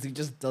 do missions. He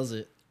just does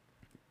it.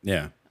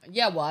 Yeah.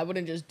 Yeah, well, I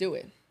wouldn't just do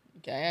it.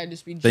 Okay, I'd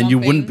just be Then you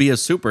wouldn't be a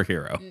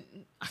superhero.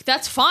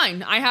 That's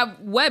fine. I have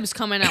webs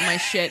coming out my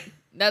shit.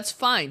 That's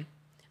fine.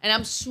 And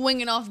I'm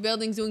swinging off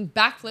buildings, doing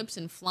backflips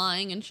and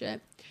flying and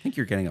shit. I think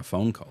you're getting a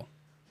phone call.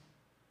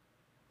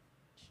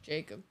 It's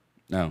Jacob.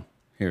 No,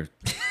 here.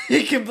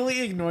 He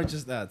completely ignored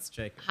just that. It's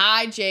Jacob.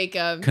 Hi,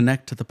 Jacob.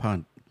 Connect to the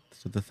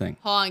thing.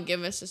 Hold on,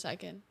 give us a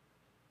second.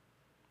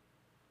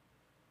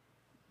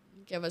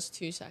 Give us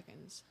 2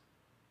 seconds.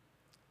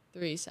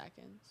 3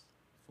 seconds.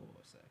 4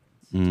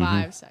 seconds.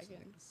 5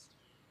 seconds.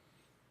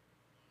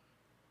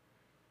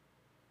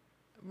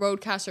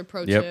 Roadcaster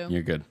Pro 2. Yep,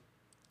 you're good.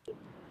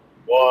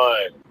 1.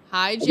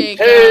 Hi,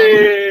 Jacob.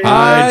 Hey.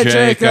 Hi,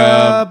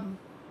 Jacob.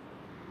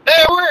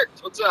 Hey, it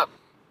worked. What's up?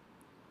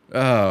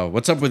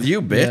 What's up with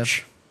you,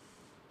 bitch?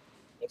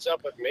 What's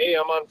up with me?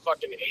 I'm on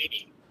fucking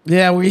 80.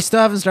 Yeah, we still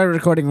haven't started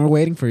recording. We're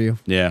waiting for you.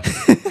 Yeah.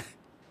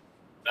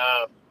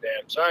 Oh,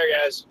 damn. Sorry,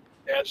 guys.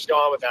 Yeah, just go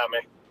on without me.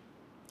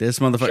 This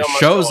motherfucker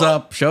Show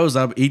must shows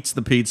up, eats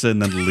the pizza,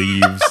 and then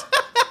leaves.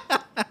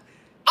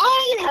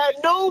 I had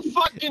no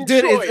fucking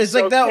Dude, choice. it's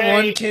like that okay?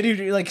 one kid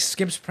who like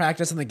skips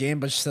practice in the game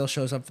but still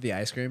shows up for the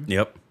ice cream.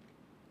 Yep.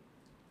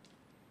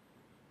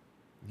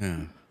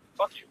 Yeah.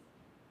 Fuck you.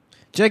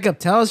 Jacob,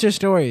 tell us your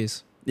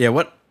stories. Yeah,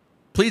 what?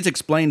 Please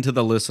explain to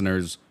the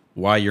listeners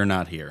why you're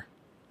not here.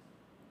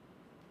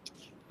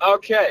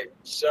 Okay,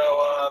 so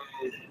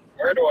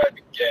where do I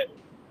begin?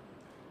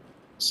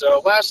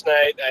 So last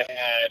night I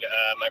had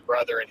my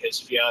brother and his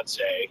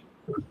fiance.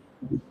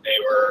 They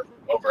were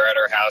over at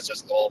our house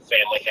as a little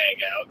family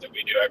hangout that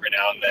we do every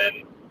now and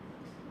then.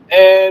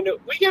 And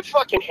we get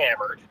fucking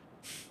hammered.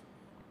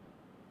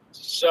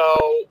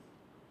 So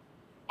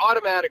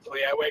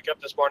automatically I wake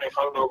up this morning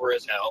hungover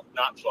as hell,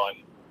 not fun.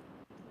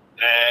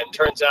 And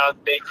turns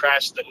out they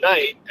crashed the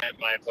night at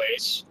my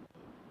place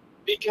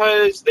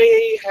because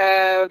they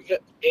have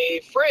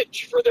a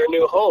fridge for their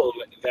new home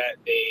that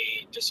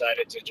they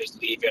decided to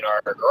just leave in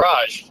our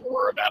garage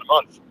for about a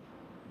month.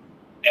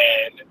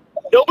 And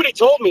nobody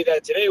told me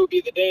that today would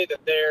be the day that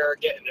they're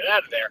getting it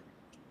out of there.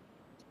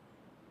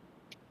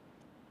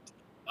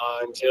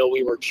 Until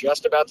we were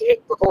just about to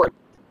hit record.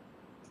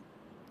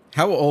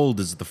 How old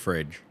is the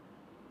fridge?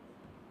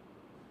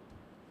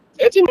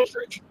 It's a new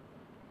fridge.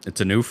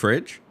 It's a new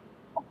fridge?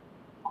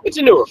 It's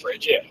a newer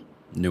fridge, yeah.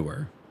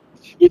 Newer.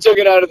 We took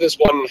it out of this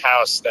one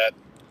house that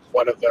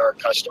one of their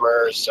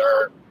customers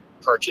are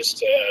purchased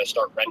to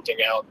start renting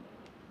out.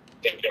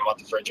 They didn't want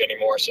the fridge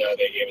anymore, so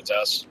they gave it to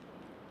us.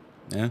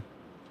 Yeah.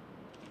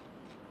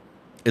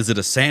 Is it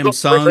a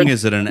Samsung?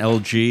 Is it an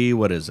LG?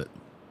 What is it?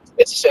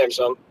 It's a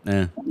Samsung.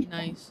 Yeah.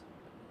 Nice.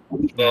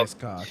 Nice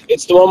cock.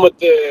 It's the one with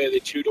the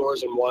 2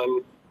 doors in one,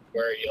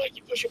 where you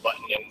push a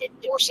button and the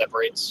door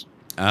separates.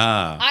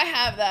 Ah. I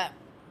have that.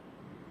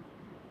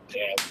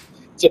 Yeah,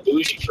 it's a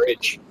bougie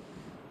fridge.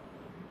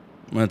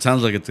 Well, it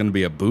sounds like it's going to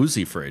be a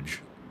boozy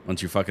fridge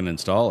once you fucking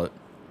install it.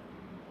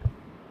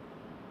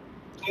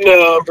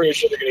 No, I'm pretty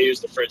sure they're going to use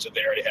the fridge that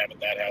they already have at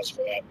that house for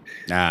that.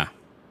 Ah.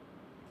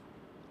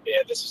 Yeah,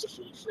 this is a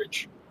food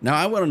fridge. Now,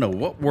 I want to know,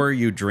 what were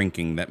you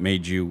drinking that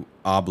made you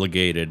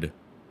obligated?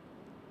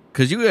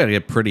 Because you got to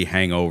get pretty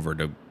hangover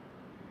to...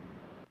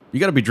 You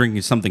got to be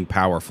drinking something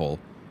powerful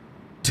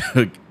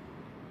to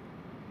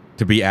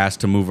be asked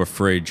to move a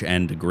fridge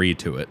and agree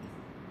to it.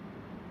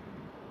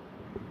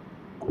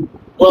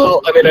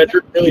 Well, I mean, I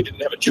really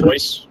didn't have a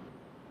choice.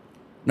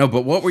 No,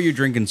 but what were you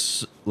drinking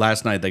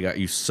last night that got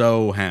you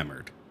so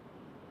hammered?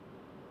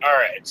 All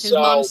right, His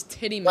mom's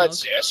titty milk. let's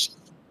see.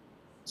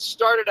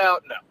 Started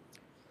out the night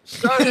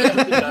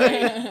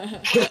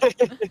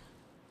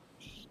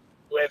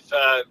with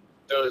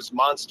those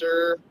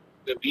the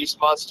Beast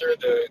Monster,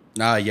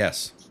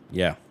 Yes.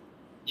 Yeah.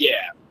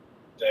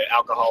 the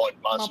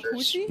alcoholic monsters,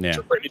 Mapuche? Yeah. which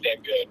are pretty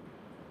damn good.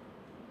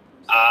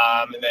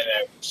 And then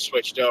I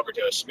switched over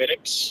to a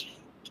Smittix.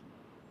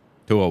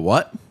 To a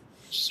what?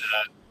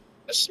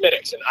 A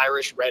Smittix, an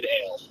Irish red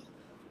ale.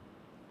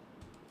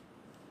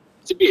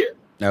 It's a beer.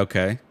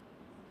 Okay.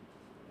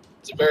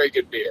 It's a very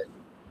good beer.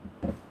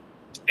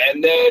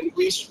 And then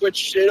we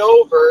switched it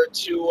over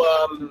to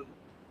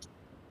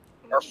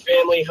our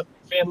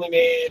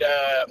family-made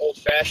old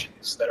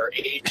fashions that are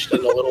aged in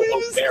a little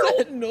oak barrel.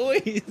 That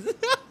noise.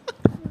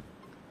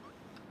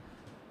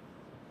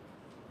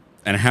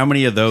 And how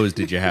many of those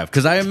did you have?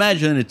 Because I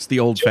imagine it's the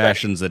old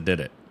fashions that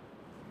did it.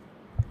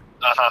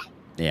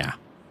 Yeah.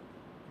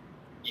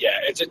 Yeah,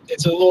 it's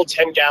a little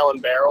 10-gallon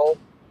barrel,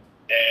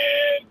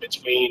 and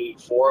between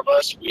 4 of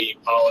us, we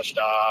polished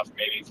off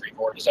maybe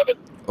 3/4 of it.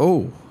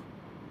 Oh.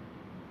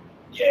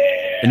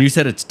 Yeah. And you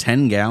said it's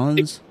 10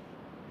 gallons?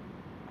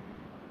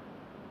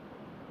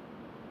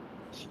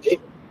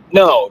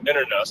 No.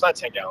 It's not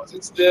 10 gallons.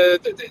 It's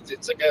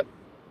it's like a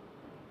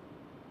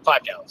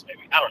 5 gallons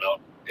maybe. I don't know.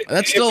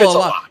 That's still a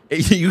lot.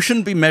 You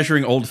shouldn't be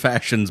measuring old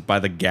fashions by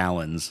the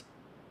gallons.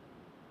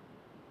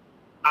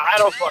 I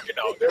don't fucking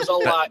know. There's a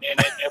lot in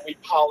it, and we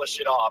polish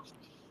it off.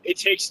 It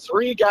takes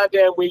 3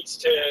 goddamn weeks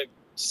to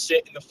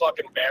sit in the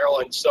fucking barrel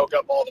and soak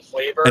up all the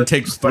flavor. And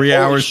takes 3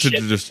 hours to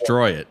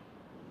destroy it.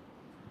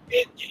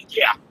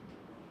 Yeah.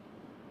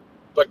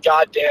 But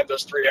goddamn,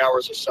 those 3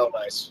 hours are so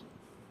nice.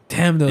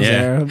 Damn those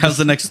Arabs. How's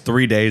the next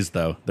 3 days,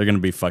 though? They're going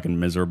to be fucking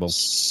miserable.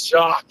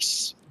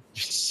 Sucks.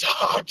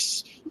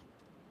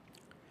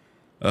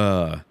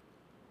 Well,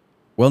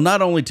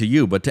 not only to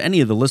you, but to any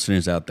of the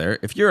listeners out there,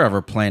 if you're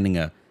ever planning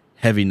a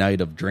heavy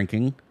night of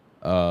drinking,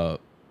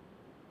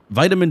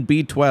 vitamin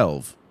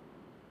B12,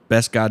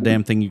 best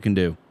goddamn thing you can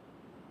do.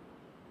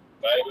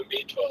 Vitamin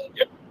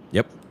B12,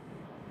 Yep.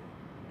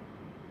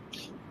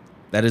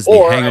 That is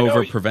the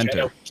hangover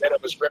preventer. Jenna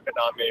was ripping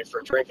on me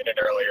for drinking it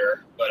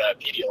earlier, but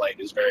Pedialyte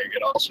is very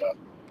good also.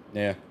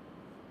 Yeah.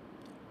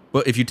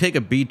 But if you take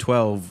a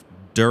B12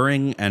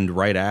 during and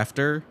right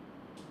after,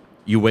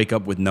 you wake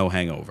up with no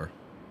hangover.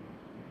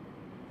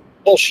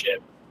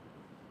 Bullshit.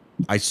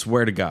 I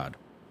swear to God.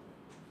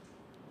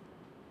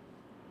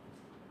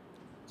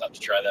 I'll have to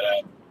try that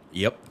out.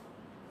 Yep.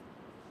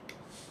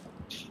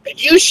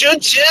 And you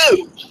should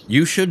too.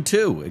 You should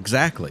too,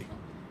 exactly.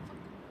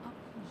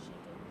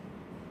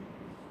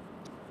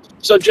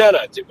 So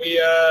Jenna, did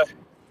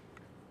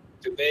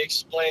they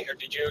explain, or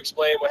did you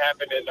explain what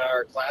happened in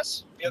our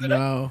class the other day?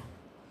 No.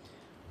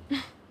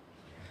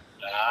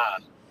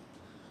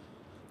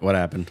 What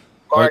happened?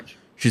 Mark,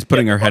 she's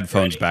putting her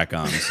headphones back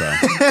on, so.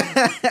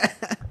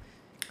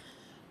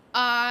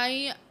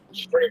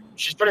 She's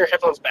putting her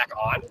headphones back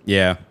on?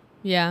 Yeah.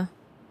 Yeah.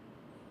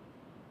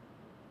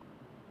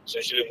 So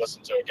she didn't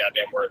listen to a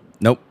goddamn word.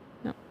 Nope.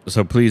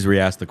 So please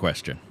re-ask the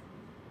question.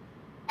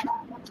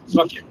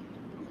 Fuck you.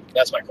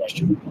 That's my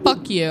question.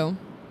 Fuck you.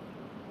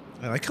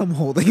 I like I'm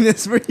holding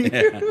this for you.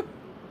 Yeah. All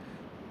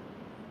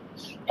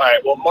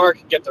right. Well,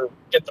 Mark, get the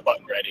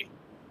button ready.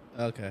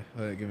 Okay.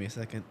 Wait, give me a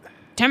second.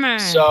 Timmer.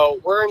 So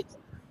we're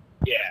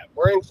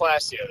in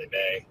class the other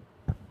day,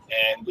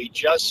 and we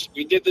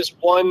did this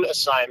one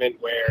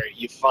assignment where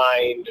you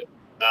find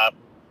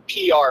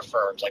PR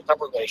firms, like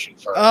public relation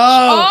firms.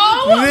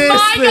 Oh my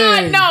thing.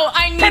 God! No,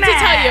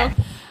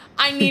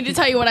 I need to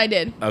tell you what I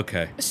did.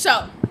 Okay.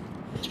 So,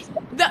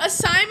 the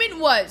assignment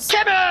was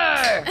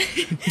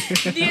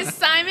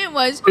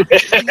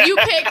you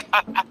pick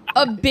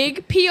a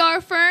big PR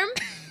firm,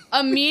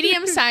 a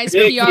medium-sized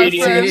PR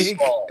firm,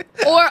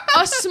 or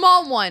a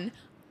small one.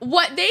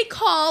 What they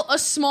call a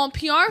small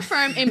PR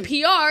firm in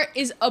PR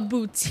is a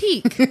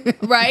boutique,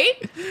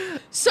 right?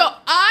 So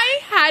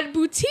I had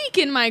boutique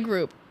in my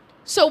group.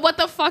 So what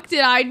the fuck did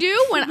I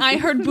do when I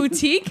heard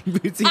boutique?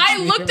 I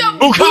looked up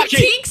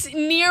boutiques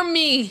near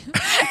me. And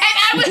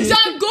I was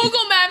on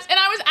Google Maps and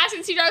I was asking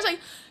the teacher, I was like,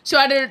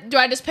 so do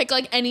I just pick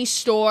like any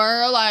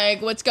store?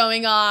 Like what's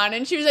going on?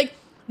 And she was like,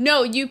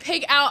 no, you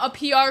pick out a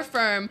PR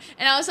firm.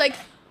 And I was like,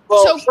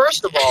 well,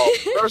 first of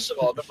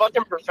all, the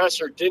fucking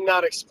professor did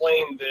not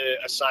explain the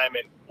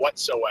assignment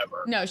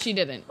whatsoever. No, she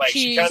didn't. Like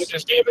she kind of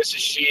just gave us a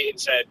sheet and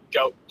said,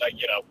 go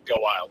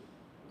wild.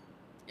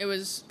 It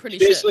was pretty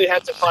shit. Basically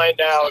had to find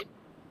out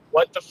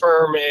what the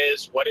firm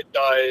is, what it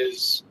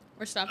does.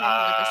 We're stopping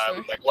at the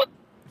store. Like what?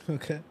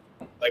 Okay.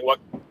 Like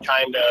what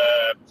kind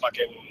of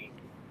fucking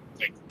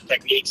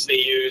techniques they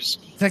use.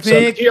 Technique. So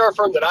the PR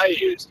firm that I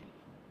used,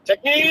 the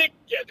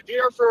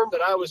PR firm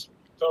that I was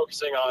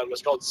focusing on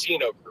was called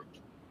Zeno Group,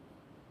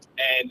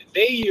 and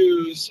they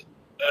use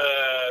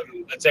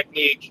a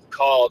technique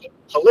called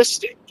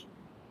holistic.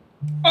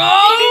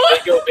 Oh.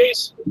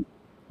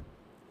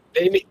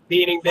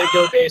 Meaning they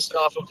go based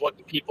off of what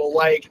the people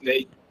like.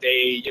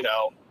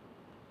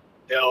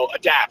 They'll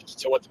adapt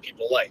to what the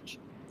people like.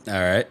 All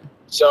right.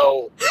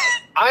 So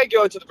I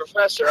go to the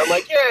professor. I'm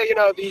like,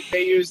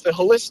 they use the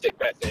holistic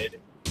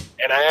method.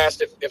 And I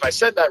asked if I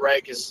said that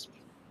right, because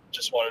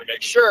just wanted to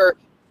make sure.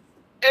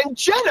 And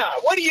Jenna,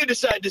 what do you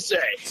decide to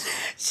say?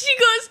 She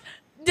goes,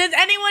 does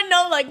anyone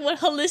know like what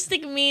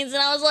holistic means?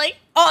 And I was like,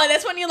 oh,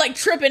 that's when you're like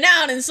tripping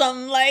out and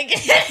something. Like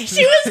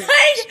she was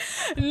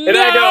like, no. And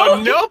I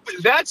go, nope,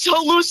 that's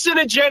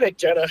hallucinogenic,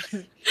 Jenna.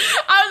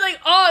 I was like,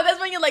 oh, that's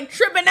when you're like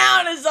tripping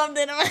out or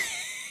something.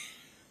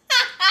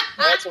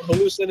 That's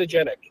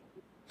hallucinogenic.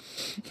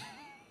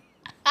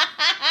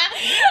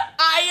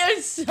 I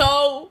am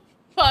so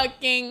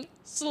fucking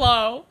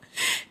slow.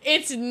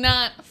 It's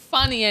not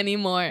funny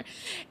anymore.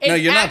 No,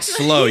 you're not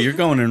slow. You're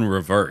going in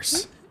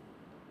reverse.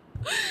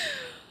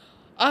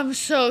 I'm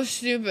so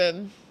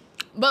stupid.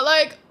 But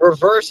like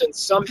reverse, and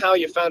somehow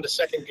you found a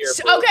second gear.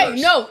 Okay,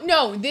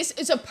 no. This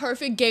is a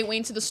perfect gateway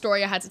into the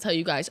story I had to tell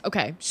you guys.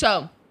 Okay,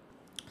 so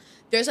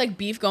there's like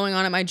beef going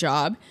on at my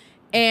job,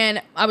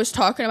 and I was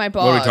talking to my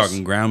boss. What are we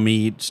talking? Ground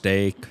meat,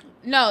 steak?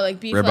 No,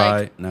 like beef.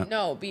 Ribeye? Like,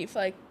 no, beef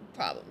like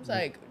problems.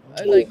 Like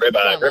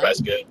ribeye.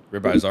 Ribeye's good.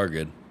 Ribeyes are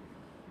good.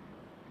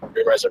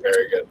 Ribeyes are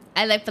very good.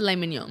 I like filet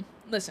mignon.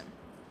 Listen.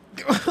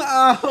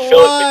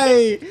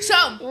 Why?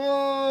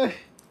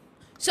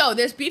 So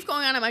there's beef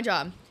going on at my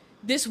job.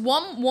 This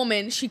one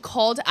woman, she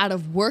called out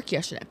of work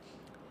yesterday.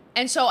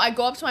 And so I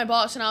go up to my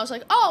boss and I was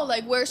like, oh,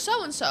 like, where's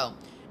so-and-so?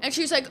 And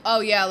she's like,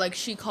 oh, yeah, like,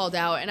 she called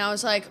out. And I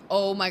was like,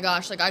 oh, my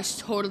gosh, like, I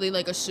totally,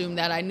 like, assumed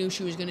that. I knew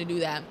she was going to do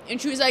that. And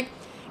she was like,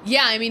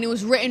 yeah, I mean, it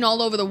was written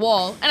all over the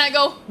wall. And I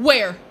go,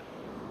 where? And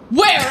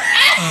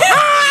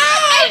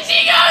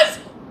she goes,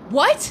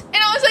 what? And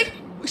I was like,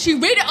 she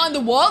wrote it on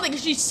the wall? Like,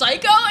 is she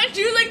psycho? And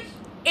she was like,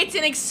 it's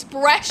an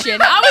expression.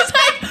 I was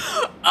like,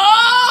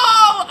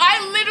 oh,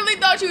 I literally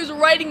thought she was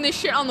writing this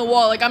shit on the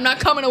wall. Like, I'm not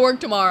coming to work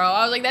tomorrow.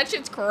 I was like, that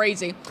shit's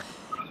crazy.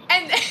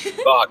 And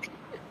fuck.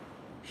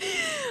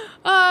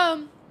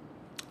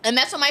 And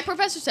that's what my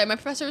professor said. My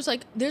professor was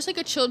like, there's like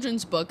a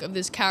children's book of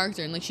this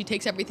character, and like she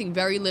takes everything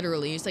very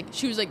literally. It's like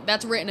she was like,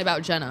 that's written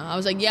about Jenna. I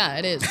was like, yeah,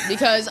 it is,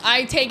 because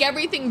I take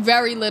everything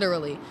very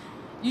literally.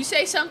 You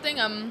say something,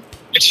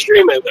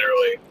 extremely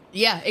literally.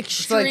 Yeah, It's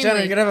extremely. like, Jenna,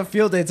 you're gonna have a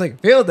field day. It's like,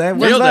 field day?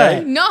 What's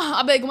that? No,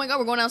 I'll be like, oh my god,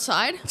 we're going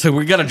outside. So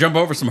we gotta jump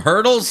over some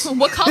hurdles?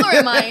 What color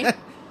am I?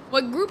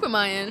 What group am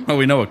I in? Oh,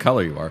 we know what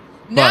color you are.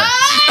 No!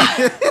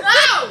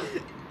 No!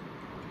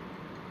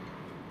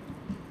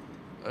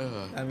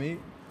 I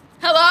mean,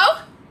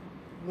 Hello?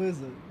 what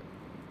is it?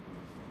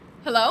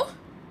 Hello?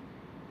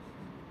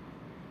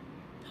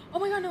 Oh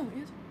my god, no.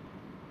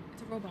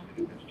 It's a robot.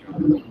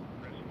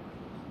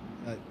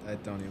 I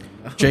don't even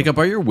know. Jacob,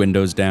 are your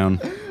windows down?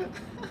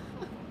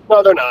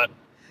 No, they're not.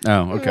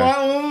 Oh, okay.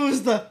 What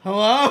was the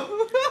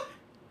hello?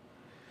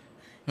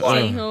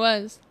 Why? Who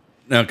was?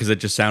 No, because it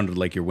just sounded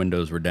like your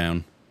windows were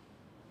down.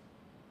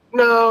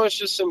 No, it's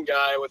just some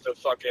guy with a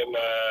fucking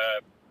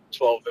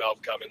 12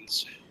 valve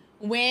Cummins.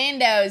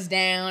 Windows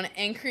down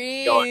and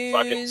cruise. Going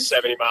fucking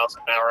 70 miles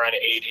an hour on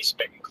 80,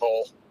 spitting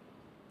coal.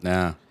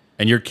 Nah.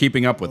 And you're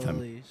keeping up with him.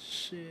 Holy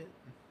shit.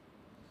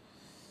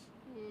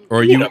 Or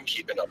are you? I'm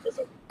keeping up with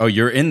him. Oh,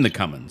 you're in the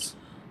Cummins.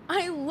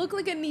 I look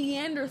like a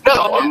Neanderthal.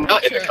 No, I'm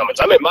not in the Cummins.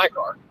 I'm in my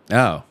car.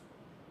 Oh.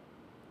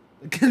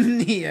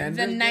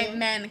 The night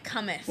man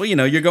cometh. Well, you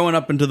know, you're going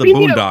up into the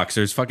boondocks.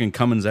 There's fucking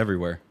Cummins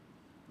everywhere.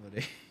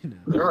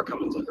 There are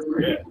Cummins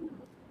everywhere, yeah.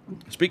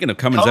 Speaking of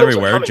Cummins Cummins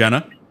everywhere, are coming.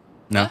 Jenna?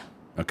 No?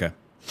 Okay.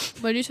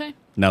 What did you say?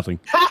 Nothing.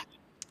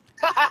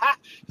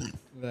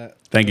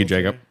 Thank you,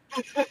 Jacob.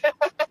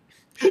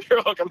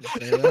 You're welcome.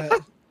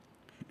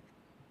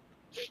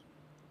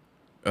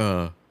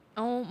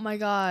 Oh my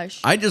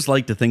gosh. I just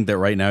like to think that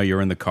right now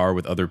you're in the car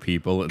with other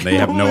people and they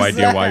have no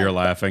idea why you're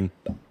laughing.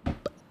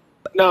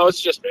 No,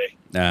 it's just me.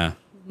 Nah.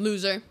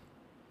 Loser.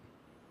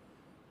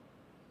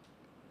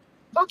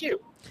 Fuck you.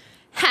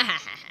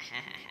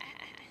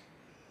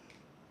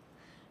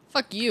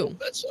 Fuck you.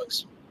 That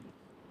sucks.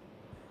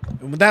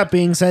 And with that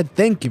being said,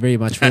 thank you very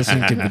much for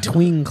listening to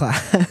Between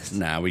Class.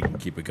 Nah, we can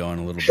keep it going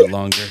a little bit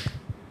longer.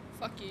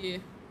 Fuck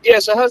you. Yeah,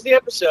 so how's the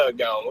episode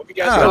going? What have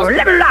you guys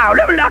got?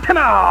 Level up, come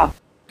on!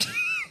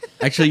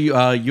 Actually,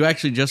 you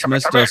actually just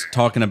missed us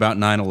talking about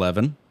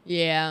 9/11.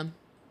 Yeah.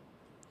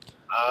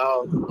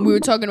 We were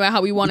talking about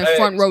how we wanted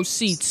front row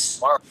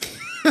seats.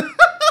 It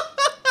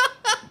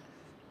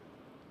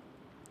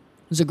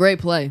was a great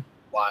play.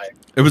 Why?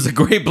 It was a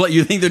great play.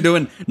 You think they're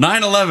doing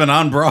 9/11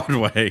 on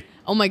Broadway?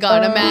 Oh my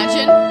god,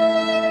 imagine.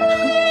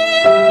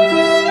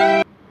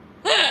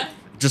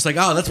 Just like,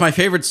 oh, that's my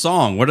favorite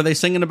song. What are they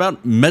singing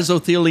about?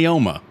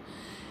 Mesothelioma.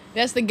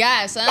 That's the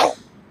gas, huh?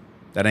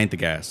 That ain't the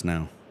gas,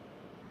 no.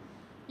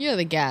 You're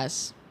the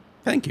gas.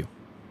 Thank you.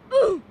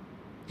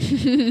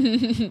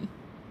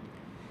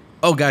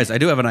 Oh, guys, I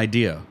do have an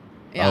idea.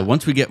 Yeah.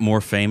 Once we get more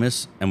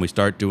famous and we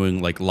start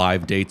doing like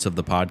live dates of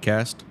the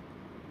podcast,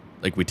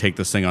 like we take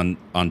this thing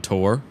on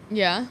tour,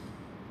 Yeah.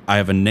 I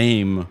have a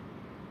name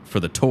for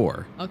the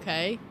tour.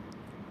 Okay.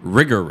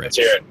 Rigger Rich. Let's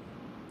hear it.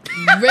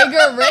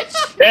 Rigger Rich?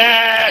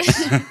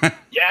 Yes!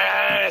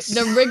 Yes!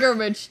 The Rigger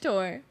Rich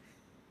tour.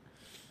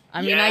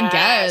 I mean, I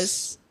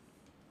guess.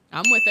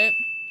 I'm with it.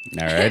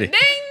 Alrighty.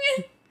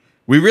 Ding!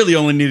 We really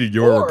only needed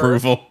your Or-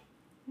 approval.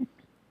 You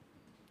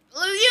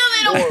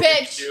little Or we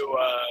bitch. could do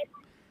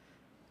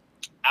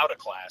out of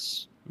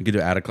class. We could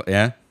do out of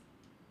yeah.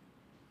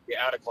 The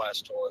out of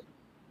class tour.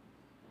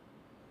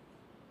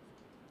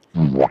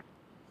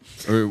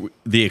 Or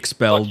the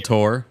Expelled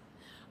tour.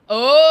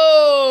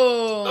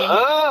 Oh.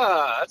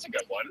 Ah, that's a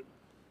good one.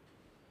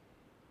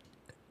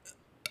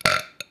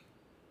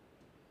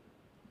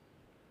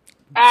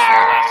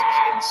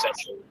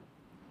 Inception.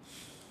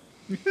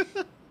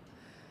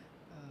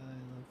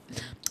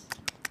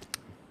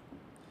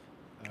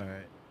 All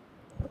right.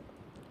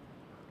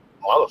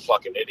 Oh, I'm a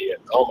fucking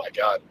idiot. Oh my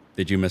god.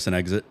 Did you miss an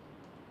exit?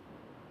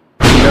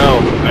 No,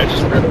 I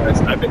just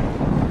realized I've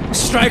been.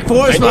 Strike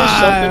Force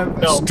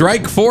 5. No.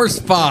 Strike Force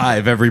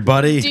 5,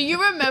 everybody. Do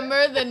you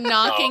remember the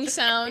knocking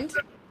sound?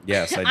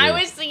 Yes, I do. I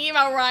was thinking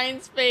about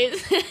Ryan's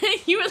face.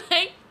 You were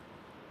like,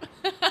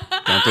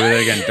 Don't do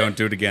it again. Don't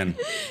do it again.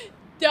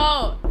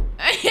 don't.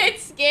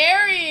 It's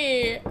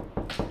scary.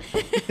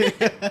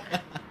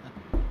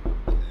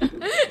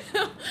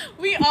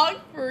 We all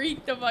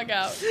freaked the fuck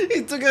out.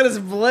 He took out his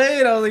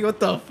blade. I was like, what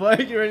the fuck?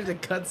 You ready to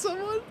cut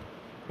someone?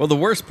 Well, the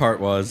worst part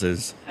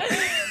is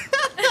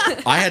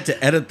I had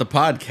to edit the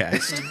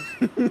podcast,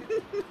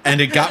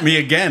 and it got me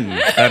again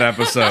that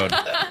episode.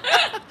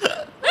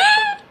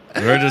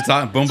 We were just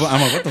talking, boom, boom.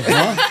 I'm like, what the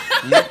fuck?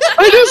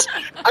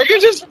 I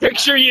could just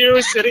picture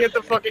you sitting at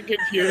the fucking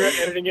computer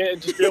editing it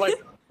and just be like,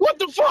 what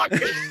the fuck?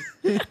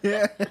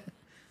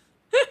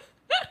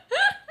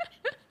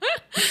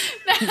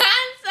 That's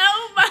so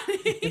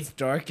funny. It's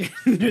dark and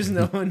there's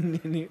no one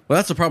in here. Well,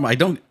 that's the problem. I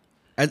don't,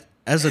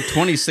 as a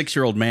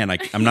 26-year-old man,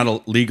 I'm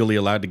not legally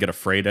allowed to get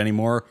afraid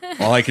anymore.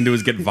 All I can do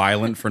is get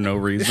violent for no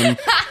reason.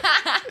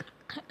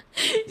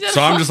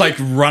 So I'm just like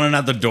running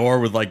out the door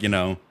with like,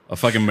 a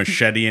fucking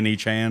machete in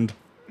each hand.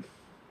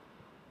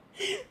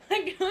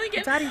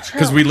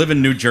 Because we live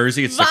in New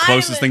Jersey. It's the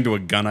closest thing to a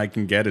gun I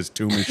can get is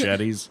 2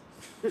 machetes.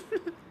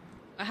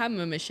 I have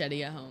a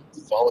machete at home.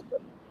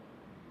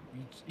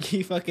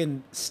 He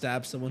fucking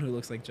stabbed someone who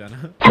looks like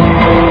Jenna.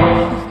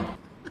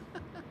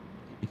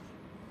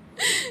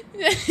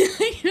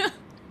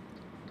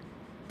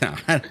 No,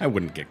 I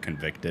wouldn't get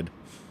convicted.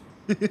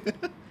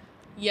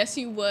 Yes,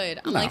 you would.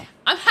 I'm No. like,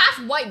 I'm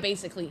half white,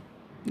 basically.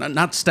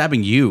 Not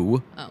stabbing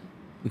you. Oh.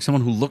 Like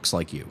someone who looks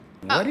like you.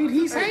 What did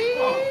he say?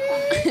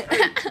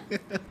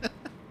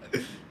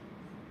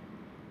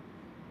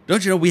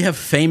 Don't you know we have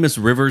famous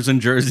rivers in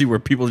Jersey where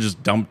people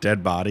just dump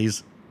dead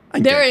bodies?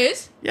 There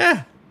is?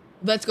 Yeah.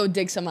 Let's go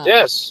dig some up.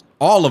 Yes.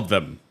 All of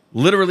them.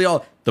 Literally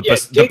all. The Yeah,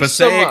 the dig some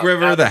Passaic up.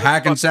 River, the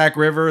Hackensack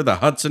River, the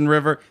Hudson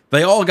River.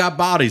 They all got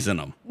bodies in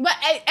them. But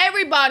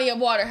every body of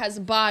water has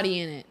a body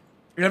in it.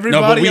 No,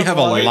 but we have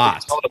a lot.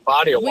 It's called a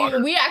body of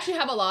water. We actually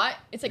have a lot.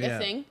 It's like Yeah. a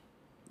thing.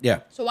 Yeah.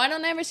 So why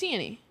don't I ever see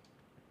any?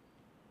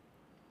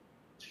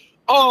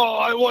 Oh,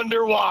 I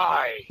wonder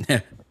why.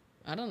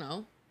 I don't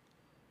know.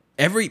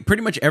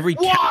 Pretty much every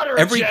Water,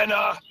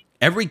 Jenna.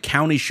 every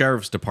county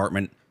sheriff's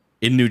department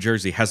in New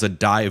Jersey has a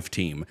dive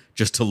team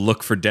just to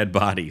look for dead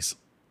bodies.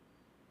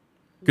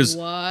 Because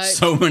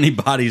so many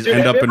bodies Dude,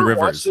 end have up you in ever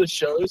rivers. watched those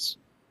shows?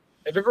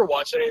 Have you ever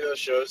watched any of those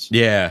shows?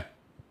 Yeah.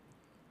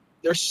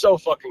 They're so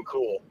fucking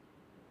cool.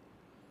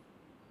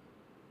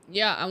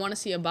 Yeah, I want to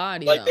see a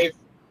body. Like though. they've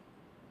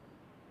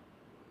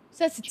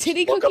So that's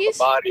titty look up cookies? a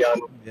body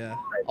on. Yeah.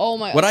 Oh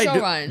my What god. I So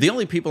do, Ryan. the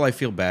only people I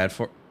feel bad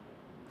for.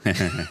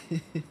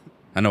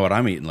 I know what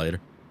I'm eating later.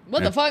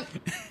 What the fuck?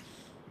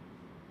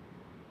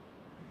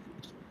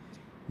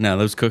 No,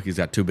 those cookies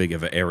got too big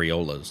of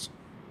areolas.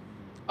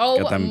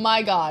 Oh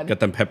my god. Got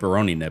them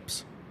pepperoni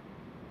nips.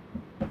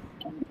 They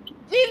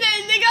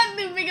got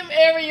the big of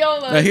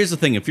areola. Now, here's the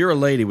thing: if you're a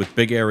lady with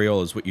big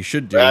areolas, what you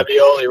should do,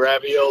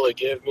 Ravioli,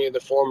 give me the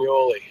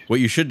formuoli. what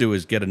you should do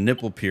is get a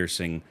nipple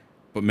piercing,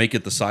 but make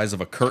it the size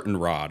of a curtain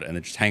rod, and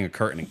then just hang a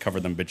curtain and cover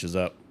them bitches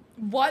up.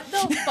 What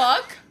the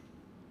fuck?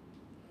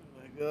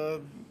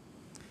 God.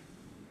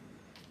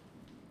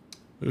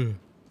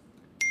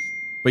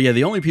 But yeah,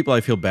 the only people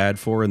I feel bad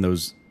for in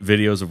those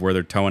videos of where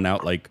they're towing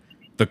out like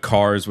the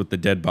cars with the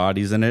dead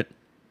bodies in it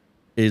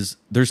is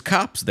there's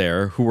cops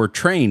there who are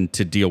trained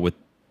to deal with,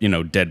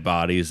 dead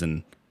bodies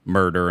and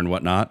murder and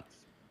whatnot.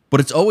 But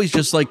it's always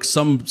just like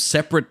some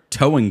separate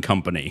towing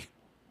company.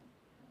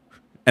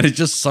 And it's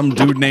just some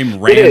dude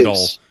named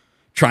Randall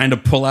trying to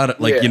pull out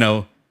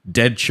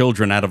dead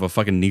children out of a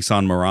fucking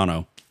Nissan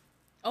Murano.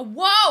 Oh,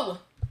 whoa!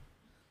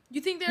 You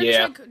think they're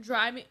Yeah. just like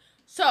driving?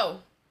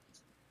 So,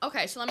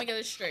 okay, so let me get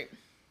this straight.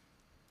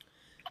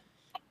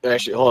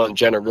 Actually, hold on,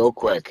 Jenna, real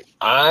quick.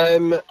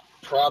 I'm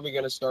probably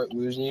gonna start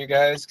losing you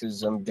guys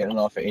because I'm getting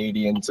off of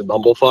 80 into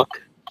Bumblefuck.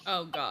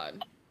 Oh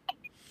god.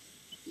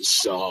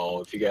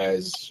 So if you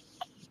guys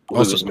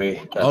lose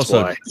me, that's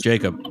Also, why.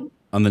 Jacob,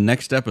 on the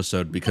next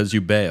episode, because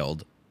you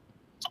bailed,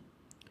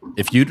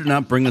 if you do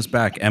not bring us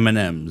back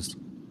M&Ms,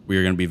 we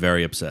are going to be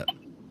very upset.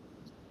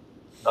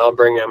 I'll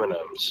bring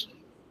M&Ms.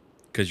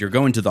 Because you're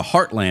going to the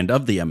heartland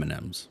of the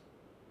M&Ms.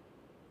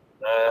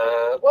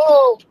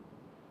 Well,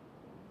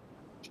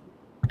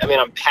 I mean,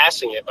 I'm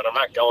passing it, but I'm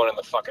not going in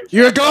the fucking.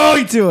 You're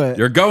going to it.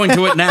 You're going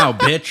to it now,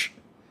 bitch.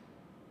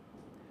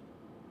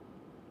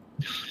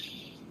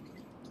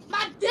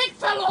 My dick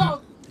fell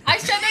off. I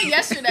said that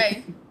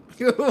yesterday.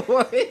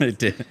 What? It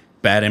did.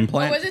 Bad Or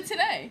implant. was it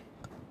today?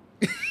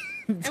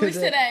 It was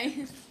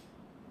today.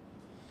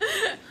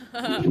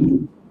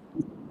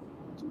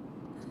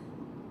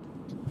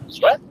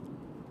 Sweat?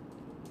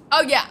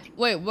 Oh yeah.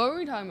 Wait, what were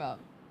we talking about?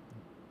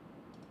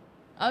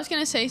 I was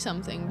gonna say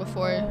something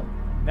before.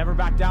 Never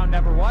back down,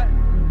 never what?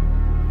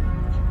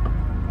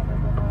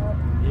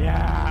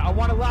 Yeah, I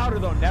want it louder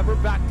though. Never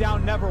back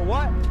down, never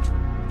what?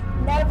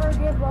 Never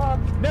give up.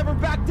 Never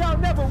back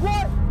down, never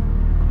what?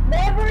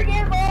 Never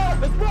give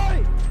up. Let's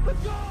ride.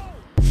 Let's go.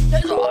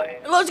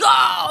 Let's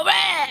go,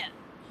 man.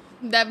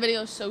 That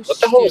video is so What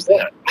stupid. the hell was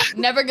that?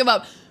 Never give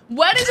up.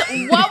 What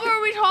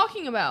were we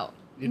talking about?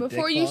 Your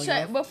Before dick you falling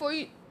said off? before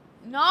you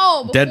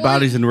No, before Dead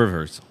bodies in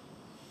rivers.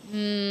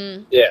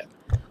 Yeah.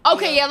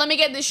 Okay, yeah, let me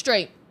get this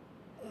straight.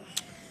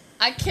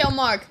 I kill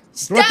Mark.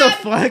 Stab, What the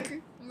fuck?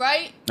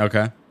 right?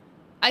 Okay.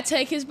 I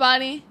take his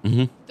body,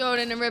 throw it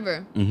in the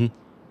river.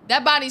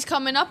 That body's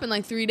coming up in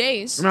like 3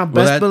 days. No,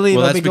 best believe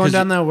I'll that's be going because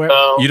down that way.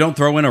 You don't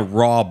throw in a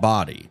raw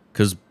body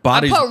because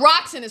bodies. I put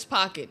rocks in his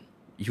pocket.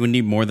 You would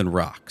need more than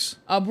rocks.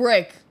 A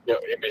brick. No,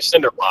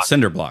 cinder blocks.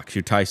 Cinder blocks.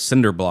 You tie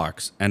cinder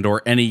blocks and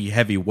or any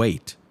heavy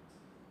weight.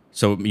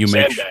 So you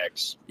make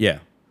Sandbags. Yeah,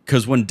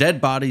 because when dead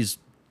bodies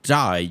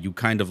die, you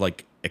kind of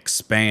like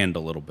expand a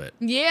little bit.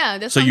 Yeah,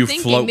 that's so what I'm you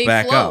thinking. float They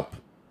back float. up.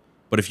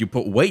 But if you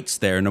put weights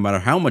there, no matter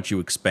how much you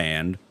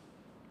expand,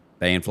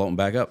 they ain't floating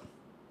back up.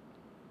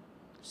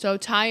 So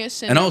tie a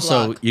cinder And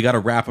also, block. you got to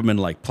wrap them in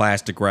like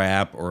plastic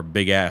wrap or a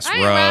big ass I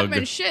ain't rug.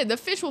 rapping shit. The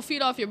fish will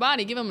feed off your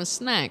body. Give him a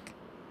snack.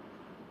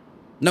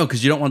 No,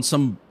 because you don't want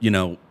some,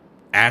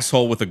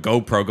 asshole with a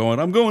GoPro going,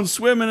 I'm going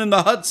swimming in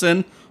the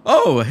Hudson.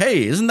 Oh,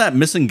 hey, isn't that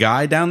missing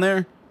guy down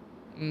there?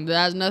 That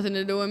has nothing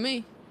to do with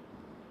me.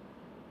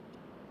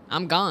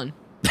 I'm gone.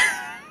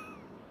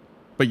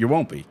 But you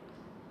won't be.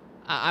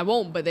 I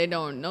won't, but they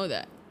don't know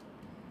that.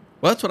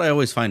 Well, that's what I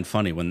always find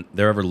funny when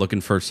they're ever looking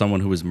for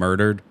someone who was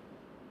murdered.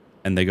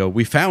 And they go,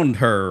 we found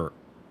her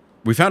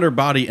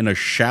body in a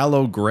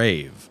shallow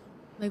grave.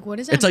 Like, what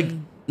does that It's like,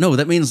 mean? no,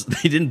 that means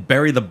they didn't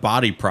bury the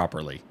body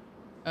properly.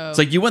 Oh. It's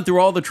like you went through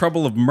all the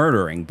trouble of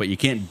murdering, but you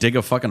can't dig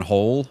a fucking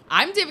hole.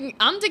 I'm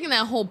digging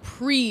that whole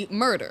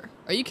pre-murder.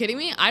 Are you kidding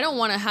me? I don't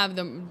want to have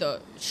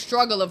the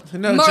struggle of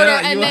No, murder Jenna,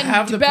 and you then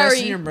have the bury.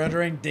 person you're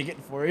murdering dig it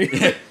for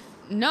you.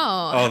 No.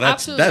 Oh,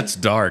 absolutely. that's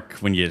dark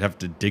when you have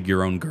to dig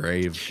your own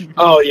grave.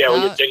 Oh, yeah,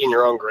 when you're digging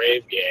your own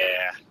grave,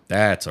 yeah.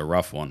 That's a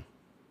rough one.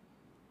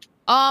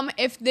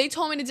 If they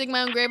told me to dig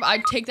my own grave,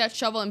 I'd take that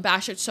shovel and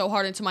bash it so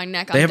hard into my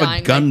neck. They I'm have a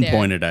dying gun right there.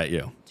 pointed at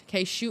you.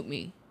 Okay, shoot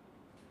me.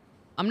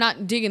 I'm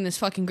not digging this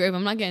fucking grave.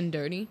 I'm not getting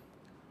dirty.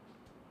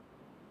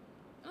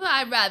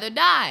 I'd rather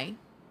die.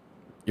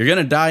 You're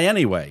gonna die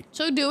anyway.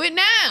 So do it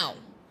now.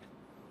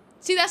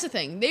 See, that's the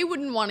thing. They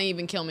wouldn't want to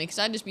even kill me because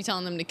I'd just be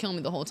telling them to kill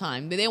me the whole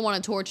time. They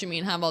want to torture me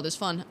and have all this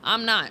fun.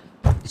 I'm not.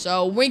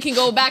 So we can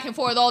go back and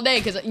forth all day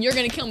because you're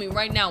going to kill me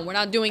right now. We're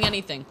not doing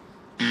anything.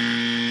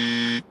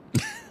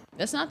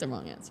 That's not the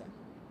wrong answer.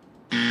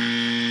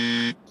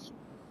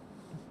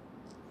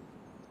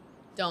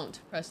 Don't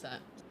press that.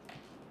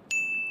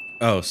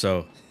 Oh,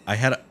 so I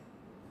had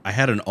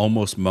an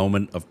almost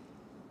moment of,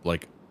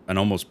 like, an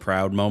almost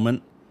proud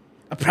moment.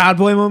 A proud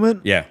boy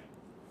moment? Yeah.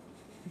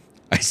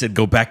 I said,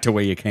 go back to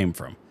where you came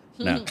from.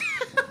 No.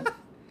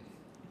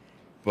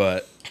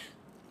 But,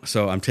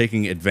 so I'm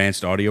taking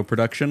advanced audio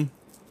production.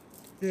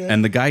 Yeah.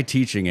 And the guy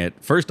teaching it,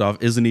 first off,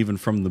 isn't even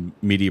from the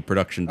media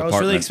production I department.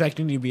 was really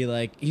expecting you to be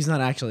like, he's not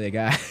actually a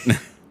guy.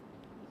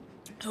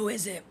 Who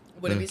is it?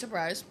 Wouldn't be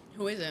surprised.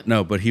 Who is it?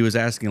 No, but he was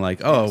asking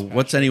like, oh,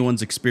 what's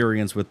anyone's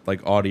experience with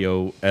like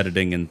audio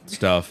editing and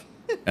stuff?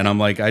 And I'm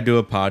like, I do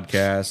a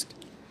podcast.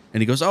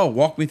 And he goes, oh,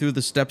 walk me through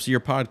the steps of your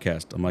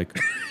podcast. I'm like,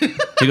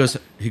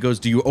 he goes,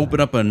 do you open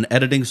up an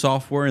editing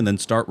software and then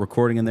start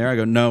recording in there? I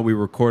go, no, we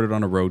record it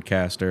on a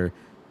Rodecaster.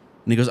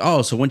 And he goes,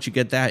 oh, so once you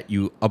get that,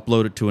 you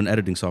upload it to an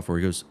editing software.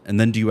 He goes, and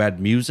then do you add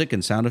music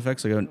and sound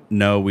effects? I go,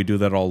 no, we do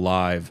that all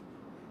live.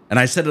 And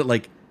I said it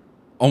like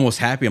almost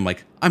happy. I'm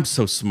like, I'm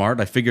so smart.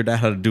 I figured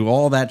out how to do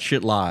all that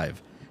shit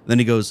live. And then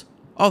he goes,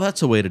 oh,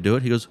 that's a way to do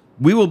it. He goes,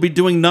 we will be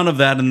doing none of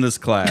that in this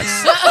class.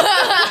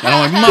 And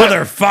I'm like,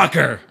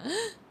 motherfucker.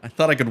 I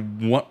thought I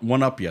could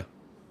one-up you.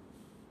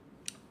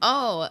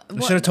 Oh. I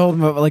should have told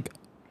him about like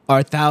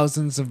our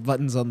thousands of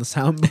buttons on the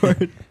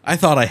soundboard. I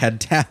thought I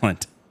had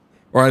talent.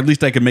 Or at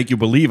least I could make you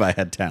believe I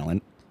had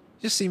talent.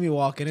 Just see me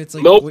walking. It's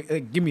like, Nope.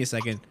 wait, give me a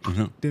second.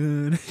 Mhm.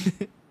 Dun.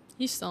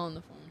 He's still on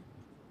the phone.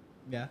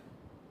 Yeah.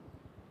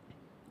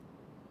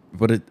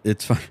 But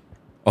it's fine.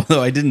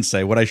 Although I didn't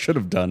say what I should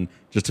have done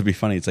just to be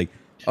funny. It's like,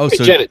 oh, Hey,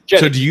 so, Jenna, so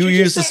do you did you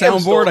use the say I'm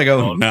still soundboard? on I the go,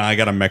 phone? nah, I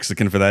got a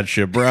Mexican for that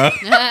shit, bro.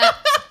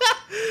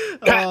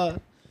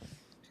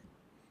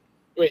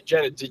 Wait,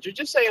 Jenna, did you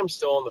just say I'm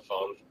still on the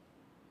phone?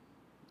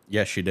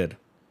 Yes, she did.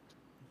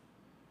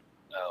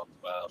 Oh,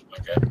 wow,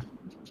 okay.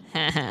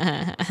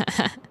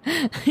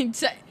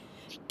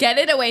 Get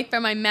it away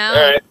from my mouth.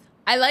 All right.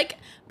 I like,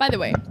 by the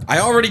way. I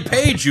already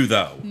paid you,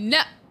 though.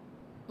 No.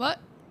 What?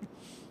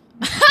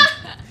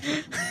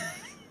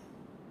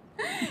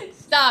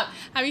 Stop.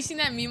 Have you seen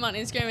that meme on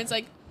Instagram? It's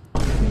like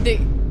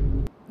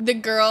the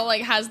girl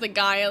like has the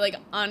guy like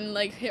on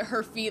like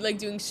her feet like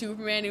doing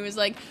Superman. He was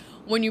like,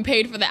 when you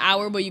paid for the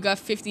hour, but you got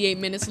 58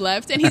 minutes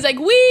left, and he's like,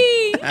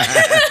 "Wee."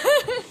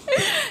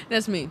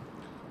 That's me.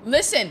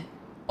 Listen,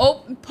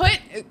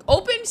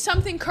 open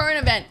something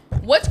current event.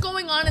 What's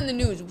going on in the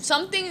news?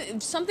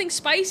 Something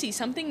spicy,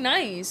 something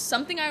nice,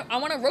 something I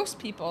want to roast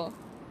people.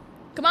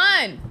 Come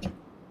on.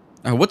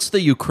 What's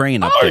the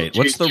Ukraine update?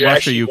 What's the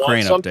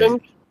Russia-Ukraine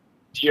update?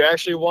 Do you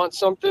actually want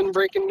something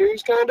breaking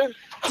news, kind of?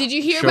 Did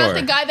you hear about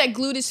the guy that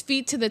glued his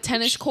feet to the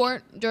tennis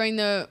court during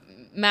the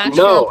match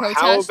No. for a protest?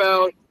 How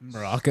about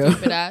Morocco?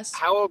 Stupid ass.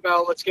 How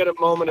about let's get a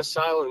moment of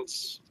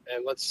silence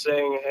and let's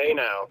sing "Hey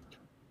Now."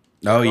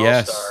 Oh,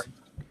 yes. All-star.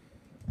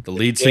 The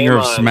lead singer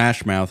of on.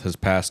 Smash Mouth has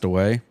passed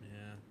away.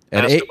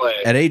 Yeah. Passed away.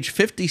 At age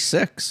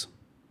 56.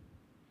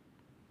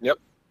 Yep.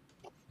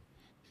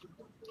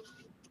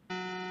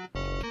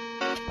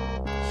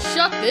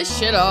 Shut this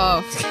shit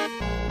off.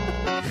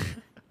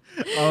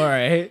 All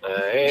right.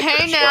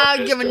 Hey now,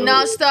 give a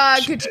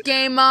non-star, get your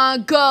game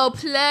on, go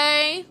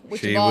play.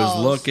 With She your was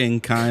balls. looking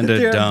kind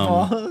of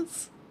dumb.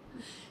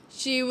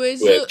 She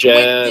was With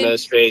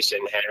Jenna's face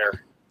and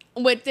hair.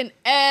 with an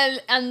L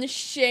on the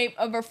shape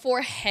of her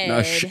forehead.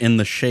 No, in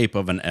the shape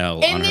of an L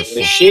In on the her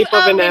forehead. shape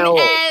of an L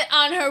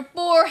on her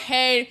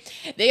forehead.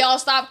 They all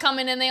stop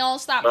coming and they all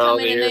stop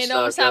coming and they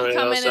don't stop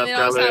coming and they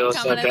don't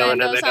stop coming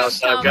and they don't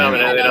stop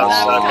coming and they don't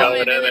stop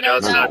coming and they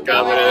don't stop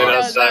coming and they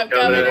don't stop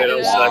coming and they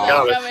don't stop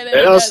coming.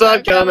 They don't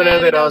stop coming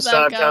and they don't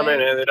stop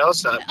coming and they don't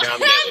stop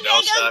coming and they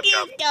don't stop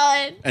coming.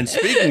 Going. And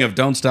speaking of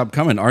Don't Stop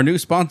Coming, our new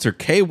sponsor,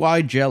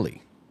 KY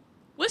Jelly.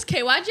 What's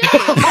KY Jelly?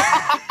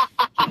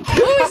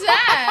 Who is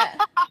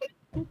that?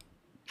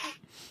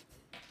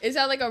 Is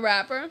that like a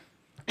rapper?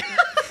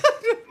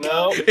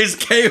 No. Is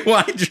KY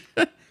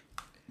Jelly...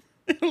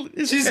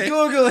 She's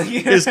Googling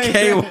it. Is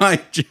KY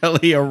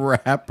Jelly a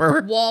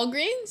rapper?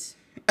 Walgreens?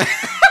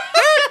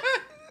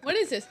 What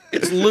is this?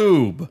 It's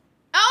lube.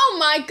 Oh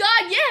my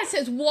god, yeah, it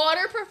says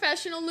water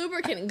professional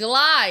lubricant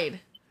Glide.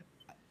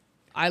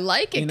 I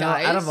like it,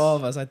 guys. Out of all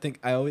of us, I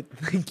always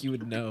think you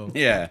would know.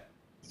 Yeah.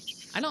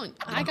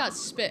 I got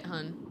spit,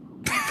 hun.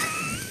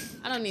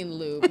 I don't need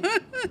lube.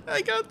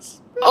 I got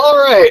spit. All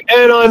right,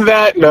 and on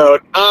that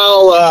note,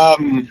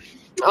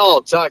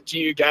 I'll talk to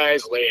you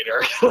guys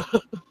later.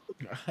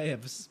 I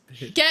have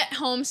spit. Get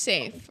home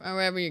safe, or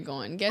wherever you're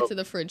going. Get to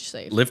the fridge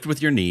safe. Lift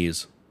with your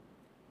knees.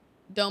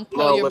 Don't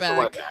pull your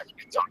back.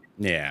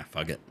 Yeah,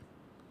 fuck it.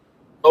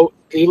 Oh,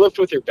 you lift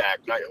with your back,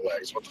 not your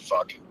legs. What the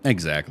fuck?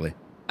 Exactly.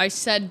 I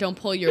said don't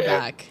pull your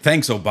back.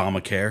 Thanks,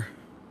 Obamacare.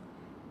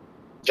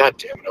 God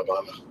damn it,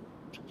 Obama.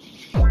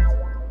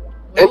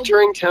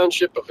 Entering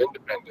Township of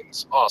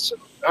Independence.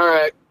 Awesome. All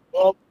right.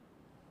 Well,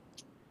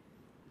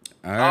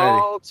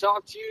 I'll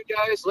talk to you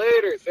guys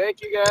later.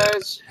 Thank you,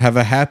 guys. Have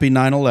a happy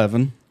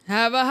 9/11.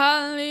 Have a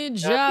holly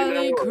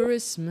jolly 9/11.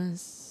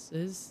 Christmas.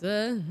 It's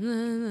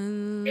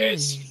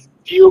It's a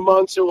few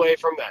months away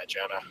from that,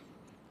 Jenna.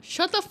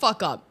 Shut the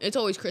fuck up. It's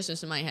always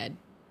Christmas in my head.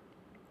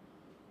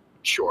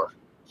 Sure.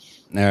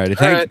 Alrighty.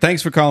 All right.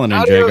 Thanks for calling in,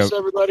 Adios, Jacob.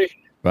 everybody.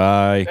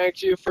 Bye.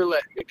 Thank you for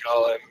letting me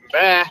call in.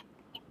 Bye.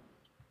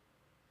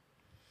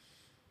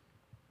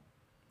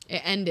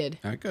 It ended.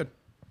 All right, good.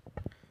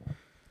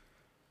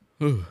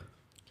 Little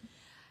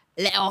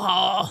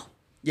hole.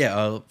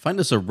 Yeah, find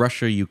us a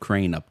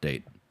Russia-Ukraine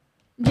update.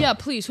 Yeah,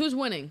 please. Who's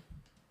winning?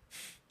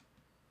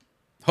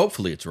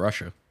 Hopefully it's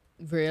Russia.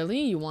 Really?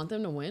 You want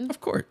them to win? Of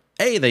course.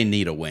 They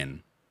need a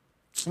win.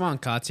 Come on,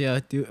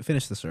 Katya.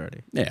 Finish this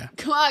already. Yeah.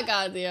 Come on,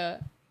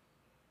 Katya.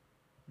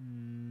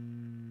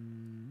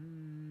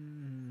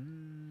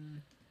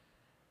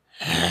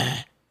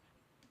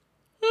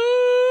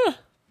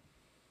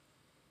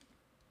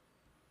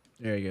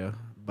 There you go.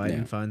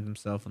 Biden finds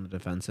himself on the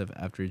defensive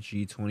after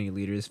G20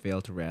 leaders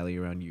fail to rally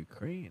around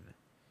Ukraine.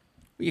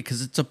 Yeah,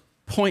 because it's a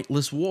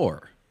pointless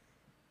war.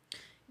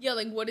 Yeah,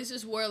 like what is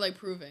this war like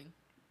proving?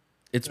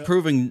 It's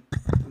proving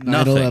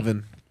nothing.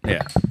 9/11.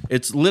 Yeah.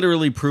 It's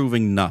literally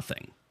proving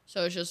nothing.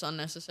 So it's just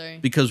unnecessary.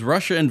 Because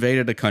Russia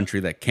invaded a country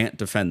that can't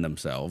defend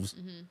themselves.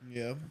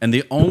 Yeah. And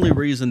the only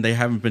reason they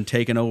haven't been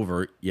taken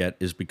over yet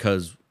is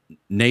because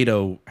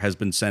NATO has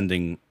been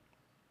sending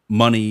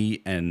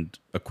money and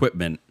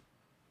equipment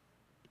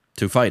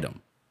to fight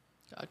them.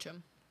 Gotcha.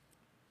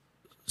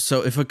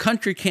 So if a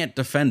country can't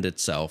defend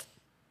itself,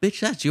 bitch,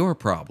 that's your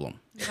problem.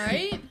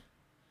 Right?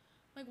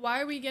 Like, why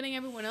are we getting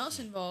everyone else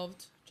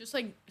involved? Just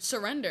like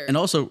surrender. And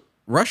also,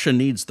 Russia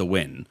needs the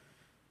win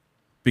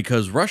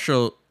because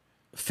Russia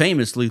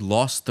famously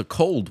lost the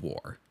Cold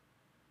War.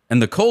 And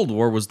the Cold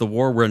War was the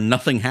war where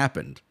nothing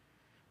happened.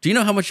 Do you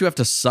know how much you have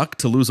to suck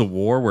to lose a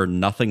war where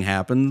nothing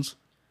happens?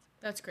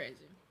 That's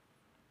crazy.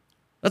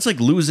 That's like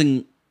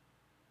losing.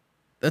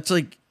 It's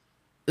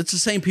the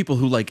same people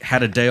who like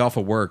had a day off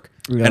of work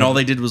and all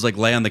they did was like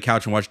lay on the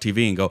couch and watch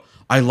TV and go,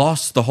 I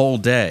lost the whole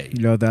day.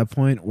 You know, at that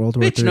point, World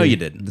War III. Bitch, no, you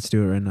didn't. Let's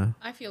do it right now.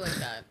 I feel like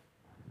that.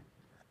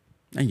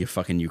 And you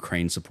fucking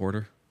Ukraine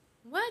supporter.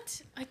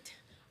 What? I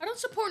don't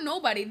support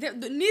nobody.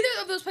 Neither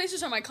of those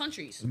places are my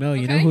countries. No,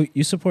 you know who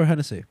you support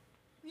Hennessy.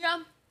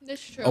 Yeah,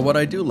 that's true. Oh, what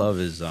I do love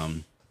is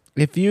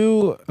if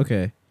you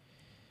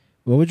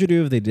what would you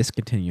do if they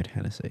discontinued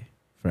Hennessy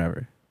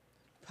forever?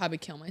 Probably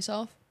kill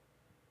myself.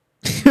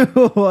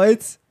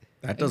 What?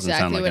 That doesn't exactly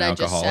sound like what an I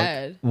just alcoholic.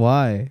 said.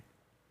 Why?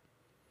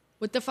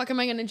 What the fuck am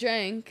I gonna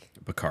drink?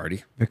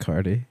 Bacardi.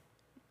 Bacardi.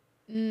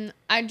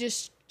 I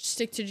just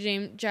stick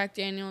to Jack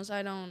Daniels.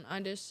 I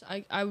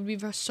would be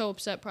so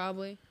upset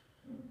probably.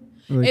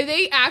 Like- if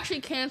they actually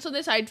cancel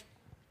this, I'd.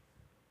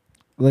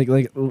 Let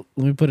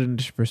me put it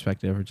into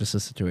perspective for just a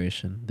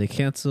situation. They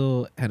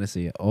cancel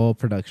Hennessy, all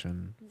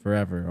production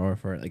forever or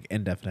for like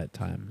indefinite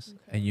times,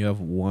 and you have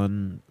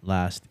one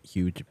last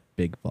huge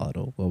big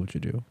bottle. What would you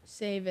do?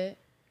 Save it.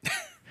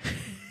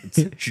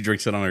 She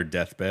drinks it on her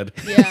deathbed.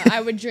 Yeah,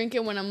 I would drink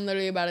it when I'm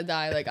literally about to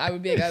die. Like I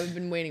would be like, I've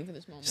been waiting for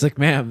this moment. She's like,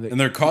 ma'am. And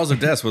their cause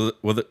of death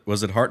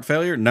was it heart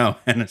failure? No,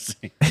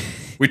 Hennessy.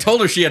 We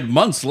told her she had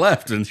months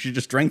left, and she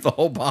just drank the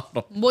whole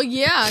bottle. Well,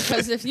 yeah,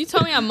 because if you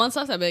told me I have months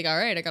left, I'd be like, all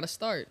right, I gotta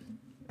start.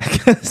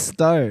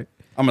 Start.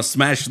 I'm gonna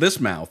smash this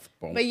mouth.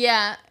 Boom. But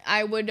yeah,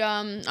 I would.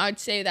 I'd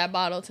save that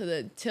bottle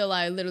till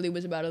I literally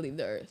was about to leave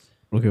the earth.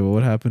 Okay, well,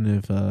 what happened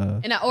if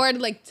Or I'd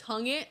like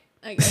tongue it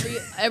like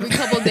every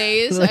couple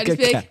days. Like I'd just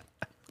a be like,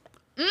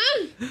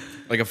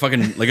 Like a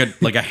fucking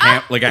like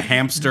a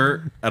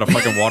hamster at a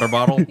fucking water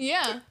bottle.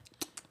 yeah.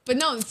 But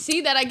no,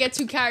 see that I get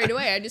too carried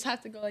away. I just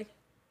have to go like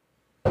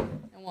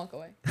and walk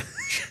away.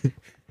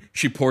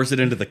 She pours it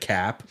into the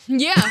cap.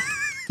 Yeah,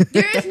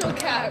 there is no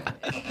cap.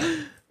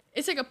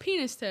 It's like a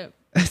penis tip.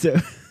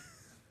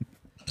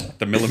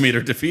 The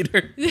millimeter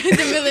defeater.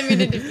 The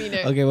millimeter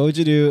defeater. Okay, what would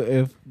you do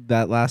if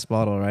that last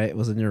bottle, right,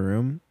 was in your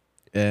room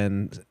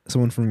and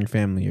someone from your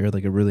family, you're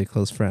like a really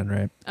close friend,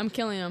 right? I'm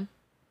killing them.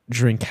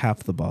 Drink half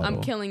the bottle.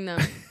 I'm killing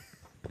them.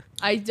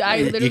 I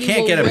literally. You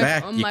can't get it will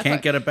back. rip You my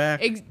can't get it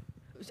back.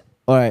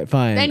 All right,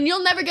 fine. Then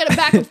you'll never get it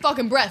back with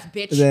fucking breath,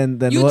 bitch. Then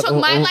you took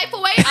my life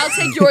away, I'll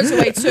take yours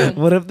away too.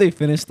 What if they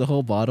finished the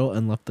whole bottle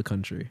and left the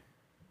country?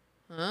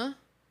 Huh?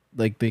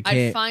 Like they I'd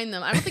can't. find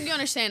them. I don't think you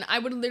understand. I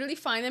would literally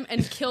find them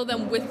and kill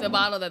them with the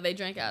bottle that they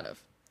drank out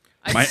of.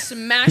 I'd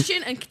smash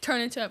it and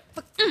turn it into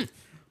a...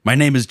 My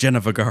name is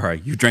Jenna Vergara.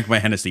 You drank my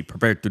Hennessy.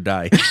 Prepared to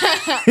die.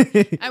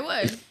 I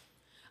would.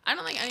 I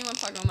don't think anyone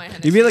fucking with my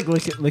Hennessy. You'd be like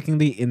licking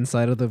the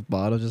inside of the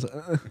bottle, just.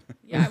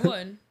 Yeah, I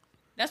would.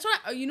 That's what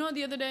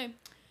the other day,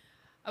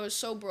 I was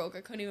so broke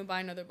I couldn't even buy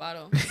another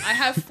bottle. I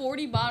have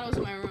 40 bottles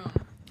in my room,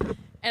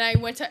 and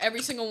I went to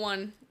every single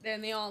one,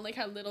 and they all like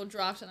had little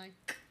drops, and I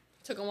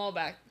took them all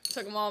back.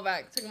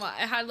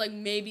 I had like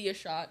maybe a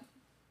shot.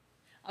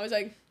 I was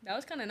like, that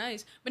was kind of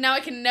nice, but now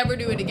I can never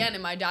do it again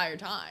in my dire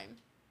time.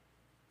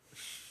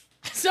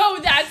 So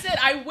that's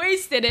it. I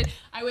wasted it.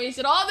 I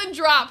wasted all the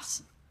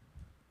drops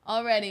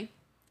already,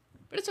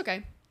 but it's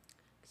okay,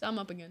 because I'm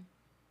up again.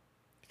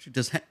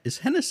 Is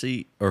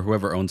Hennessy or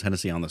whoever owns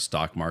Hennessy on the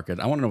stock market?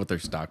 I want to know what their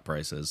stock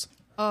price is.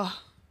 Oh,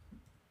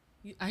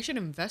 I should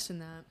invest in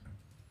that.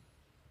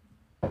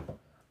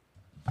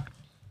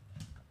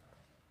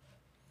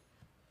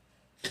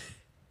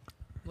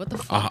 What the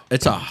fuck?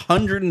 It's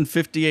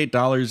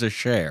 $158 a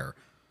share.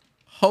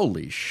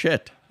 Holy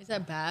shit. Is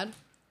that bad?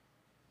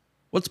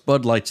 What's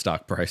Bud Light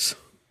stock price?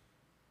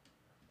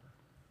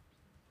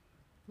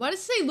 Why does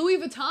it say Louis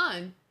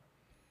Vuitton?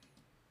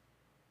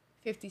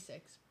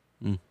 56.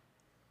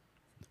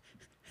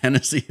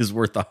 Hennessy is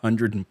worth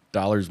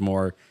 $100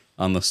 more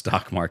on the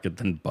stock market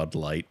than Bud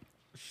Light.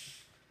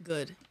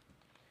 Good.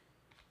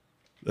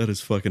 That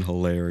is fucking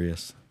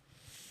hilarious.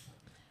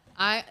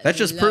 That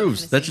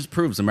just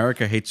proves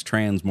America hates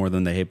trans more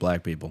than they hate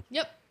black people.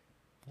 Yep.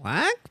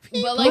 Black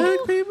people? But like,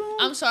 black people?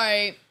 I'm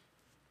sorry.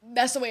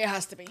 That's the way it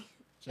has to be.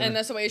 And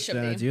that's the way it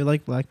should be. Do you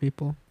like black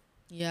people?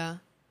 Yeah.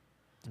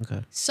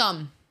 Okay.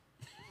 Some.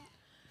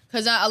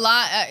 Because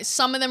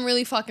some of them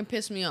really fucking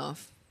piss me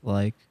off.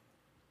 Like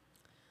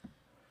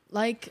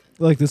Like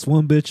this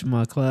one bitch in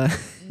my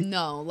class.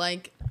 No,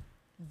 like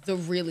the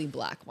really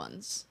black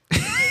ones.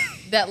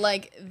 That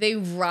like they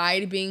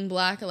ride being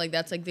black, like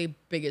that's like their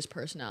biggest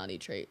personality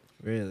trait.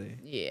 Really?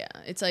 Yeah.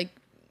 It's like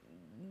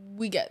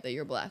we get that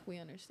you're black, we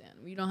understand.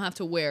 You don't have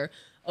to wear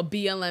a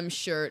BLM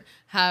shirt,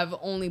 have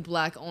only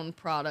black owned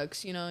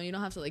products, you know, you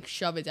don't have to like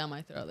shove it down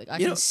my throat. Like I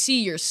can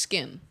see your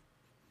skin.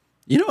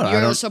 You know what?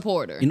 You're a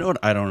supporter. You know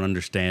what I don't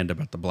understand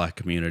about the black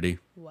community?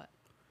 What?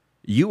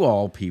 You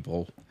all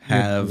people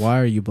have. Why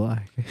are you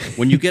black?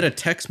 When you get a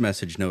text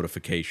message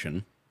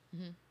notification,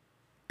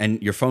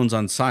 and your phone's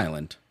on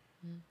silent,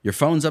 your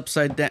phone's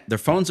upside down. Their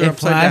phones are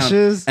upside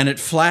down, and it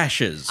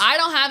flashes. I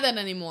don't have that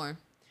anymore.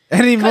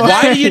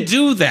 Why do you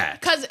do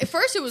that? Because at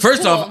first it was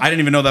First cool. off, I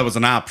didn't even know that was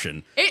an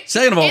option.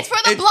 Second of all, it's for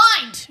the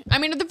blind. I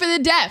mean, for the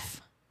deaf.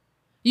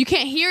 You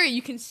can't hear it.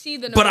 You can see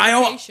the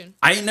notification.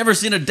 But I ain't never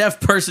seen a deaf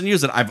person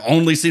use it. I've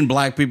only seen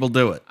black people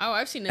do it. Oh,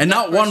 I've seen it. And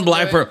not one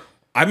black person.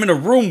 I'm in a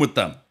room with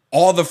them.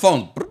 All the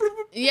phones.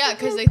 Yeah,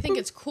 because they think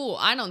it's cool.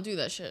 I don't do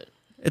that shit.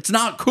 It's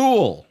not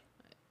cool.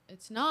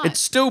 It's not. It's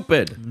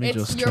stupid.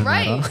 You're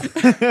right.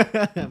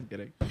 I'm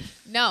kidding.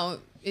 No,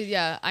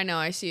 yeah, I know.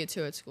 I see it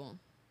too at school.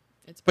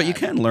 But you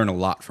can learn a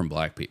lot from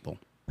black people.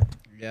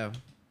 Yeah.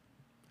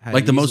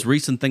 Like the most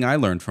recent thing I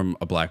learned from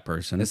a black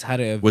person was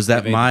that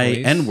evade my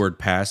police. N-word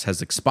pass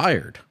has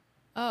expired.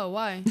 Oh,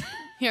 why?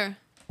 Here.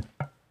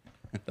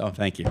 Oh,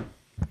 thank you.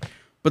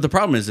 But the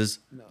problem is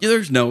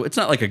there's no. It's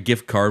not like a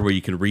gift card where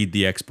you can read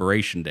the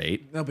expiration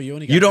date. No, but you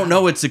only you don't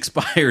know it's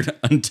expired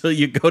until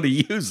you go to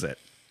use it.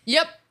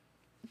 Yep.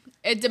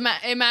 It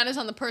matters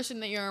on the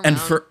person that you're around. And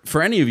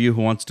for any of you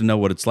who wants to know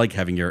what it's like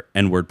having your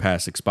N-word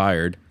pass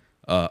expired,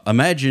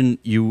 imagine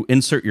you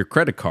insert your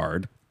credit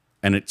card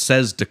and it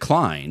says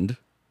declined,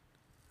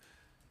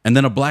 and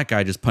then a black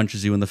guy just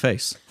punches you in the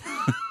face.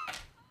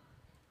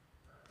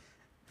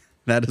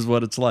 That is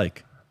what it's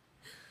like.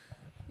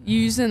 You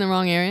used it in the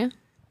wrong area?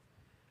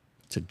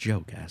 It's a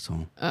joke,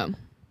 asshole. Oh,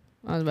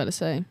 I was about to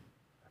say.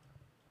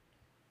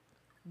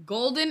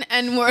 Golden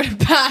N-word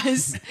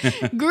pass.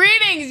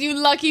 Greetings, you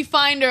lucky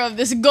finder of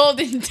this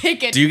golden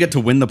ticket. Do you get to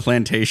win the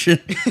plantation?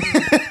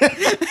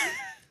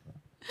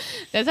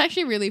 That's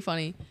actually really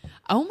funny.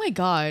 Oh my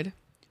god.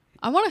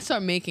 I want to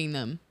start making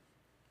them.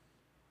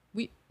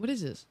 What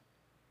is this?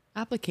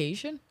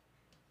 Application?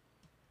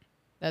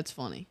 That's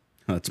funny.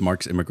 That's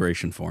Mark's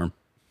immigration form.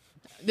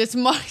 This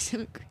Mark's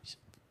immigration.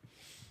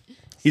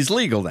 He's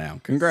legal now.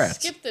 Congrats.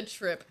 Skip the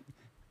trip.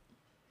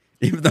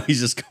 Even though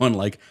he's just going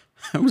like,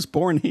 I was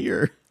born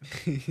here.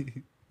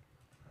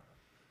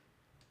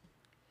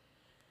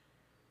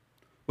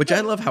 Which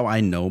I love how I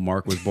know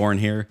Mark was born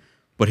here,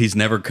 but he's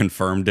never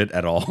confirmed it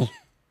at all.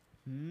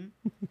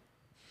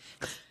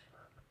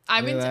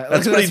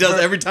 That's what he does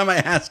every time I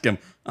ask him.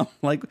 I'm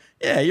like,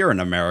 yeah, you're an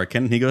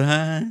American. He goes,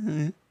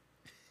 hi.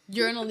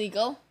 You're an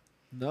illegal?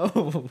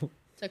 No.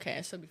 It's okay.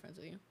 I still be friends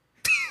with you.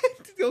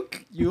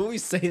 You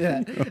always say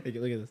that. Look at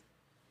this.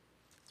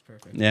 It's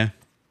perfect. Yeah.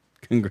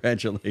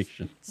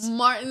 Congratulations.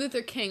 Martin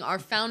Luther King, our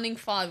founding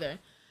father.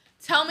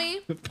 Tell me.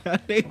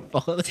 Founding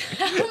father.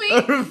 Tell me.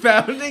 Our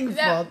founding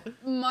that father.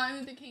 Martin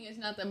Luther King is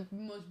not the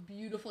most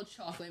beautiful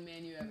chocolate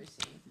man you've ever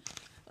seen.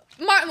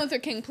 Martin Luther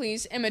King,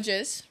 please.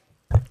 Images.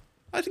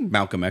 I think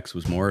Malcolm X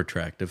was more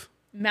attractive.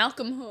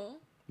 Malcolm who?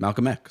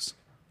 Malcolm X.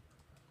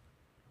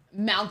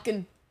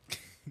 Malcolm.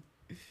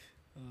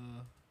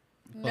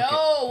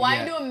 No, why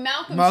are you doing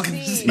Malcolm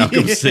C?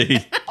 Malcolm C.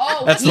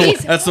 Oh, that's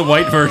the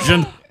white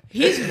version.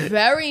 He's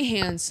very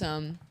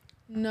handsome.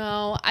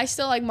 No, I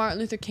still like Martin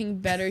Luther King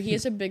better. He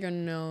has a bigger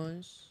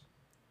nose.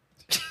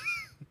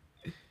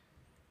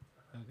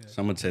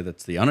 Some would say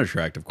that's the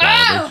unattractive quality.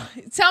 Oh,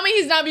 tell me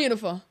he's not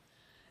beautiful.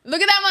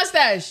 Look at that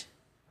mustache.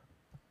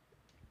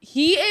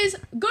 He is.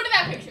 Go to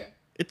that picture.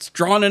 It's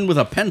drawn in with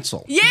a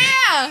pencil.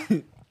 Yeah.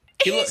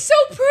 He's so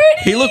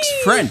pretty. He looks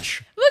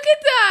French. Look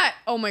at that.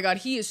 Oh my god,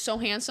 he is so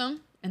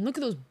handsome. And look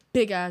at those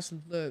big ass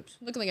lips.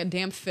 Looking like a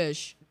damn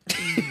fish.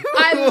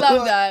 I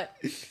love that.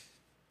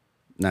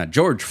 Now,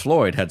 George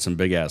Floyd had some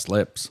big ass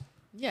lips.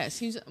 Yes,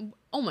 he's.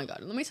 Oh my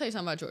god, let me tell you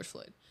something about George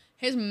Floyd.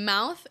 His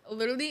mouth,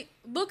 literally.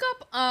 Look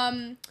up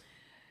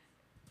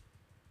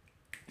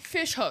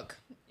Fish Hook.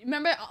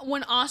 Remember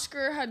when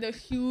Oscar had the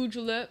huge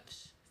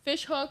lips?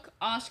 Fish Hook,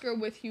 Oscar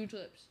with huge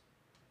lips.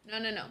 No,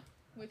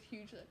 with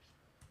huge lips.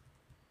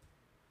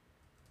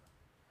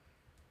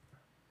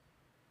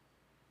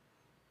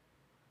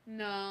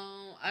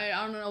 No, I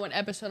don't know what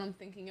episode I'm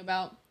thinking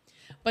about.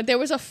 But there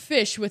was a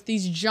fish with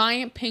these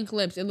giant pink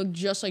lips. It looked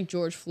just like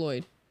George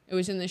Floyd. It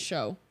was in this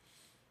show.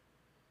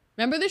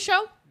 Remember this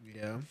show?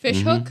 Yeah.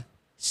 Fish Hook?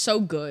 So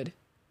good.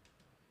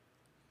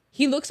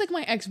 He looks like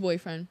my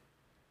ex-boyfriend.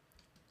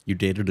 You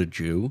dated a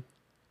Jew?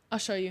 I'll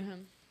show you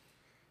him.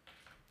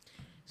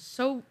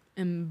 So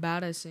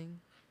embarrassing.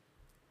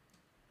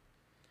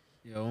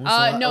 Yo,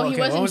 no, he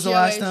wasn't When was the Jewish.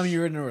 last time you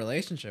were in a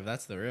relationship?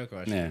 That's the real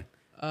question.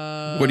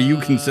 Yeah. What do you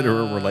consider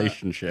a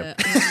relationship?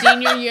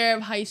 Senior year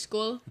of high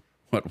school.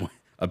 What?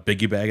 A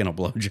biggie bag and a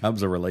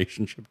blowjob's a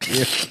relationship to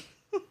you?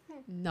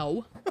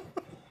 No.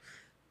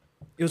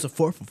 It was a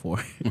 4 for 4.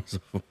 It was a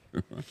 4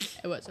 for 4.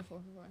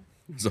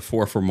 It was a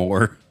 4 for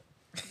more.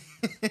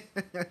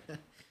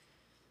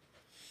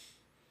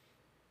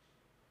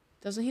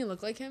 Doesn't he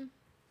look like him?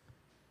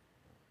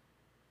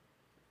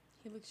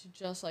 He looks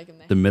just like him.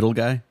 The middle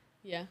guy?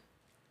 Yeah.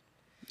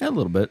 Yeah, a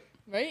little bit.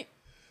 Right?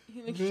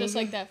 He looks just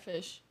like that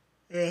fish.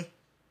 Yeah.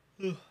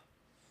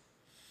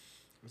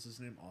 What's his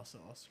name? Also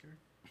Oscar?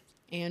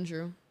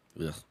 Andrew.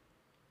 Ugh.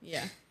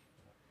 Yeah.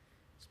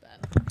 It's bad.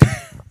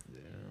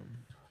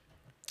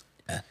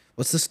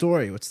 What's the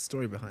story? What's the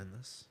story behind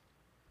this?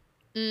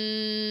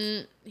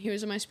 He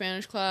was in my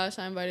Spanish class.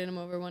 I invited him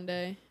over one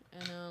day,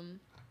 and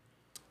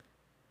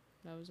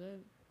that was it.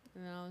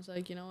 And then I was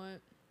like, you know what?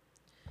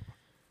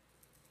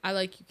 I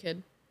like you,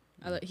 kid.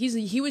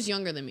 He was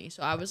younger than me,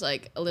 so I was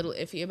like a little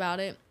iffy about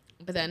it.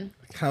 But then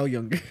How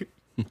younger?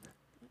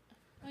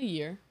 a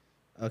year.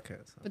 Okay.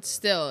 But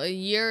still, a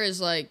year is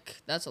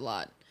like that's a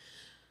lot.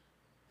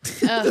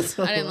 I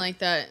didn't like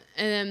that.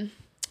 And then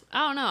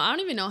I don't know. I don't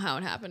even know how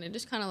it happened. It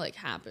just kind of like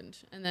happened.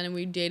 And then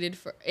we dated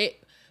for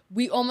it.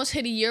 We almost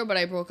hit a year, but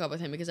I broke up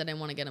with him because I didn't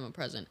want to get him a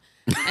present.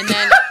 And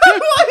then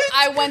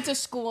I went to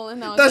school,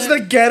 and that was That's the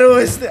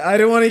ghettoest. I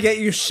didn't want to get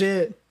you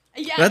shit.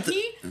 Yeah,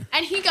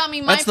 he got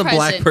me my That's the present.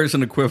 black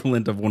person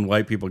equivalent of when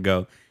white people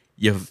go,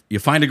 you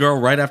find a girl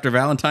right after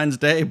Valentine's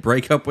Day,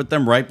 break up with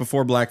them right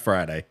before Black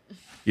Friday.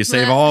 You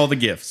save all the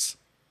gifts.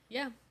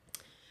 Yeah.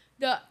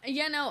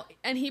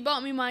 And he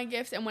bought me my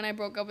gift, and when I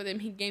broke up with him,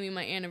 he gave me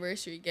my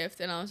anniversary gift,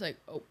 and I was like,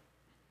 oh,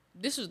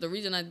 this was the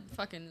reason I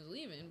fucking was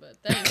leaving, but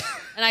thanks.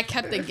 And I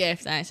kept the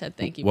gift, and I said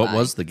thank you. What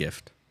was the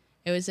gift?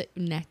 It was a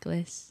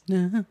necklace.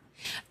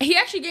 He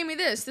actually gave me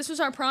this. This was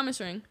our promise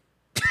ring.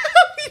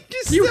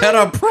 You had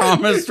a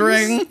promise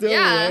ring?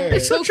 Yeah,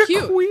 it's so Such a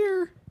cute.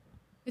 queer.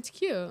 It's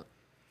cute.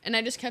 And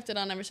I just kept it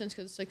on ever since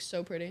because it's like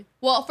so pretty.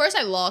 Well, first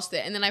I lost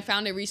it, and then I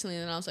found it recently,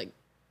 and I was like,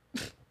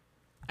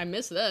 I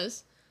miss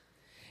this.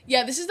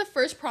 Yeah, this is the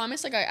first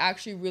promise like I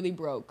actually really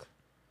broke.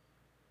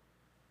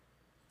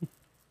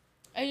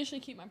 I usually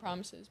keep my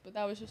promises, but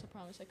that was just a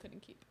promise I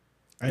couldn't keep.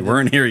 You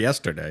weren't here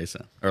yesterday,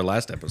 or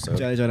last episode.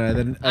 Jenna,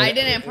 I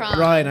didn't promise.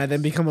 Ryan, I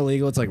then become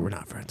illegal. It's like, we're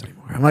not friends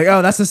anymore. I'm like,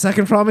 oh, that's the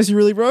second promise you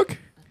really broke?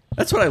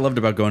 That's what I loved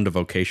about going to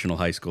vocational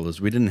high school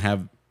is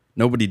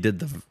nobody did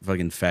the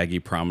fucking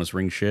faggy promise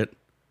ring shit.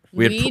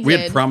 We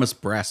had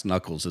promised brass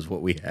knuckles is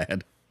what we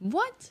had.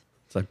 What?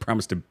 So I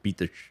promised to beat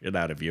the shit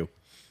out of you.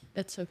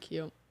 That's so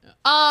cute.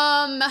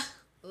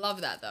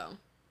 Love that though.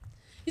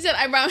 He said,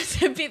 I promised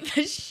to beat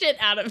the shit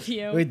out of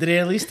you. Wait, did he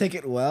at least take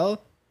it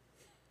well?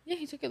 Yeah,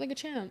 he took it like a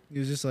champ. He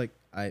was just like,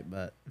 I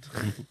bet.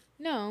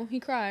 No, he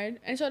cried,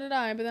 and so did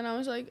I. But then I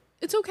was like,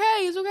 it's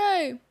okay.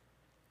 And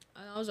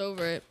I was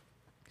over it.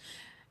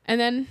 And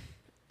then,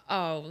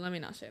 let me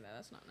not say that.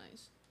 That's not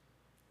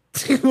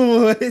nice.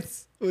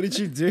 What? What did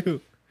you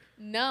do?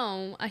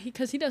 No,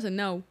 because he doesn't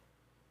know.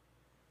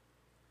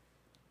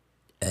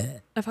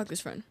 I fucked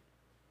his friend.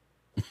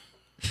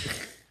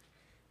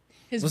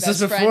 His Was best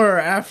this friend. before or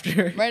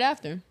after? Right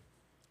after.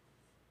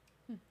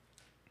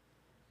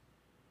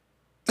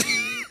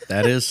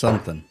 That is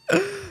something.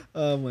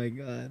 Oh my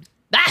god.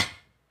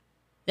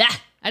 Yeah,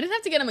 I didn't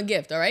have to get him a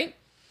gift. All right,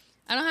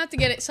 I don't have to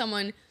get it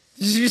someone.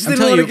 You just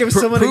didn't want to give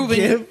someone a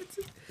gift.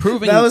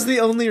 That was the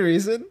only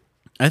reason.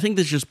 I think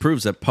this just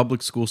proves that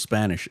public school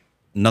Spanish,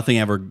 nothing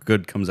ever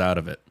good comes out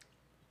of it.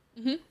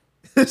 Mm-hmm.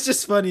 It's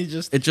just funny.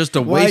 It's just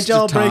a why'd waste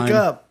y'all of time. break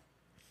up?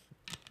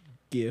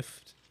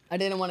 Gift. I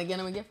didn't want to get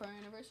him a gift for our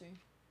anniversary.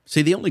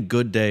 See, the only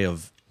good day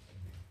of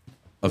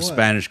What?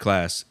 Spanish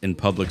class in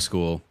public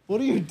school,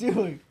 What are you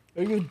doing?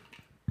 Are you?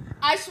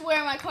 I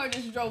swear my car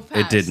just drove past.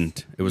 it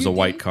didn't. It was You a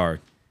white didn't? car.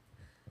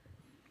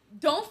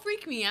 Don't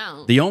freak me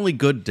out. The only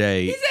good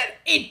day. He said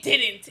it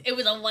didn't. It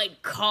was a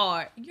white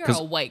car. You're 'Cause-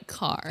 a white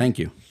car. Thank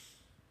you.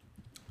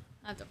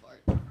 That's a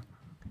fart.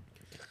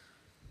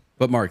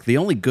 But Mark, the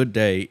only good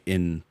day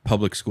in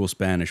public school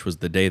Spanish was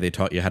the day they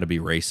taught you how to be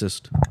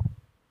racist.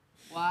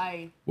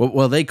 Why?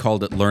 Well, they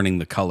called it learning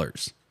the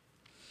colors.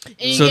 And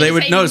you So get they to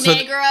would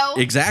say know. negro?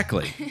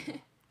 Exactly.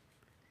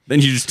 Then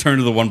you just turn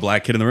to the one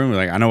black kid in the room and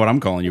like, I know what I'm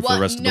calling you for the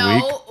rest of the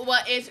week. No,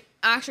 what is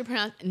actually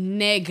pronounced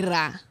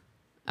negra.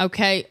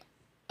 Okay?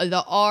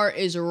 The R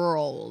is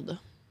rolled.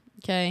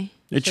 Okay?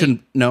 It So-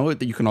 shouldn't. No,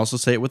 you can also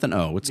say it with an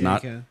O. It's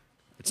not.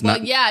 It's Well,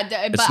 not. yeah,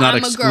 It's but not I'm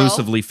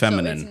exclusively a girl,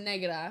 feminine. So it's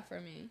negra for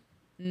me.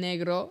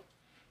 Negro.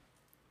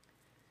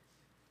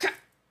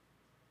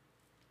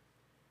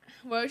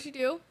 What would you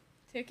do?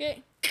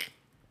 Ticket?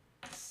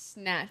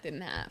 Snapped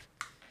in half.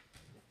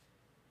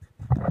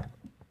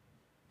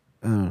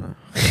 I don't know.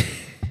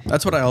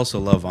 That's what I also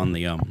love on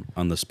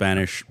the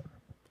Spanish.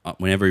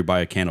 Whenever you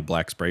buy a can of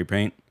black spray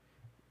paint,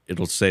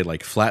 it'll say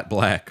like flat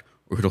black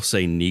or it'll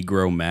say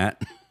Negro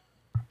matte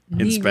in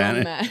Negro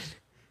Spanish. matte.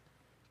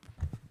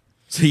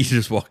 So you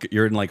just walk.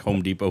 You're in like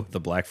Home Depot with a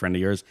black friend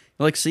of yours.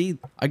 You're like, see,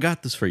 I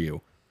got this for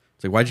you.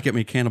 It's like, why'd you get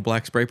me a can of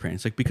black spray paint?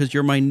 It's like, because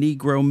you're my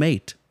Negro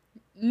mate.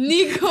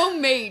 Negro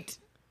mate.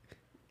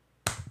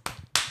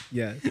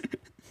 Yeah.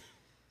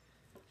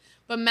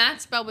 But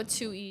Matt spelled with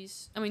two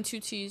two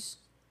T's.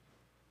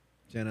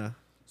 Jenna.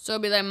 So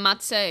it'd be like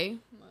Matse. Oh,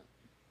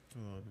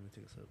 let me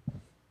take a sip.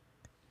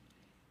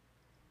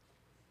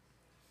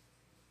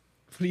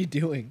 What are you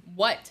doing?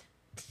 What?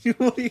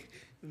 What are you,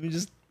 let me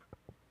just.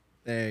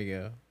 There you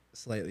go.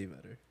 Slightly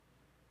better.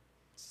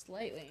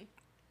 Slightly.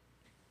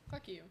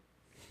 Fuck you.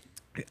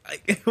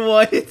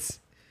 What?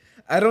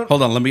 I don't.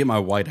 Hold on, let me get my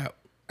white out.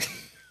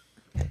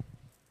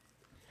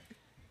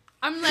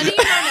 I'm letting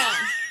you know now.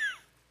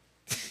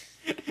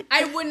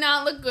 I would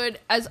not look good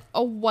as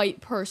a white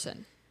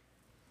person.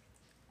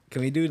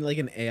 Can we do like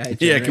an AI?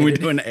 Yeah, can we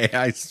generated- do an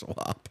AI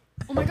swap?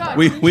 Oh my god.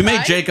 We can you made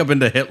try? Jacob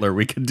into Hitler.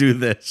 We could do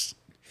this.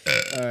 All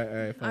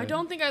right, fine. I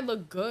don't think I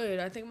look good.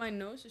 I think my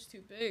nose is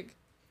too big.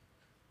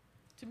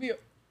 To be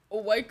a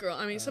white girl.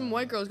 I mean, some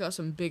white girls got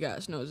some big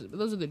ass noses, but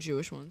those are the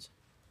Jewish ones.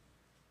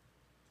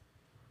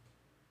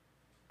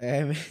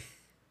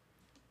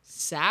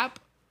 Sap?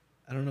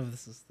 I don't know if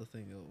this is the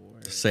thing that will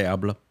work. Se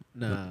habla.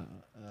 No.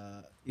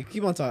 You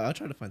keep on talking. I'll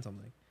try to find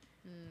something.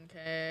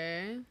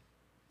 Okay.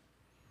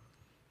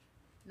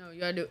 No, you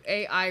gotta do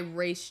AI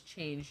race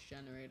change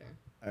generator.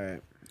 All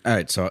right. All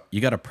right, so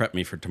you got to prep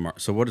me for tomorrow.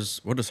 So what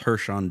does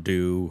Hershon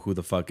do? Who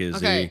the fuck is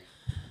Okay.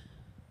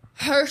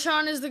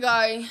 Hershon is the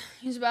guy.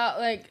 He's about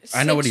like 6'1".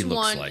 I know what he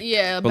looks like,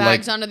 Yeah, but,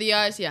 bags like, under the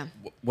eyes. Yeah.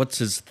 What's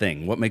his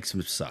thing? What makes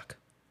him suck?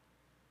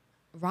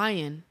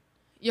 Ryan.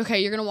 Okay,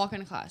 you're gonna walk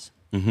into class.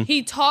 Mhm.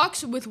 He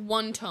talks with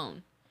one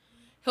tone.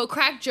 He'll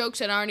crack jokes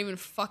that aren't even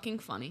fucking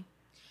funny.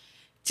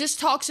 just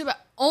talks about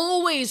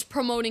always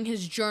promoting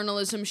his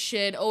journalism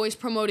shit, always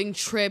promoting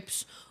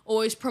trips,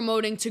 always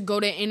promoting to go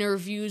to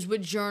interviews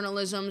with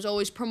journalisms,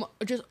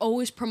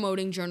 always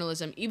promoting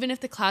journalism. Even if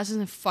the class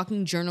isn't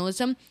fucking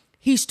journalism,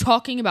 he's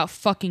talking about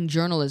fucking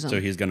journalism.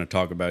 So he's gonna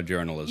talk about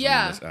journalism.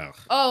 Yeah. In this.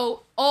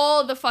 Oh,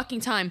 all the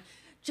fucking time.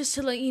 Just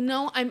to let you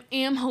know, I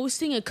am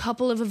hosting a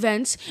couple of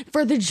events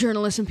for the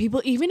journalism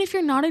people. Even if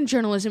you're not in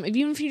journalism,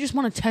 even if you just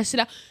want to test it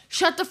out,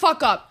 shut the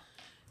fuck up.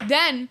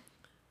 Then,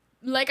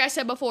 like I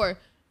said before,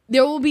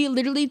 there will be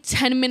literally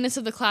 10 minutes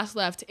of the class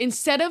left.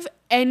 Instead of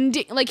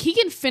ending, like he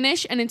can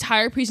finish an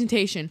entire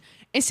presentation.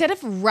 Instead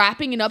of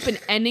wrapping it up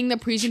and ending the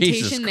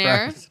presentation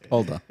there.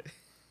 Hold on.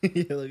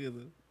 Yeah, look at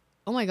this.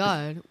 Oh my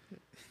God.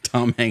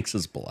 Tom Hanks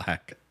is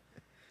black.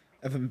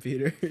 Evan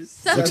Peters.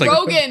 Seth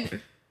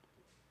Rogen.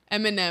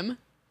 Eminem.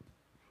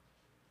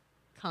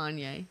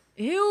 Kanye.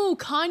 Ew,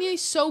 Kanye's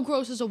so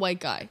gross as a white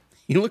guy.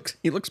 He looks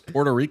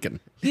Puerto Rican.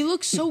 He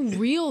looks so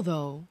real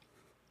though.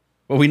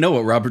 Well, we know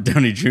what Robert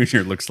Downey Jr.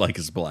 looks like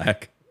as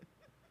black.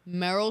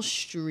 Meryl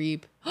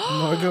Streep.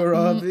 Margot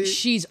Robbie.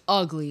 She's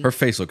ugly. Her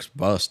face looks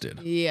busted.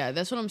 Yeah,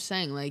 that's what I'm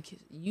saying. Like,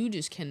 you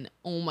just can...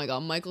 Oh my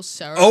God, Michael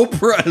Cera.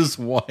 Oprah is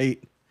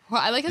white.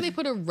 I like how they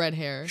put her red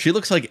hair. She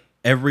looks like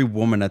every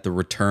woman at the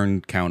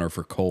return counter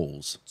for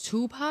Kohl's.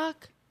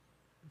 Tupac?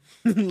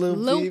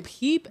 Lil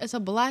Peep as a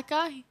black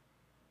guy?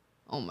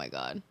 Oh my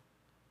God.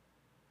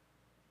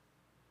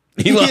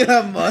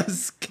 Elon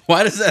Musk.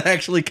 Why does that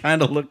actually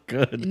kind of look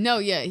good? No,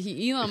 yeah,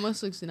 Elon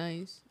Musk looks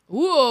nice.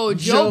 Whoa,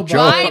 Joe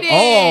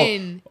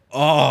Biden.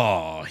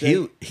 Oh,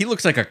 he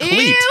looks like a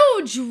cleat.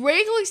 Ew,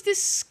 Drake looks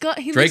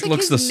disgusting. Drake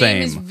looks the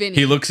same.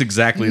 He looks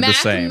exactly the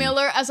same. Mac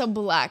Miller as a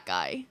black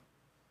guy.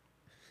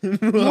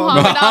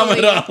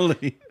 Muhammad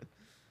Ali.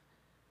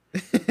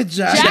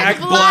 Jack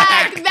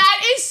Black.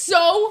 That is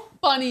so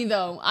funny,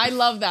 though. I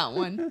love that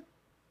one.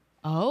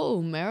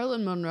 Oh,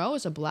 Marilyn Monroe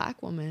is a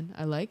black woman.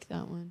 I like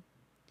that one.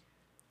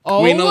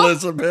 Queen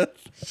Elizabeth.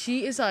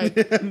 She is like...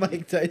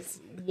 Mike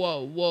Tyson.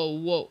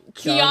 Whoa.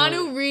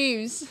 Keanu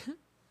Reeves.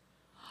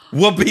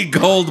 Whoopi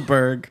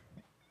Goldberg.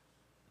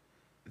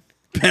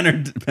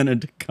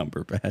 Benedict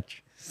Cumberbatch.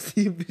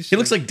 He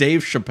looks like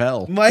Dave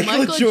Chappelle.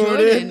 Michael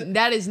Jordan.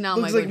 That is not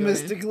looks Michael like Jordan.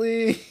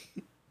 Mystically.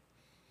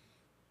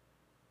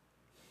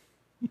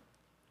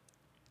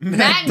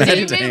 Matt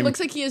Damon looks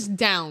like he has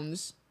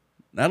Downs.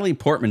 Natalie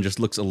Portman just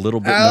looks a little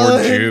bit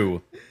more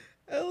Jew.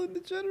 Ellen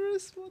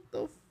DeGeneres. What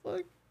the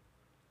fuck?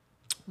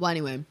 Well,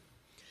 anyway.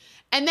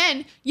 And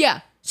then, yeah.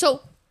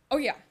 So,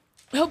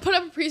 he'll put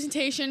up a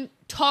presentation,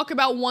 talk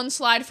about one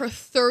slide for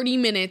 30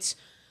 minutes.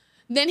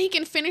 Then he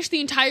can finish the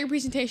entire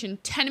presentation.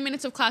 10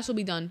 minutes of class will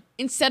be done.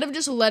 Instead of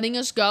just letting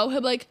us go,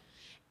 he'll be like,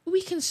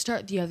 we can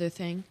start the other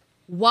thing.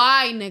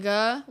 Why,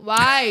 nigga?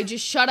 Why?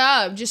 Just shut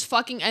up. Just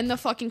fucking end the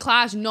fucking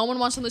class. No one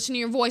wants to listen to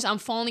your voice. I'm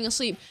falling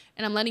asleep.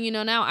 And I'm letting you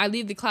know now, I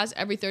leave the class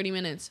every 30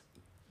 minutes.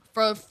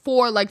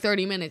 For like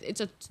 30 minutes. It's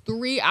a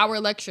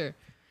 3-hour lecture.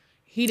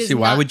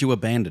 Why would you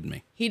abandon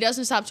me? He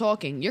doesn't stop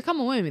talking. You're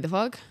coming with me, the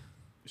fuck?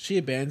 She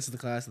abandons the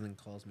class and then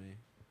calls me.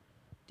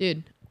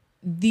 Dude,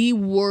 the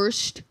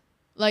worst.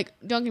 Like,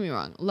 don't get me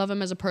wrong. Love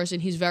him as a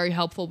person. He's very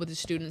helpful with his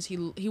students. He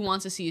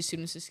wants to see his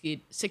students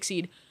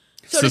succeed.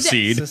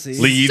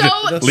 Lead.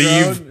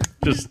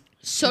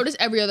 So does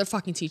every other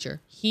fucking teacher.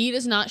 He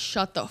does not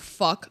shut the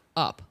fuck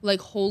up.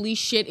 Like, holy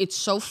shit, it's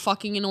so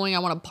fucking annoying. I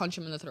want to punch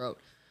him in the throat.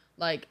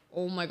 Like,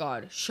 oh my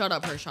God. Shut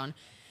up, Hershon.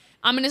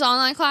 I'm in his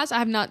online class. I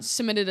have not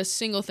submitted a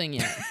single thing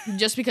yet.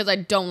 Just because I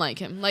don't like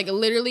him. Like,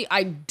 literally,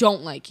 I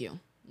don't like you.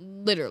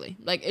 Literally.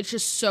 Like, it's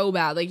just so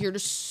bad. Like, you're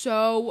just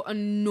so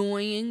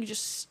annoying.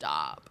 Just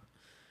stop.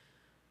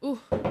 Ooh.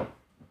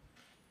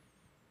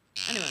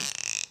 Anyway.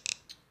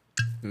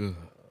 Ugh.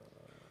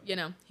 You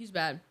know, he's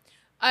bad.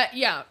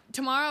 Yeah,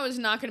 tomorrow is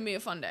not going to be a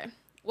fun day.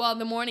 Well,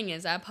 the morning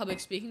is. I have public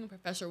speaking with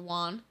Professor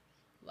Juan.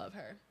 Love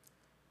her.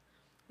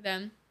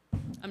 Then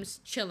I'm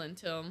just chilling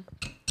till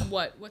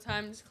what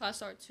time does class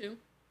start? 2?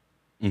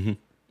 Mm-hmm.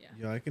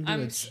 Yeah, I can do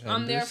it.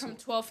 I'm there from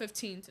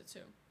 12:15 to 2.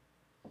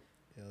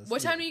 Yeah,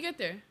 what time do you get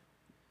there?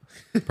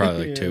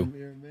 Probably like 2.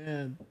 You're a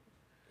man.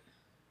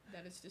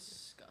 That is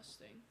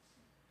disgusting.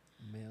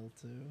 Male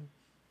too.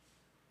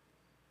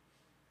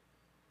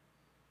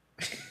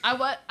 I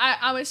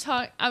was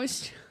talking. I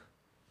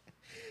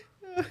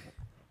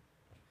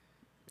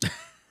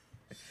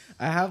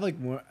have like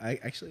more. I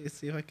actually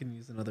see if I can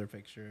use another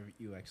picture of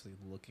you actually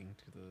looking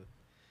to the.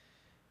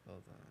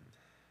 Hold on.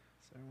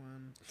 Is there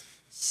one?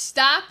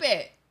 Stop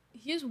it.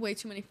 He has way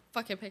too many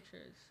fucking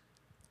pictures.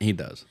 He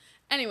does.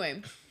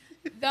 Anyway,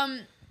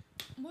 what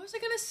was I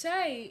gonna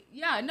say?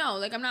 Yeah, no,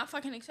 like I'm not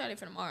fucking excited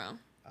for tomorrow.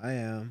 I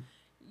am.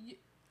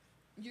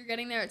 You're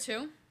getting there at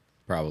 2?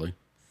 Probably.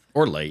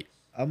 Or late.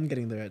 I'm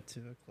getting there at 2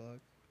 o'clock.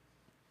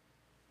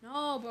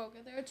 No, bro,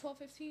 get there at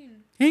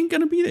 12:15. He ain't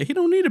gonna be there. He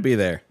don't need to be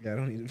there. Yeah, I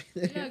don't need to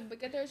be there. Yeah,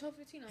 but get there at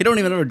 12:15. He don't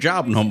even have a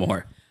job no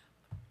more.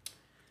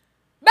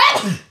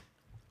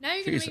 Now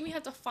you're gonna make me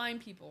have to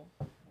find people.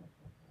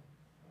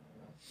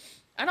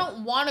 I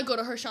don't want to go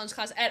to Hershon's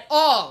class at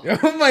all.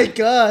 Oh my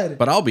God.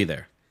 But I'll be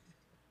there.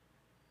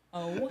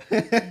 Oh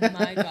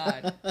my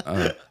god.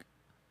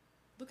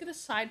 Look at the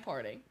side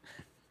parting.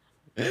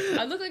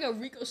 I look like a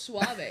Rico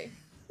Suave.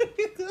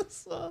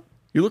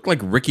 You look like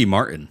Ricky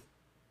Martin.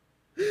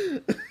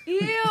 Ew.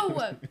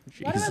 Why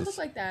do I look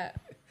like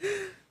that?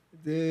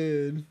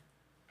 Dude.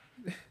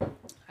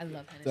 I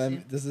love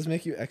Hennessy. Does this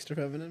make you extra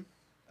feminine?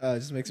 It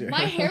just makes your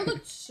My hair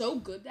looked so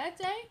good that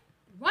day.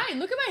 Ryan,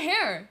 look at my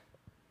hair.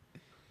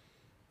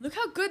 Look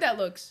how good that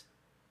looks.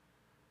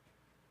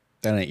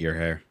 That ain't your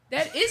hair.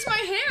 That is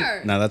my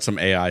hair. No, that's some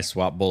AI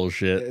swap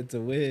bullshit. It's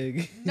a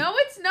wig. No,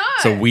 it's not.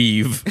 It's a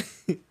weave. That's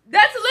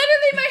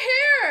literally my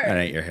hair. That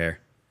ain't your hair.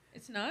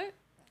 It's not?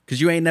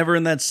 Because you ain't never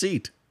in that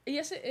seat.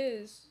 Yes, it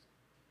is.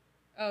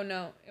 Oh,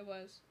 no. It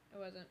was. It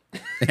wasn't.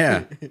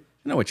 Yeah. You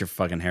know what your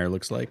fucking hair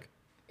looks like.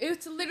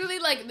 It's literally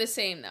like the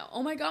same, though.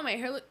 Oh, my God. My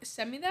hair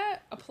send me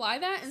that. Apply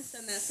that and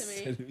send that to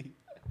me.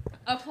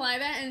 Apply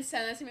that and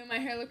send that to me. My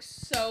hair looks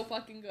so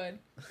fucking good.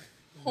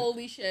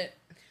 Holy shit.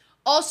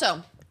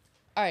 Also...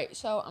 All right,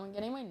 so I'm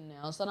getting my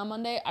nails done on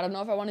Monday. I don't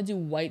know if I want to do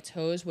white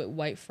toes with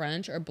white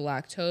French or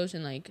black toes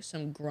and like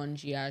some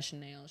grungy ass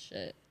nail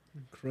shit.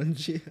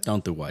 Grungy?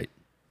 Don't do white.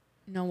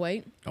 No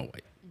white? No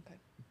white. Okay.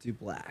 Do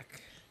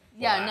black.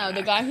 Yeah, no,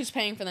 the guy who's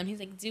paying for them, he's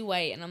like, do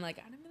white. And I'm like,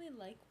 I don't really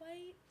like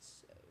white.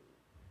 So.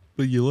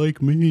 But you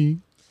like me.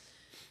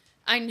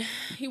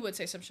 He would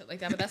say some shit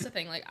like that, but that's the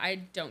thing. Like, I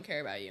don't care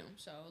about you.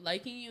 So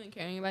liking you and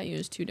caring about you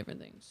is two different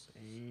things.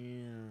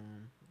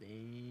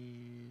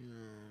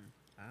 Damn.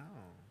 Ow.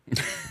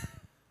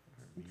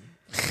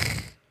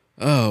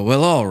 Oh,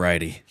 well,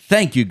 alrighty.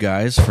 Thank you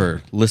guys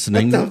for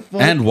listening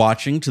and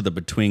watching to the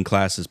Between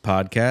Classes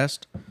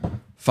podcast.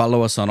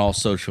 Follow us on all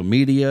social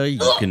media. You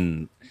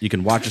can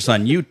watch us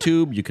on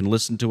YouTube. You can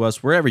listen to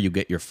us wherever you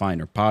get your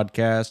finer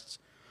podcasts.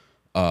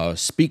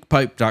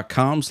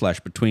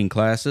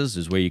 Speakpipe.com/betweenclasses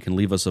is where you can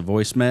leave us a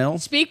voicemail.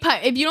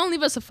 Speakpipe. If you don't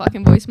leave us a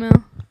fucking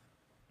voicemail,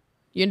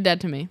 you're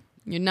dead to me.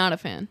 You're not a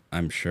fan.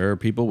 I'm sure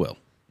people will.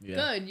 Yeah.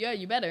 Good. Yeah,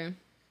 you better.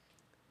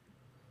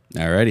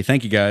 Alrighty.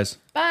 Thank you guys.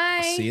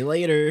 Bye. See you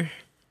later.